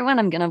like, I wonder when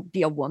I'm going to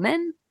be a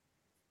woman.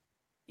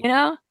 You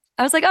know,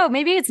 I was like, oh,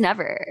 maybe it's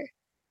never,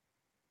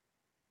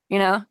 you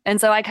know? And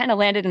so I kind of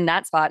landed in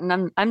that spot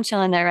and I'm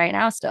chilling there right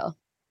now still.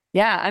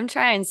 Yeah. I'm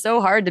trying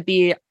so hard to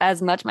be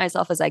as much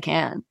myself as I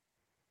can.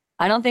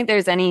 I don't think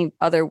there's any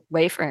other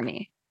way for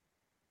me.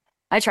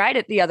 I tried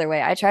it the other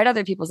way. I tried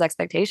other people's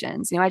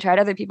expectations. You know, I tried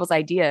other people's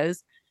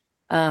ideas.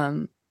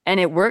 And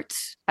it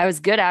worked. I was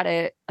good at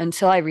it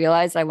until I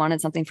realized I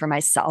wanted something for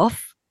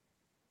myself.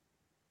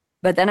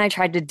 But then I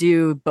tried to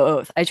do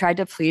both. I tried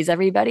to please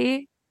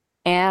everybody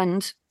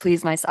and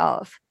please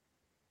myself.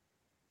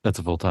 That's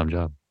a full-time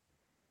job.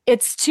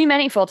 It's too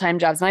many full-time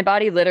jobs. My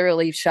body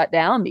literally shut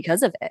down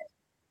because of it.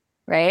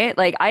 Right?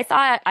 Like I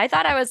thought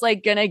I was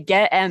like gonna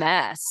get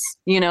MS,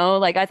 you know,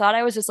 like I thought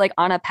I was just like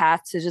on a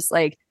path to just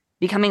like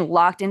becoming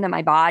locked into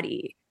my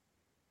body.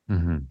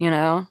 You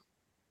know?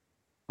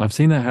 I've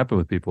seen that happen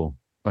with people.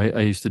 I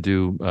used to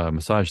do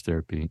massage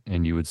therapy,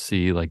 and you would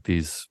see like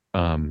these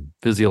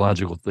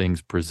physiological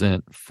things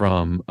present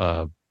from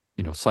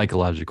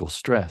psychological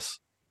stress.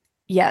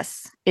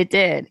 Yes, it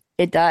did.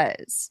 It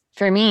does.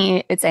 For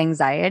me, it's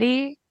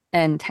anxiety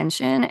and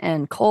tension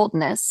and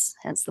coldness,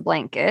 hence the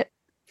blanket.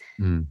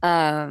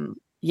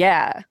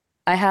 Yeah,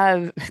 I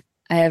have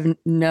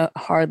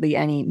hardly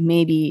any.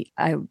 Maybe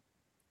I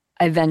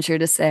venture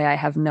to say I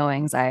have no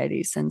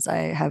anxiety since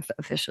I have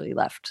officially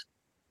left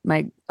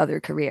my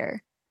other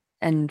career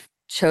and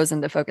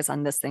chosen to focus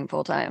on this thing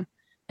full time.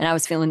 And I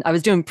was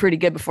doing pretty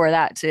good before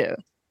that too.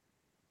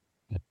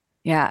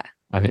 Yeah.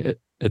 I mean,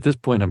 at this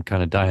point, I'm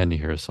kind of dying to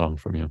hear a song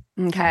from you.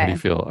 Okay. How do you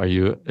feel? Have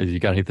you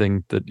got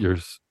anything that you're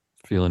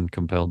feeling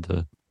compelled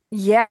to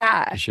share?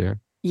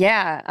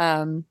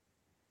 Yeah.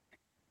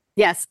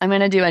 Yes, I'm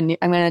gonna do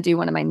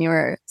one of my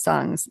newer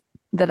songs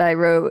that I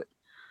wrote.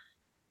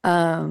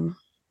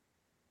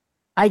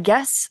 I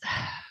guess,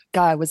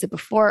 God, was it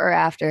before or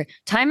after?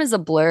 Time is a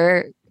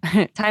blur.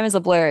 Time is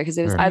a blur because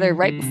it was either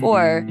right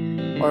before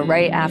or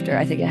right after.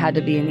 I think it had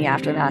to be in the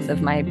aftermath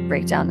of my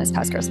breakdown this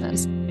past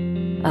Christmas.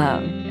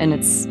 And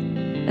it's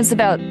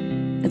about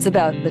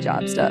the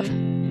job stuff.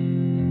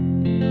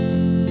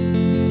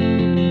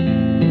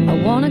 I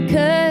wanna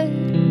cut,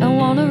 I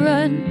wanna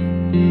run,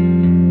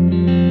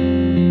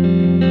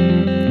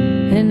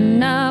 and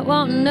not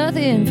want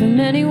nothing from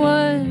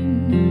anyone.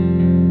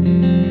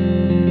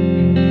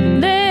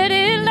 Let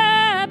it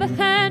lie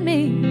behind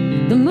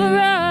me, the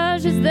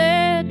mirage is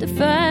there to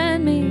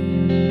find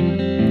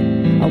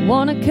me. I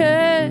wanna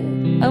cut,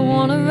 I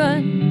wanna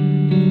run,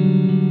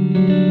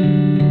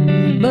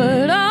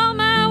 but all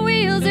my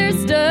wheels are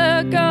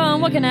stuck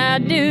on what can I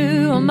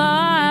do? I'm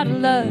out of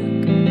luck.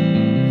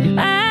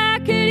 I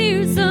could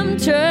use some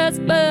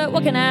trust, but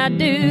what can I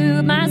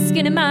do? My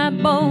skin and my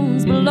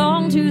bones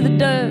belong to the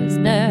dust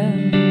now.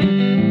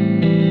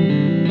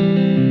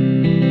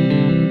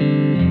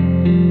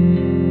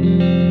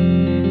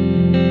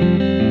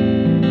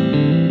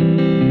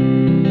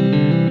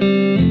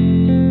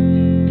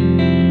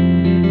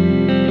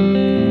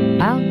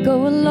 I'll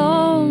go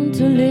along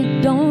till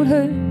it don't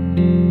hurt,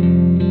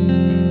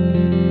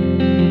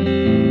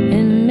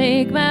 and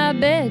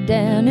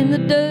the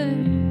dirt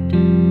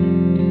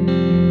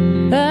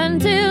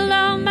until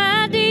all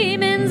my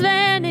demons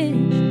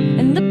vanish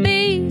and the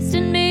beast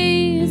in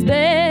me is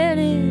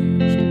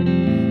banished.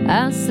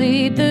 I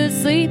sleep the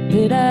sleep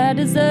that I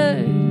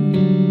deserve,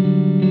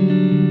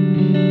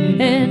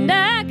 and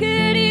I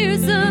could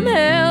use some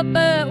help,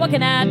 but what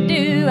can I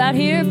do out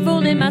here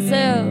fooling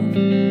myself?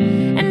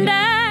 And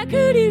I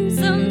could use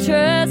some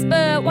trust,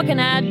 but what can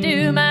I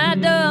do? My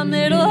dumb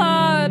little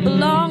heart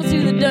belongs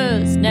to the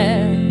dust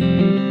now.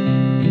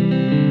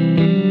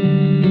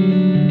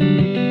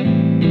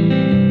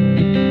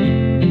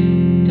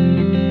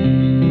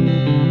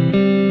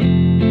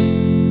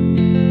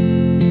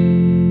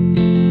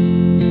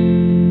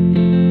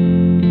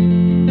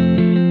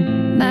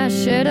 My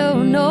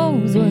shadow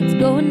knows what's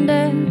going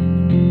down.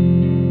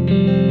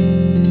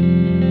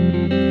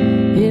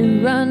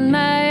 It run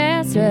my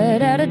ass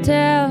right out of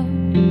town.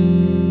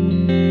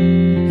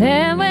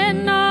 And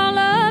when all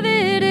of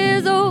it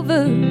is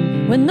over,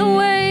 when the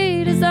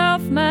weight is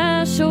off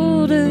my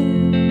shoulder,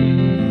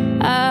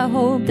 I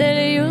hope that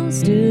you'll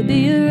still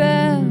be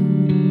around.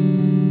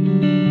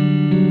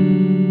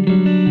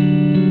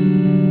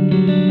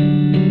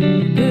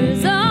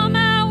 'Cause all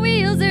my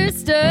wheels are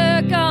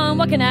stuck on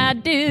what can I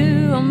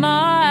do? I'm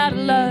all out of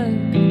luck.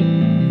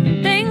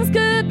 Things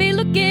could be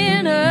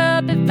looking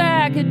up if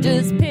I could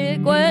just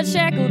pick what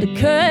shackle to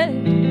cut.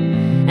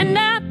 And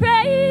I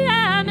pray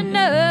I'm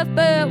enough,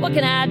 but what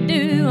can I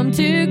do? I'm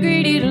too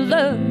greedy to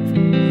love.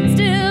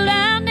 Still,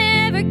 I'll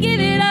never give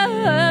it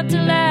up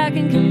till I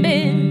can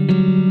commit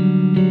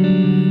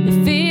the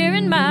fear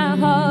in my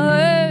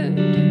heart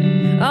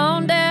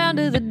on down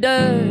to the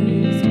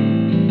dust.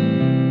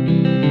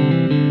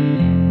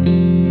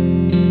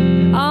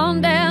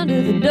 On down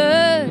to the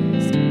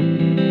dust.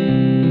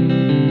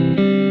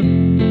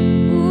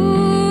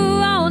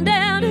 Ooh, on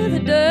down to the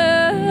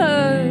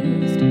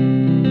dust.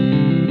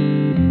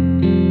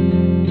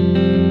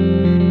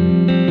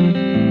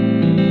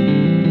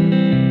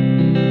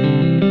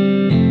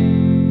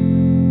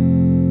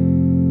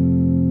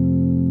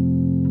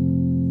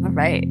 All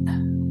right.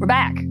 We're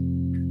back.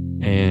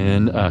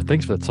 And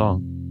thanks for that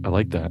song. I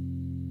like that.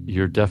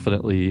 You're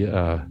definitely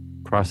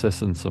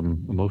processing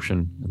some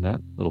emotion in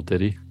that little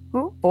ditty.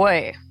 Oh,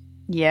 boy.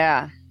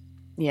 Yeah.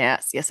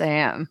 Yes, I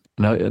am.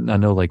 Now, I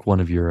know like one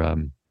of your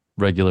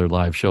regular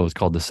live shows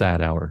called The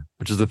Sad Hour,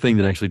 which is the thing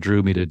that actually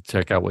drew me to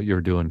check out what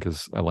you're doing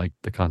because I like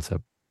the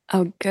concept.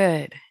 Oh,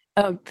 good.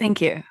 Oh,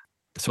 thank you.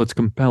 So it's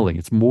compelling.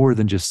 It's more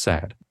than just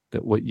sad.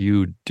 That what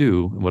you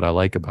do, and what I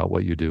like about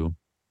what you do,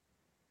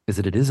 is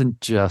that it isn't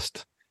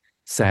just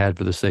sad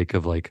for the sake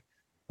of like,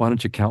 why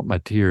don't you count my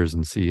tears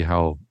and see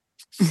how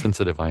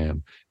sensitive I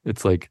am?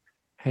 It's like,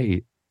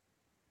 hey,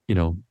 do you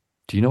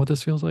know what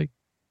this feels like?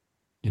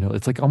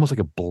 It's like almost like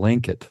a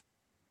blanket,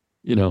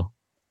 and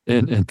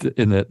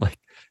that like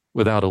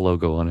without a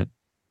logo on it,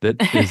 that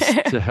is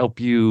to help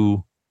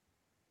you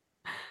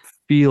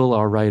feel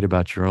all right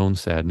about your own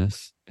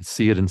sadness and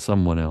see it in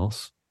someone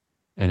else,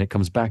 and it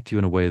comes back to you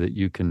in a way that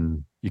you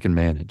can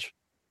manage.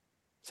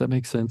 Does that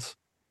make sense?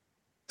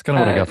 It's kind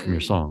of what I got from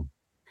your song.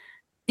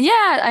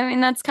 Yeah, I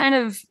mean that's kind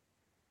of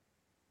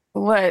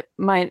what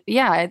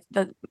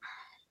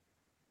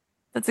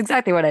that's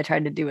exactly what I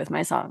tried to do with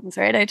my songs,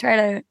 right? I try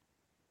to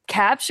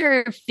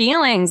capture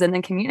feelings and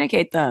then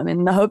communicate them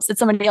in the hopes that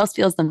somebody else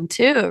feels them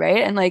too,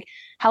 right? And like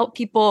help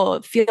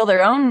people feel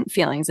their own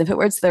feelings if it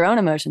works their own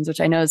emotions, which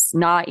I know is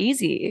not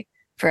easy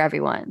for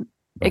everyone.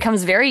 It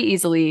comes very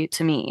easily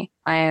to me.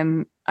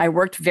 I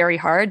worked very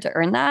hard to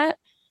earn that.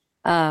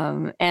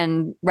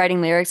 And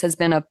writing lyrics has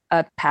been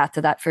a path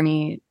to that for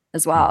me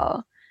as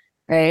well.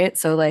 Right.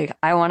 So like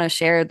I want to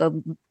share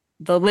the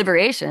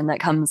liberation that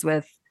comes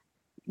with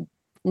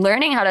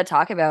learning how to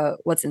talk about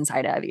what's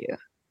inside of you,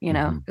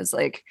 because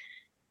like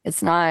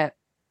it's not,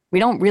 we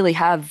don't really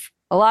have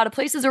a lot of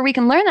places where we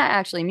can learn that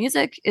actually.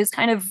 Music is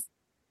kind of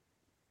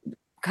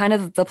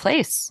the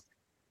place,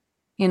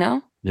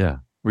 Yeah.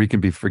 Where you can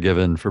be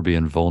forgiven for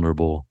being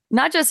vulnerable.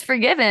 Not just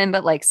forgiven,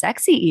 but like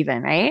sexy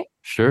even, right?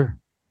 Sure.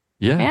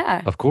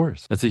 Yeah. Of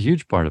course. That's a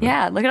huge part of it.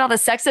 Yeah. Look at all the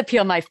sex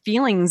appeal my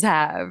feelings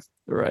have.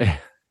 Right.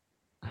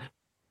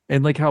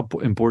 And like how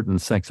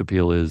important sex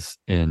appeal is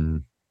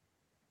in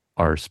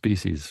our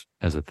species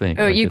as a thing.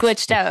 Oh, like you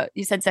glitched out.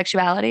 You said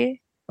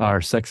sexuality?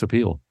 Our sex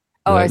appeal.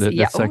 Oh,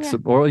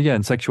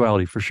 and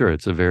sexuality for sure.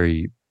 It's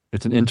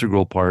an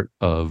integral part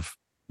of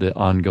the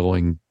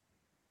ongoing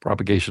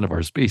propagation of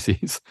our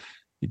species.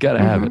 You got to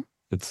have it.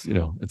 It's,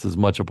 it's as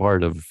much a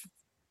part of,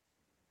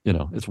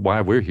 it's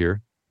why we're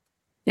here.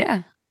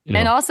 Yeah.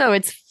 And also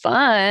it's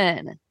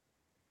fun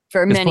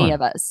for many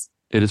of us.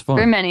 It is fun.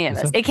 For many of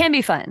us. It can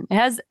be fun. It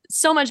has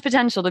so much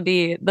potential to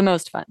be the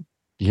most fun.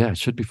 Yeah, it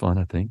should be fun,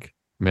 I think.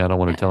 I mean, I don't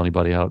want to tell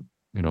anybody out,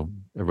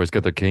 everybody's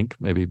got their kink.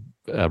 Maybe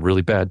a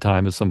really bad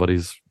time is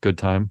somebody's good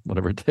time,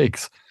 whatever it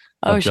takes.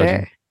 Oh,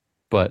 sure.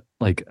 But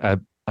like, I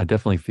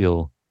definitely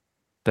feel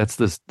that's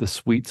the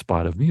sweet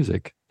spot of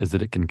music is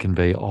that it can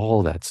convey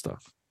all that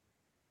stuff.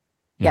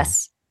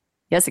 Yes.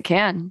 Yes, it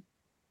can.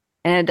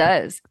 And it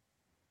does.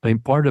 I mean,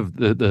 part of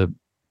the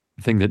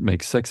thing that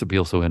makes sex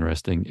appeal so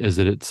interesting is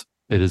that it's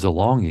it is a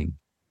longing,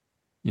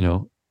 you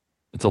know,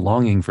 it's a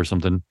longing for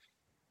something.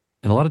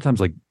 And a lot of times,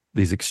 like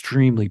these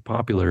extremely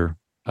popular,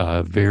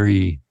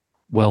 very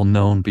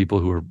well-known people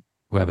who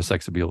have a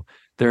sex appeal,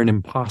 they're an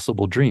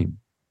impossible dream.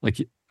 Like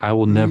I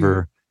will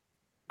never,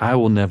 I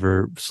will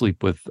never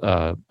sleep with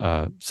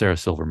Sarah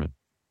Silverman.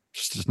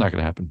 It's just not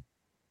going to happen.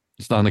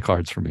 It's not on the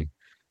cards for me.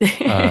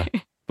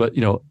 But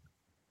the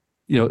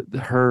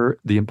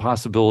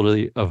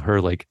impossibility of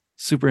her, like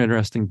super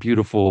interesting,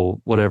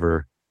 beautiful,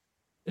 whatever.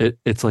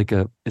 It's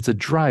a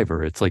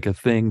driver. It's like a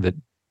thing that,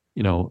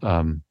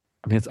 I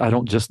mean, I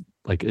don't just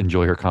like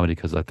enjoy her comedy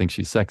because I think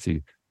she's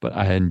sexy, but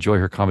I enjoy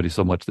her comedy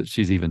so much that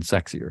she's even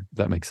sexier. If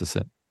that makes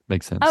sense.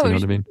 Oh, You know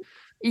what I mean?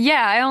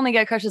 Yeah, I only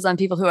get crushes on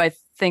people who I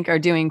think are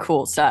doing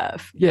cool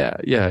stuff. Yeah.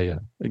 Exactly.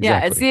 Yeah,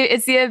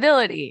 it's the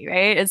ability,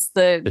 right? It's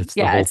the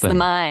whole thing. the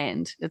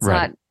mind. It's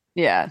Right. not.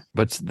 Yeah.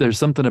 But there's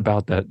something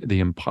about that, the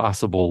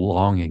impossible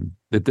longing,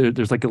 that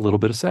there's like a little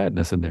bit of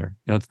sadness in there.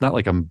 It's not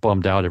like I'm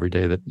bummed out every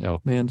day that,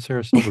 man,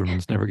 Sarah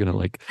Silverman's never going to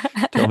like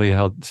tell me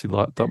how she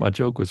thought my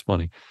joke was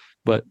funny.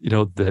 But,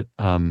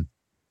 that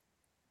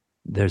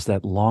there's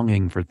that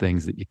longing for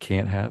things that you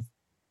can't have.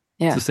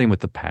 Yeah. It's the same with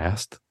the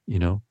past,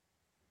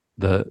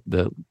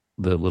 the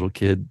little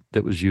kid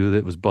that was you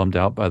that was bummed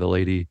out by the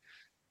lady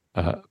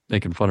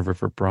making fun of her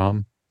for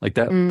prom. Like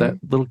that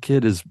little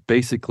kid is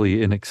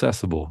basically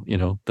inaccessible.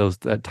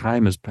 That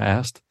time has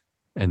passed,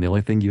 and the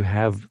only thing you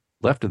have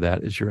left of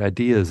that is your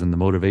ideas and the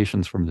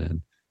motivations from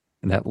then.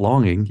 And that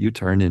longing you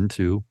turn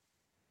into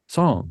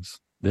songs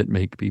that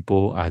make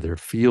people either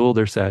feel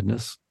their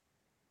sadness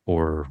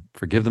or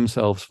forgive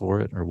themselves for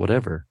it or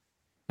whatever.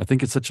 I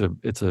think it's a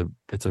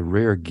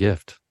rare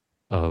gift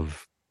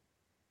of,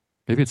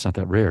 maybe it's not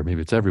that rare,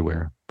 maybe it's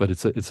everywhere, but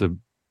it's a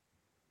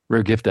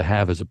rare gift to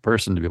have as a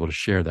person to be able to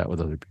share that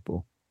with other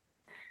people.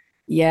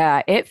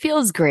 Yeah, it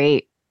feels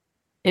great.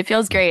 It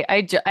feels great.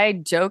 I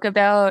joke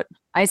about,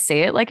 I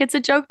say it like it's a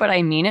joke, but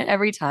I mean it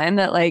every time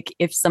that, like,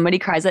 if somebody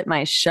cries at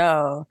my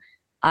show,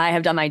 I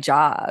have done my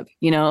job.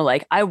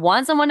 Like I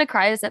want someone to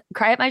cry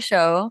at my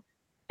show,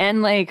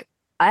 and like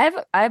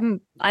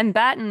I'm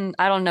batting.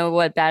 I don't know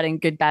what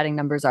good batting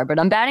numbers are, but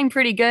I'm batting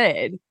pretty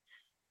good.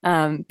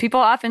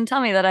 People often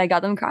tell me that I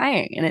got them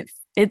crying, and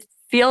it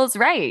feels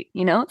right.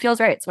 It feels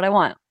right. It's what I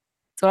want.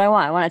 It's what I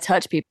want. I want to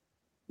touch people.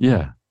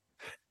 Yeah.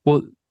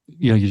 Well,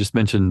 you just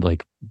mentioned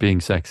like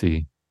being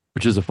sexy,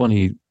 which is a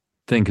funny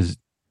thing because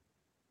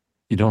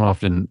you don't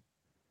often,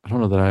 I don't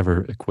know that I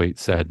ever equate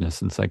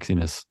sadness and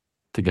sexiness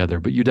together,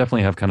 but you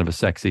definitely have kind of a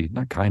sexy,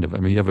 not kind of, I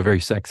mean, you have a very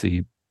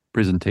sexy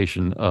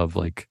presentation of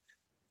like,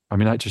 I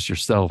mean, not just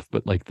yourself,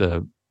 but like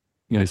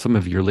some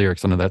of your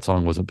lyrics. I know that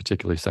song wasn't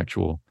particularly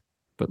sexual,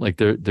 but like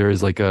there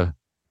is like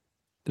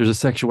there's a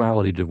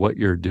sexuality to what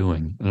you're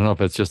doing. I don't know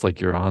if it's just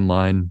like your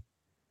online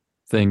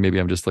thing. Maybe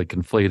I'm just like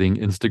conflating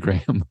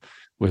Instagram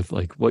with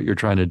like what you're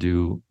trying to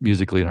do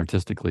musically and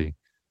artistically.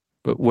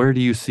 But where do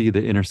you see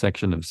the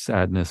intersection of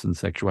sadness and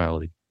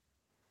sexuality?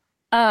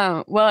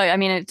 Well, I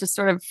mean, it just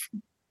sort of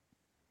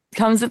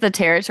comes with the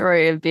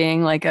territory of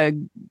being like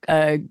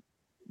a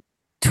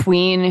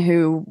tween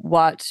who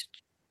watched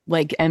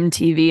like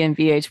MTV and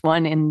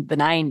VH1 in the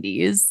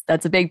 90s.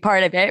 That's a big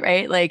part of it,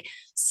 right? Like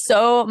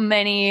so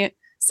many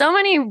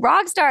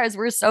rock stars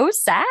were so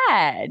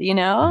sad,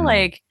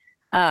 like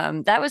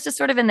that was just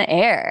sort of in the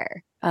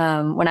air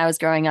when I was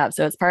growing up.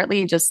 So it's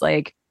partly just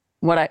like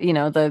what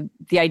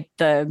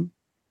the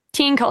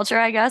teen culture,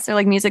 I guess, or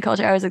like music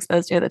culture I was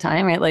exposed to at the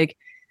time, right? Like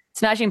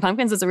Smashing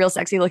Pumpkins was a real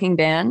sexy looking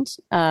band.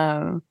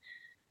 Who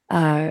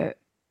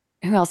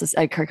else is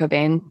Kurt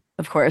Cobain,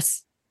 of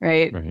course,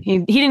 right? He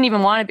didn't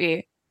even want to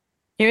be.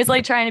 He was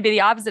like trying to be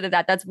the opposite of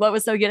that. That's what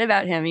was so good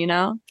about him,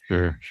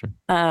 Sure.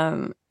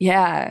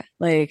 Yeah,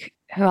 like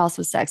who else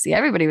was sexy?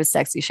 Everybody was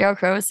sexy. Sheryl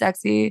Crow was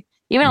sexy.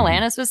 Even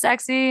Alanis was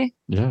sexy.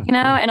 Yeah.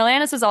 And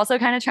Alanis was also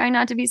kind of trying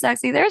not to be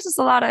sexy. There's just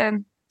a lot of,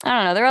 I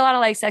don't know, there were a lot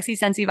of like sexy,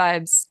 sensy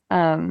vibes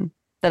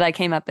that I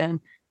came up in.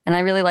 And I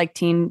really like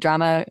teen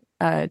drama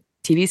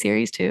TV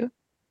series too.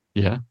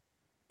 Yeah.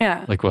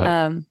 Yeah. Like what?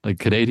 Like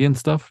Canadian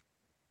stuff?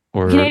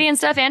 Or Canadian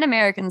stuff and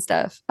American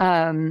stuff.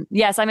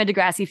 Yes, I'm a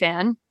Degrassi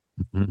fan.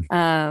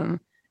 Mhm.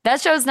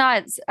 That show's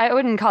not, I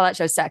wouldn't call that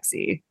show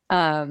sexy.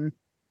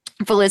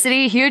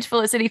 Felicity, huge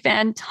Felicity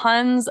fan,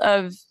 tons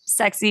of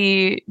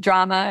sexy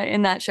drama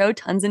in that show,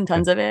 tons and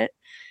tons of it.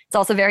 It's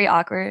also very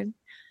awkward.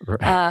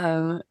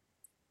 Right.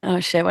 Oh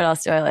shit, what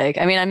else do I like?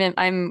 I mean,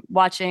 I'm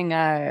watching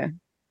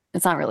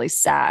it's not really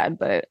sad,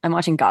 but I'm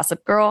watching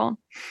Gossip Girl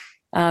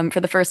for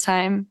the first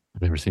time.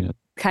 I've never seen it.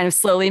 Kind of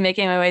slowly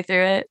making my way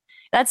through it.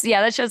 That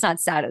show's not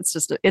sad. It's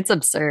just, it's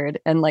absurd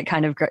and like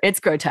kind of, it's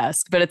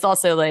grotesque, but it's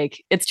also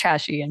like, it's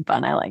trashy and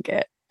fun. I like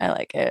it.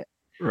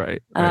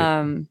 Right.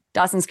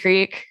 Dawson's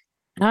Creek.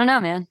 I don't know,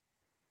 man.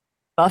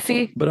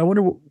 Buffy. But I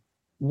wonder,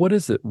 what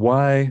is it?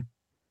 Why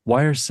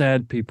are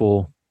sad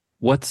people,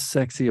 what's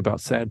sexy about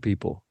sad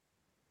people?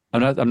 I'm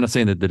not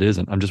saying that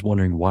isn't. I'm just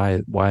wondering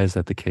why is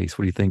that the case?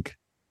 What do you think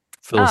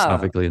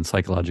philosophically and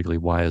psychologically?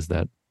 Why is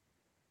that?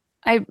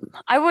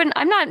 I wouldn't,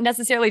 I'm not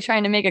necessarily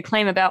trying to make a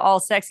claim about all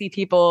sexy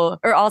people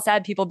or all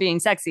sad people being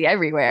sexy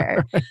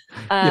everywhere.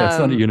 Yeah, it's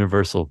not a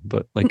universal,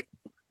 but like,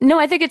 No,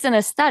 I think it's an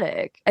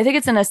aesthetic. I think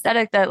it's an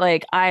aesthetic that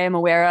like I am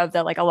aware of,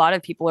 that like a lot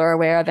of people are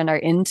aware of and are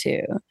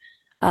into.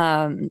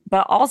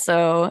 But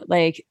also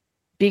like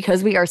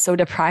because we are so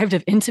deprived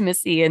of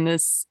intimacy in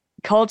this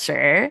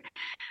culture,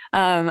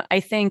 I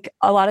think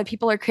a lot of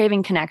people are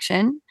craving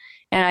connection.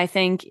 And I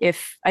think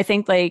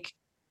like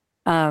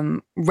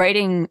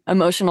writing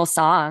emotional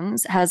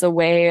songs has a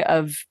way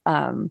of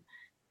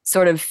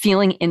sort of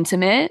feeling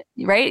intimate,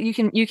 right?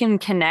 You can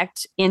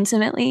connect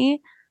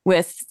intimately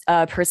with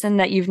a person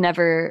that you've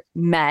never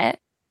met,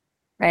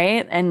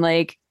 right? And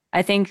like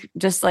I think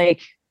just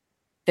like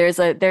there's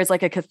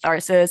like a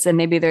catharsis, and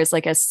maybe there's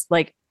like a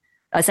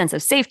sense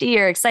of safety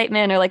or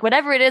excitement or like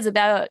whatever it is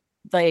about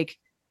like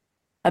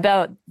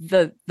about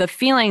the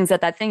feelings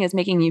that thing is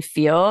making you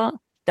feel.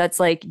 That's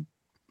like,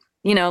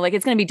 you know, like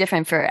it's going to be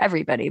different for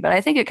everybody, but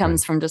I think it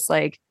comes from just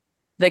like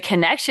the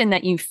connection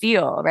that you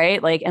feel,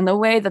 right? Like, and the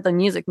way that the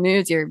music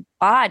moves your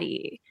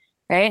body,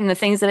 right? And the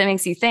things that it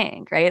makes you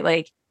think, right?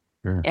 Like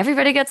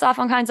everybody gets off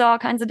on all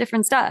kinds of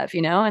different stuff,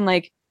 you know? And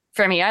like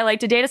for me, I like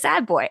to date a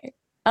sad boy.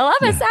 I love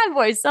a sad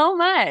boy so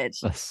much.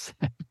 A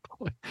sad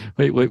boy.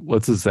 Wait,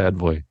 what's a sad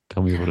boy?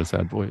 Tell me what a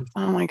sad boy is.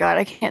 Oh my God,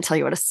 I can't tell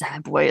you what a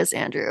sad boy is,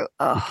 Andrew.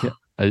 Oh.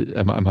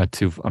 I'm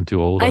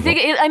too old?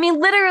 I mean,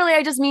 literally,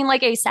 I just mean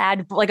like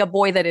like a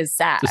boy that is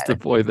sad. Just a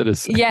boy that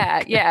is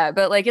sad. Yeah.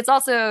 But like, it's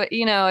also,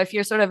 you know, if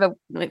you're sort of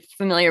like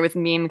familiar with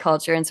meme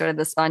culture and sort of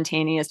the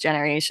spontaneous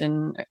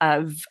generation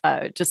of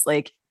just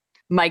like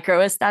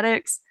micro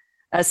aesthetics,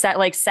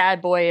 like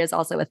sad boy is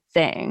also a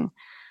thing.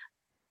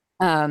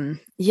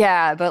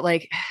 Yeah, but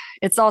like,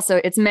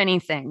 it's many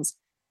things.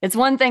 It's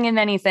one thing in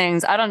many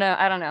things. I don't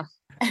know.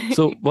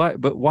 So why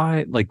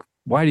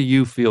do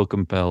you feel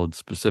compelled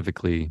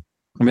specifically?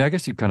 I mean, I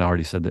guess you kind of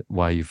already said that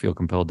why you feel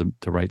compelled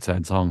to write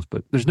sad songs,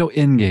 but there's no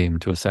end game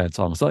to a sad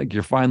song. It's not like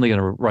you're finally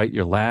going to write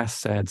your last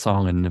sad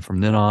song, and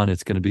from then on,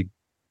 it's going to be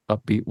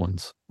upbeat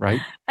ones,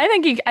 right? I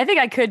think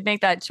I could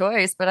make that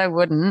choice, but I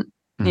wouldn't.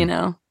 You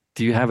know.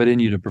 Do you have it in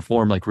you to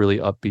perform like really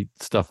upbeat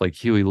stuff, like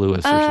Huey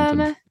Lewis or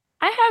something?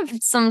 I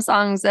have some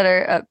songs that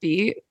are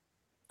upbeat.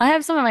 I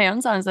have some of my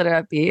own songs that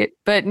are upbeat,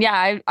 but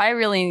yeah, I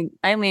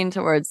lean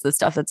towards the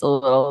stuff that's a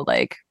little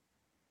like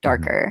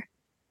darker.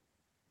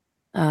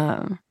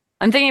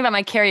 I'm thinking about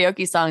my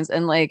karaoke songs,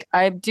 and like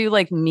I do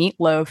like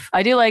Meatloaf.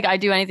 I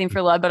do anything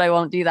for love, but I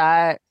won't do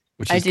that.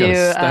 Which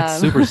is that's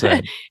super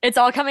sad. It's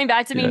all coming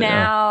back to me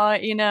now.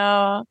 You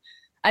know,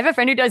 I have a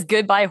friend who does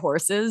Goodbye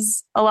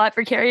Horses a lot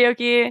for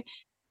karaoke.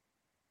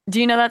 Do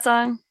you know that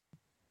song?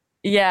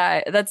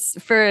 Yeah, that's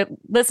for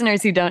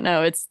listeners who don't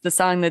know. It's the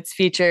song that's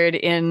featured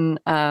in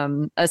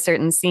a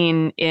certain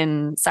scene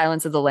in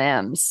Silence of the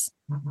Lambs,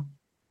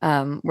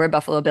 where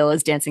Buffalo Bill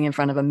is dancing in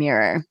front of a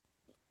mirror.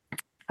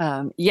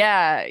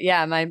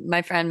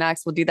 My friend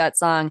Max will do that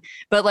song,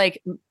 but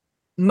like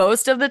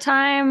most of the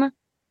time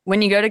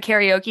when you go to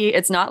karaoke,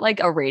 it's not like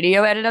a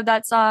radio edit of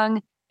that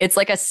song. It's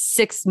like a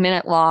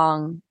 6-minute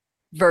long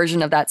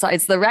version of that song.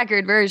 It's the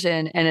record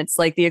version, and it's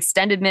like the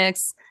extended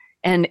mix,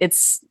 and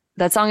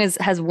that song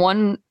has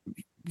one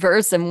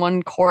verse and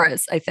one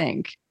chorus. I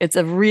think it's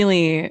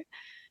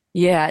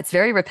it's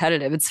very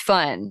repetitive. It's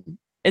fun.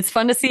 It's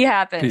fun to see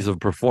happen. Piece of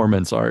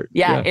performance art.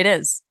 Yeah, it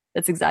is.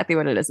 That's exactly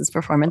what it is. It's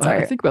performance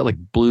art. I think about like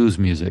blues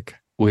music,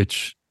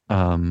 which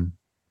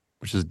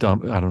is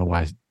dumb. I don't know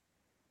why I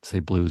say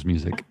blues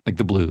music, like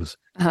the blues.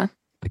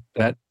 Like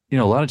that, you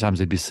know, a lot of times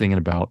they'd be singing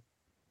about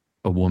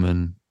a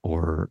woman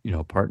or, you know,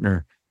 a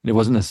partner. And it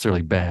wasn't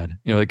necessarily bad.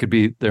 You know,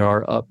 there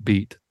are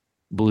upbeat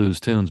blues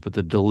tunes, but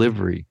the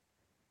delivery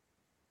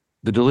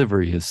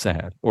is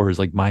sad or is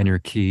like minor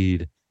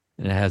keyed,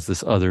 and it has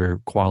this other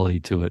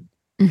quality to it.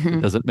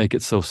 It doesn't make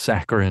it so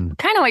saccharine.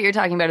 Kind of what you're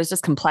talking about is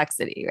just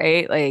complexity,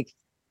 right? Like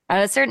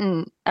at a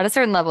certain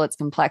level, it's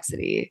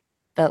complexity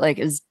that like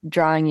is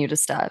drawing you to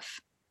stuff.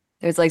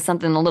 There's like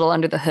something a little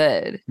under the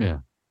hood. Yeah.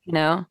 You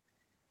know?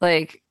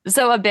 Like,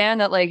 so a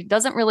band that like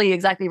doesn't really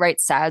exactly write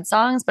sad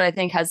songs, but I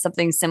think has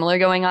something similar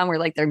going on where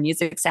like their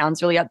music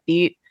sounds really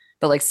upbeat,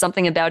 but like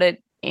something about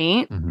it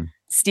ain't.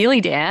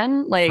 Steely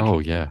Dan, like, oh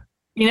yeah.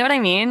 You know what I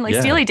mean? Like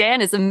Steely Dan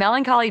is a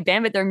melancholy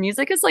band, but their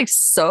music is like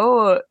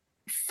so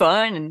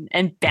fun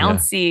and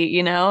bouncy,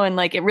 you know, and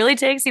like it really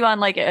takes you on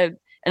like an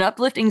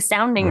uplifting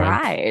sounding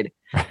ride.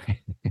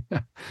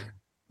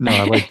 No,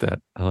 I like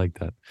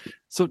that.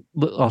 So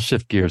I'll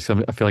shift gears. I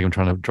feel like I'm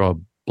trying to draw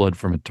blood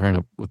from a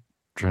turnip with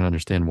trying to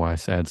understand why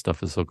sad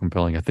stuff is so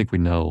compelling. I think we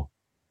know,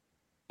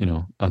 you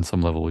know, on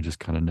some level, we just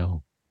kind of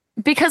know.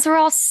 Because we're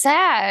all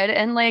sad,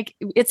 and like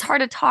it's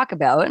hard to talk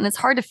about, and it's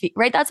hard to feel,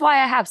 right? That's why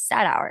I have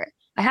sad hour.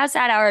 I have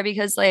sad hour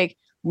because like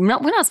we're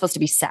not supposed to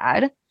be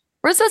sad.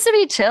 We're supposed to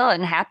be chill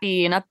and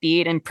happy and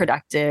upbeat and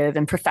productive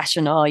and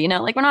professional, you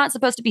know, like we're not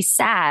supposed to be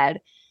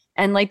sad.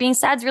 And like being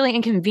sad is really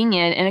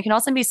inconvenient. And it can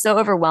also be so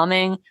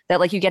overwhelming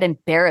that like you get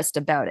embarrassed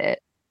about it.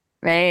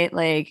 Right.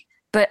 Like,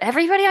 but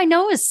everybody I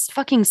know is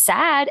fucking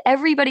sad.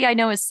 Everybody I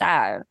know is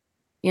sad.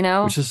 you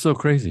know? Which is so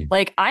crazy.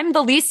 Like, I'm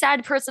the least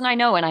sad person I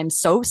know, and I'm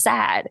so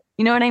sad.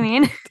 You know what I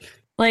mean?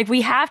 Like,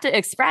 we have to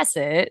express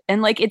it,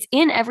 and like, it's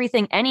in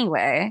everything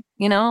anyway,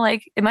 you know?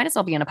 Like, it might as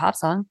well be in a pop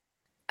song.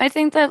 I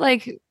think that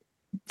like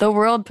the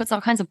world puts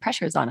all kinds of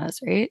pressures on us,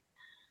 right?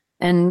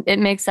 And it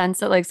makes sense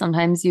that like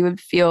sometimes you would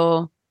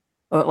feel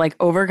like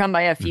overcome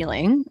by a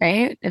feeling,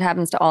 right? It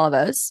happens to all of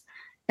us.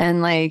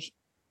 And like,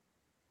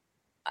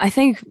 I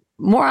think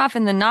more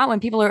often than not, when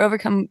people are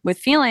overcome with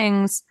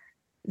feelings,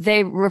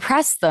 they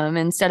repress them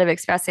instead of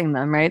expressing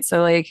them, right?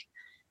 So like,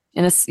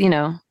 in a, you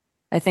know,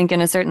 I think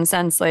in a certain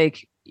sense,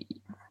 like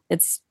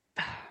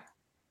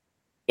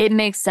it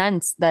makes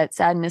sense that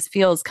sadness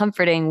feels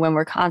comforting when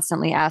we're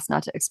constantly asked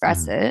not to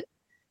express it,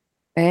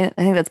 right?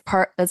 I think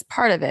that's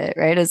part of it,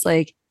 right? Is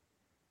like,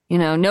 you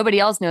know, nobody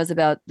else knows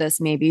about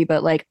this maybe,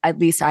 but like, at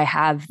least I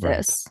have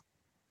this.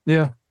 Right.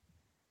 Yeah.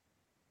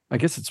 I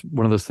guess it's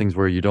one of those things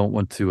where you don't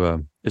want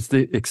to, it's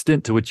the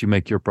extent to which you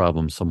make your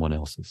problem someone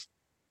else's.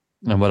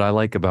 And what I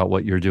like about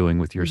what you're doing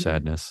with your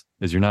sadness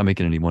is you're not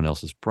making anyone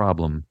else's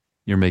problem.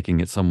 You're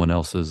making it someone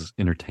else's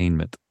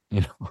entertainment,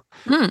 you know?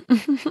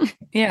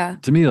 Yeah.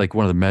 To me, like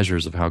one of the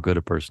measures of how good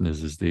a person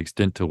is the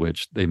extent to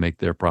which they make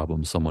their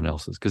problem someone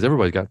else's. Because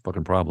everybody's got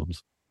fucking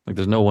problems. Like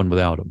there's no one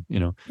without them, you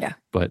know? Yeah.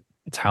 But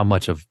it's how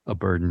much of a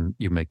burden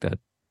you make that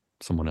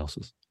someone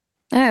else's.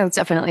 Yeah, it's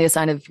definitely a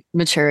sign of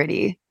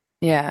maturity.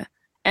 Yeah.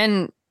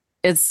 And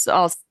it's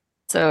also,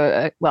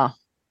 well,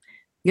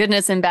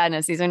 goodness and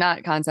badness. These are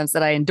not concepts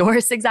that I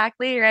endorse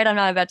exactly, right? I'm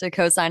not about to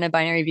co-sign a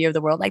binary view of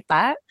the world like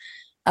that.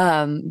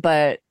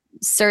 But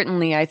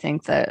certainly I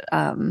think that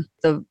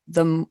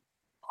the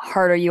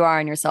harder you are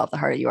on yourself, the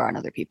harder you are on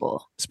other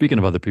people. Speaking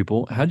of other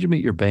people, how'd you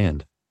meet your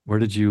band? Where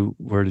did you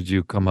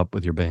come up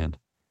with your band?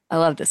 I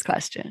love this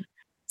question.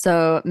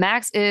 So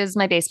Max is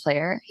my bass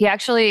player. He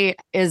actually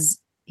he's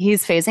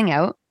phasing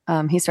out.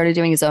 He started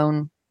doing his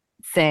own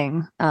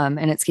thing,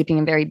 and it's keeping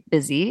him very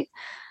busy.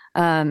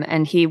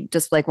 And he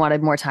just like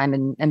wanted more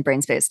time and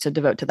brain space to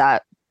devote to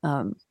that.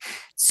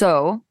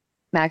 So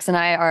Max and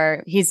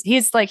I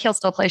he's like, he'll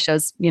still play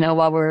shows, you know,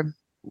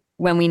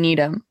 when we need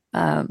him.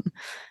 So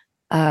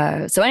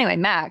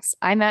anyway,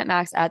 I met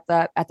Max at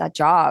that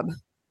job.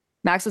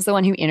 Max was the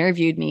one who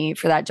interviewed me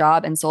for that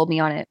job and sold me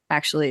on it,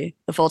 actually,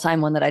 the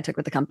full-time one that I took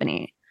with the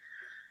company.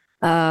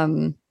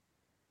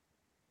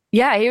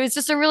 Yeah, he was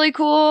just a really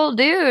cool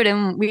dude,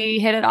 and we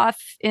hit it off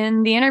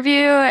in the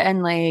interview,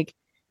 and like,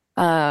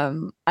 I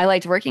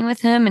liked working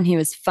with him, and he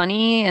was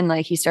funny, and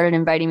like, he started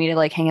inviting me to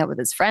like hang out with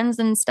his friends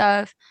and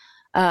stuff.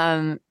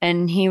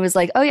 And he was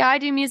like, "Oh yeah, I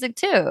do music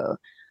too."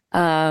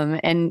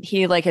 And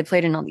he like had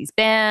played in all these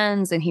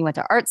bands, and he went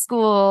to art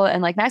school,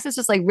 and like Max is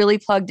just like really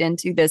plugged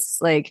into this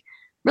like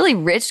really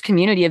rich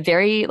community of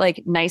very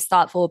like nice,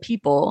 thoughtful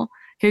people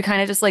who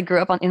kind of just like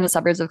grew up in the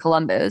suburbs of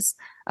Columbus,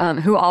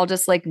 who all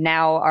just like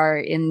now are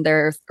in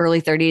their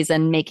early 30s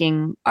and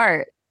making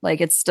art. Like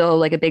it's still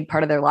like a big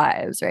part of their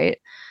lives, right?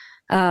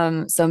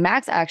 So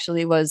Max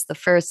actually was the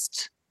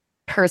first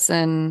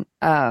person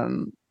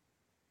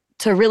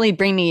to really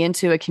bring me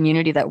into a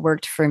community that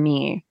worked for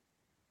me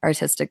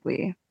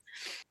artistically.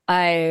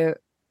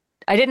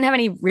 I didn't have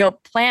any real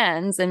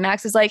plans, and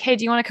Max was like, "Hey,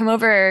 do you want to come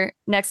over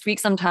next week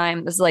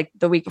sometime?" This is like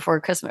the week before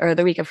Christmas or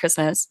the week of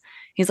Christmas.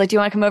 He's like, "Do you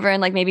want to come over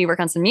and like maybe work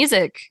on some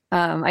music?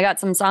 I got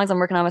some songs I'm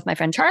working on with my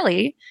friend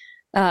Charlie,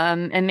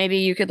 and maybe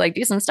you could like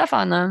do some stuff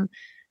on them."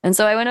 And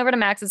so I went over to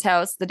Max's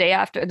house the day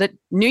after the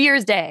New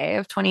Year's Day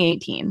of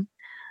 2018,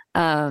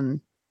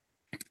 and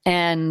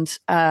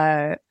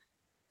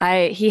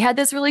he had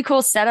this really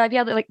cool setup. He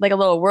had like a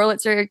little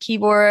Wurlitzer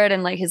keyboard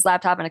and like his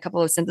laptop and a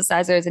couple of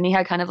synthesizers. And he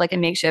had kind of like a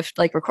makeshift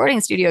like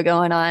recording studio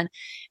going on.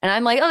 And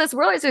I'm like, "Oh, this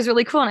Wurlitzer is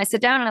really cool." And I sit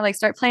down and I like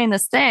start playing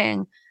this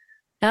thing.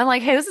 And I'm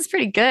like, "Hey, this is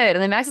pretty good."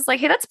 And then Max is like,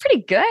 "Hey, that's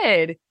pretty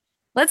good.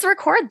 Let's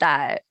record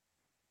that."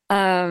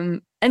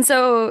 And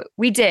so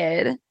we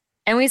did.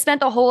 And we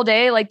spent the whole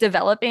day like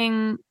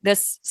developing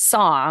this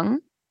song,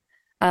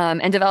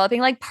 and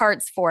developing like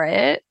parts for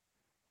it.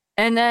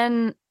 And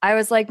then I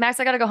was like, "Max,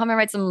 I got to go home and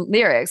write some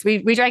lyrics."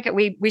 We drank it.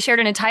 We shared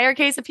an entire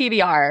case of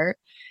PBR.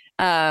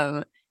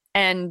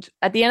 And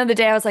at the end of the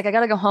day, I was like, "I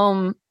got to go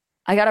home.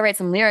 I got to write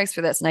some lyrics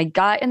for this." And I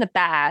got in the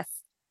bath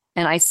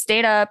and I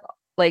stayed up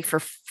like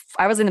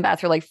I was in the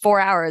bath for like 4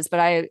 hours, but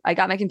I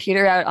got my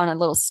computer out on a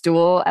little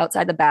stool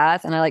outside the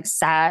bath, and I like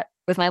sat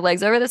with my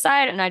legs over the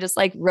side, and I just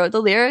like wrote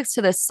the lyrics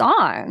to this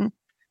song.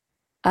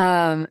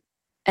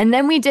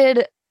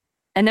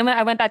 And then when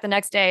I went back the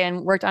next day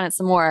and worked on it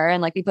some more,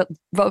 and like we put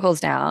vocals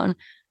down,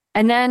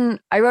 and then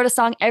I wrote a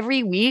song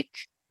every week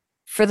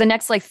for the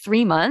next like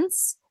 3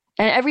 months.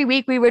 And every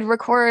week we would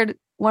record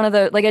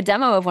a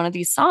demo of one of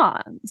these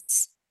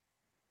songs.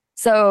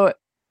 So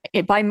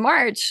by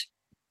March,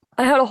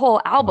 I had a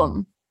whole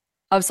album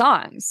of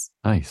songs.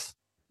 Nice.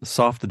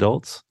 Soft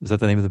Adults? Is that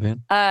the name of the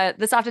band?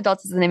 The Soft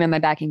Adults is the name of my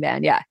backing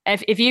band. Yeah.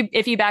 If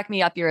you back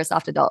me up, you're a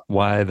soft adult.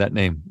 Why that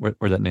name?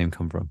 Where'd that name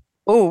come from?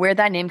 Oh, where'd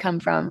that name come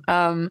from?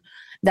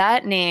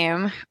 That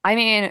name, I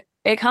mean,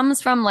 it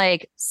comes from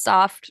like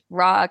soft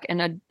rock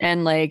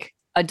and like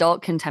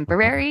adult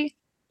contemporary.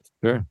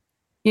 Sure.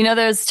 You know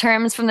those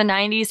terms from the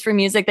 90s for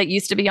music that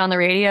used to be on the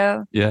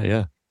radio?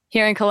 Yeah.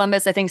 Here in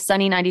Columbus, I think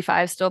Sunny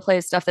 95 still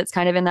plays stuff that's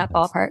kind of in that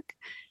ballpark.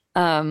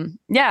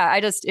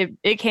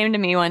 It came to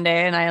me one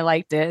day and I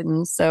liked it.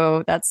 And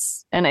so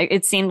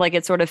it seemed like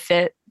it sort of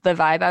fit the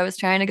vibe I was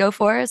trying to go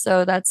for.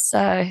 So that's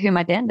who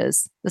my band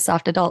is, the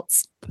Soft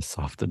Adults. The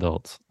Soft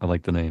Adults. I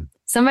like the name.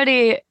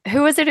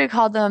 Who was it who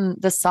called them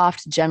the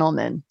Soft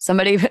Gentlemen?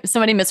 Somebody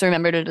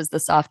misremembered it as the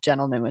Soft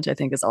Gentleman, which I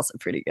think is also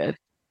pretty good.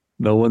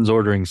 No one's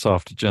ordering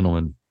Soft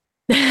Gentlemen.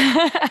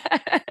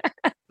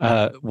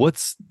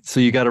 So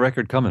you got a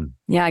record coming?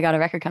 Yeah, I got a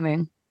record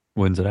coming.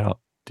 When's it out?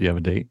 Do you have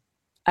a date?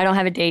 I don't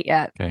have a date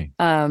yet. Okay.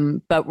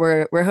 But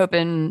we're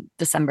hoping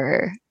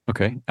December.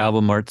 Okay.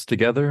 Album art's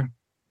together.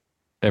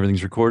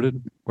 Everything's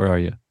recorded. Where are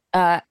you?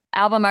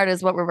 Album art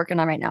is what we're working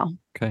on right now.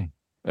 Okay.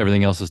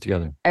 Everything else is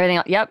together.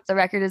 Yep. The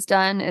record is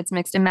done. It's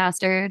mixed and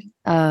mastered.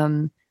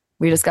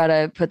 We just got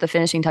to put the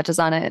finishing touches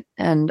on it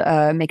and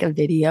make a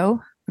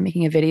video. We're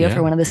making a video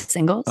for one of the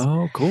singles.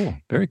 Oh, cool.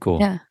 Very cool.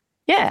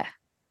 Yeah.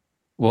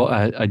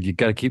 Well, you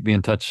got to keep me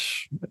in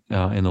touch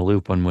in the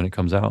loop on when it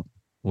comes out.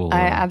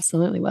 I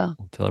absolutely will.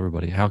 We'll tell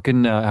everybody. How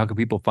can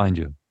people find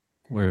you?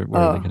 Where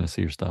are they going to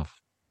see your stuff?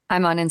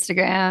 I'm on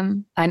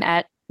Instagram. I'm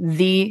at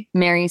the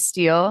Mery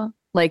Steel,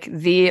 like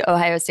the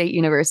Ohio State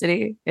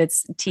University.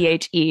 It's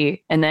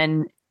THE and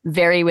then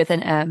Very with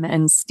an M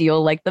and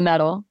Steel like the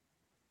metal.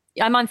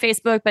 I'm on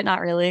Facebook, but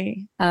not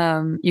really.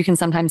 You can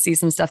sometimes see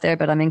some stuff there,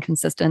 but I'm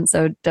inconsistent.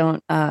 So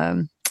don't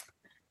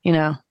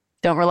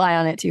rely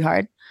on it too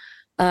hard.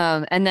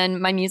 And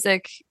then my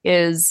music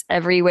is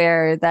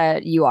everywhere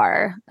that you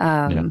are.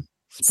 Spotify,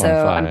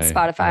 so I'm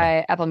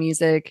Spotify, Apple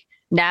Music,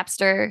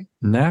 Napster.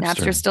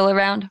 Napster's still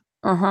around.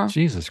 Uh-huh.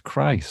 Jesus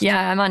Christ.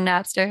 Yeah, I'm on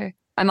Napster.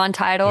 I'm on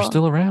Tidal. You're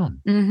still around.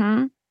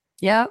 Mm-hmm.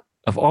 Yep.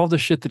 Of all the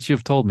shit that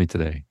you've told me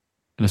today,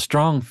 in a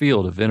strong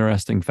field of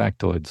interesting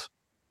factoids,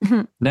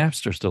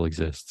 Napster still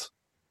exists.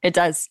 It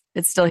does.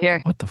 It's still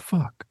here. What the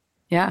fuck?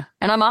 Yeah.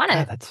 And I'm on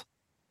it.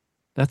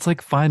 That's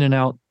like finding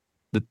out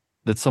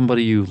that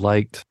somebody you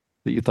liked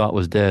that you thought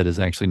was dead is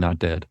actually not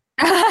dead.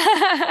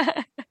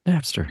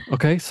 Napster.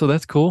 Okay, so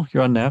that's cool.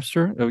 You're on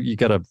Napster. Oh, you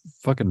got a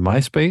fucking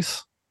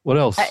MySpace? What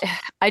else?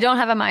 I don't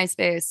have a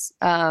MySpace.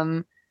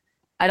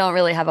 I don't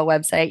really have a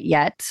website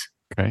yet.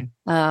 Okay.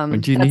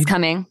 That's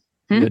coming.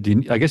 Yeah,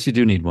 I guess you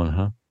do need one,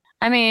 huh?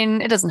 I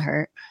mean, it doesn't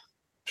hurt.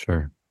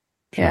 Sure.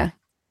 Yeah.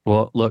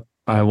 Well, look,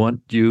 I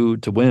want you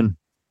to win.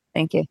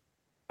 Thank you.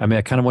 I mean,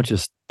 I kind of want you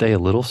to stay a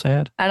little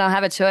sad. I don't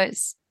have a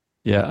choice.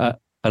 Yeah,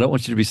 I don't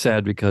want you to be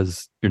sad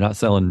because you're not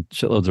selling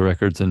shitloads of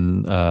records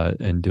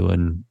and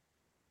doing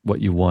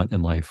what you want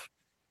in life.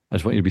 I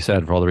just want you to be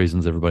sad for all the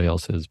reasons everybody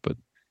else is, but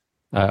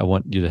I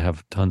want you to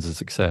have tons of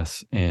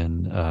success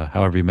and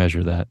however you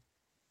measure that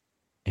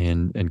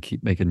and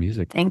keep making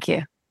music. Thank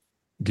you.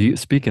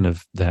 Speaking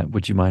of that,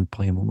 would you mind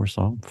playing one more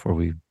song before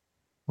we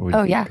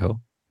go?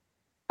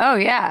 Oh,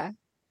 yeah.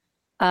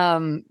 You're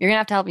going to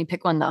have to help me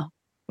pick one though.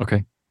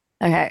 Okay.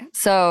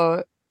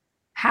 So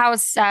how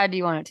sad do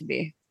you want it to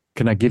be?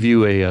 Can I give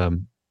you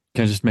can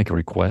I just make a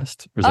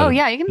request? You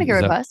can make a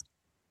request.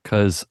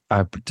 Because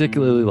I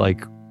particularly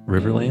like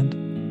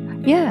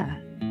Riverland. Yeah.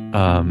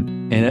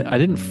 And I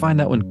didn't find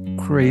that one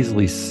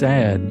crazily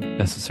sad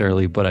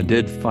necessarily, but I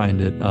did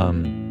find it, I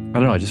don't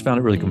know, I just found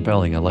it really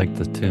compelling. I liked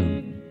the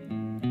tune.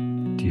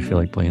 Do you feel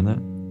like playing that?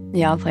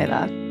 Yeah, I'll play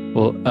that.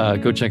 Well,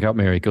 go check out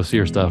Mery. Go see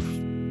her stuff.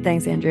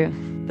 Thanks, Andrew.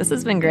 This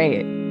has been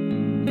great.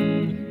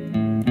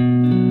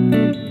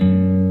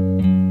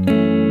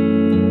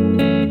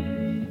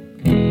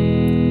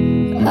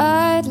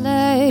 I'd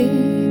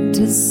like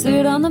to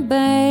sit on the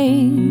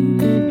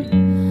bank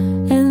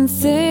and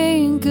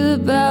think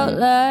about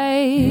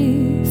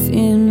life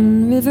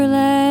in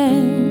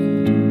Riverland.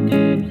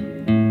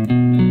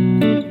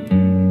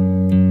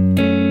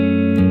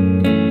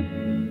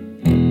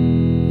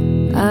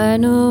 I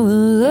know a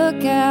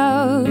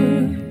lookout,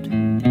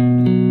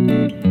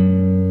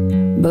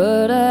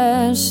 but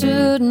I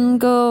shouldn't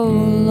go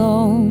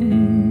alone.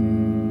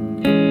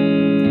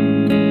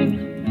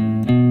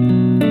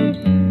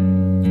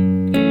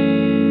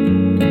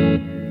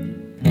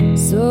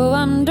 So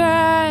I'm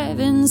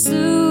driving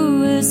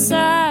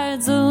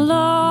suicides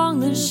along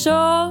the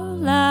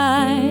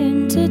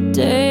shoreline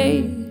today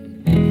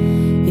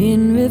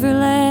in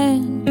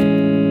Riverland.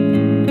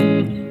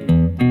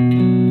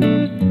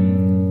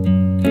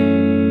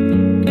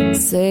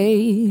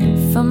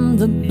 Safe from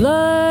the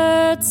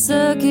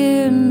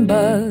blood-sucking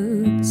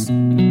bugs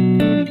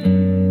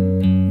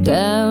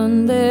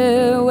down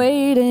there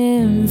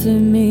waiting for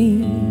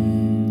me.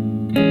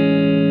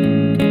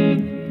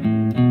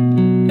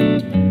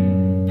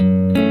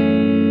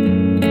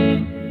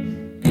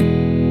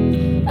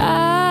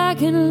 I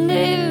can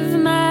live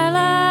my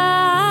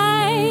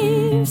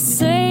life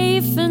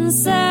safe and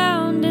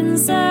sound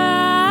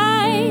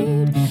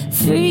inside,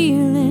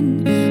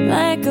 feeling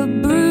like a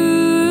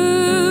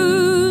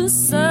bruise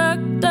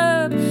sucked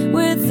up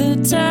with the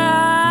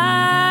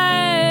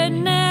tide.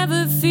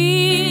 Never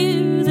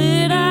feel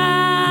that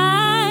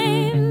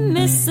I'm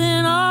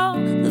missing all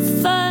the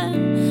fun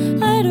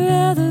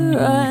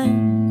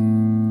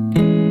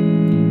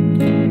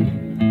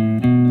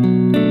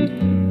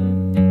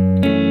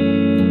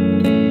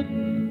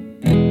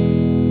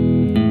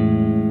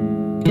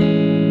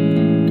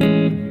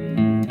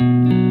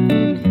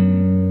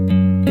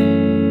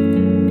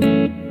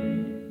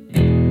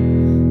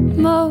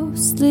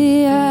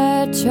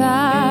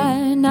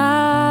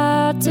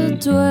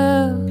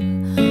dwell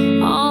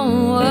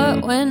on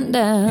what went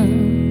down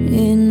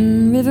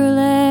in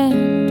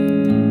Riverland.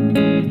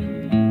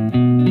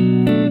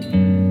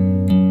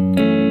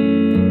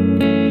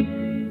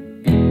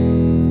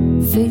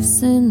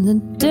 Facing the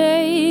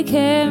day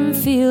can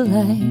feel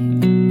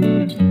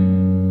like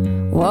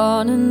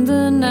wanting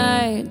the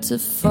night to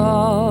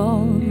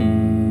fall.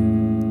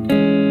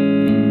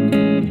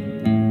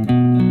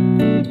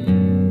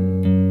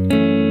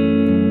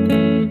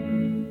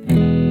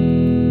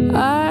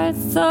 I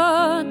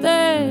thought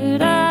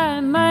that I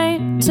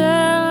might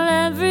tell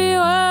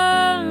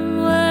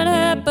everyone what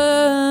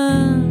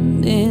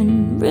happened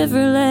in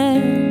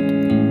Riverland.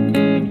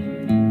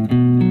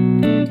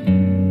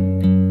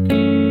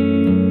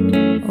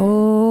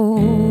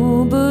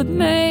 Oh, but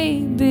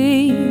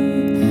maybe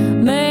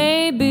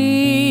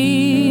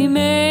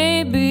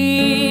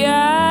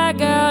I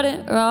got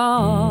it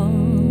wrong.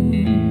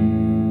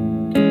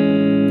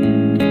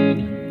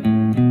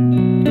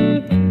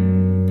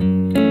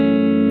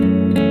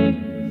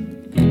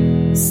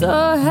 So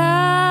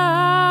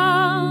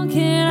how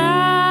can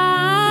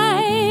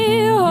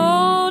I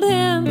hold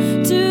him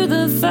to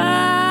the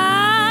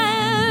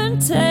fire,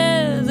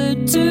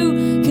 tethered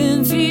to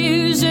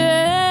confusion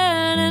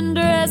and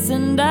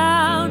dressing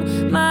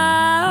down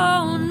my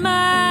own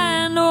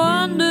mind,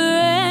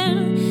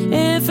 wondering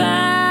if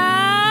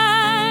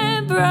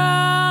I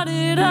brought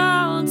it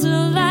all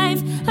to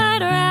life?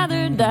 I'd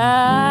rather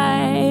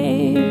die.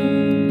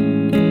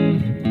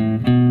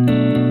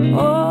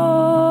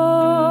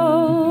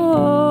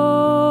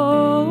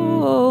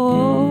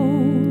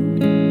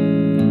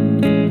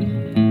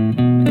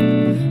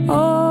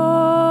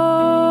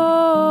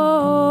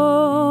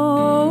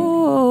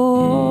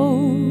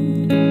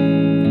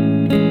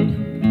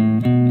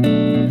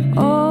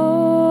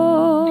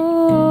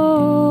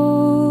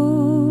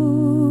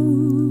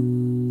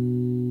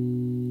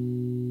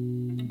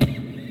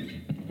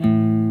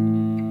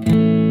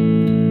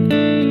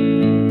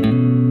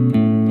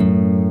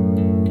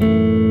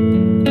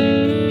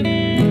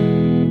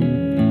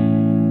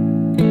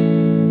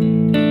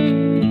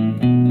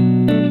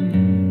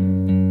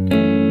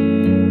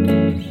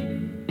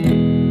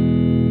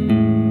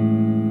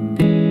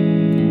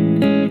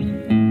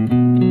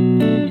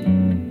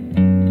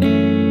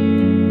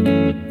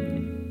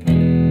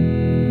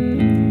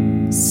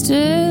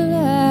 Still,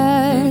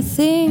 I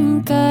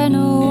think I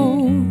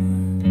know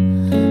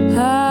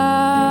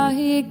how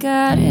he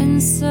got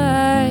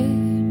inside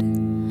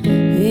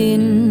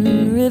in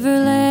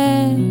Riverland.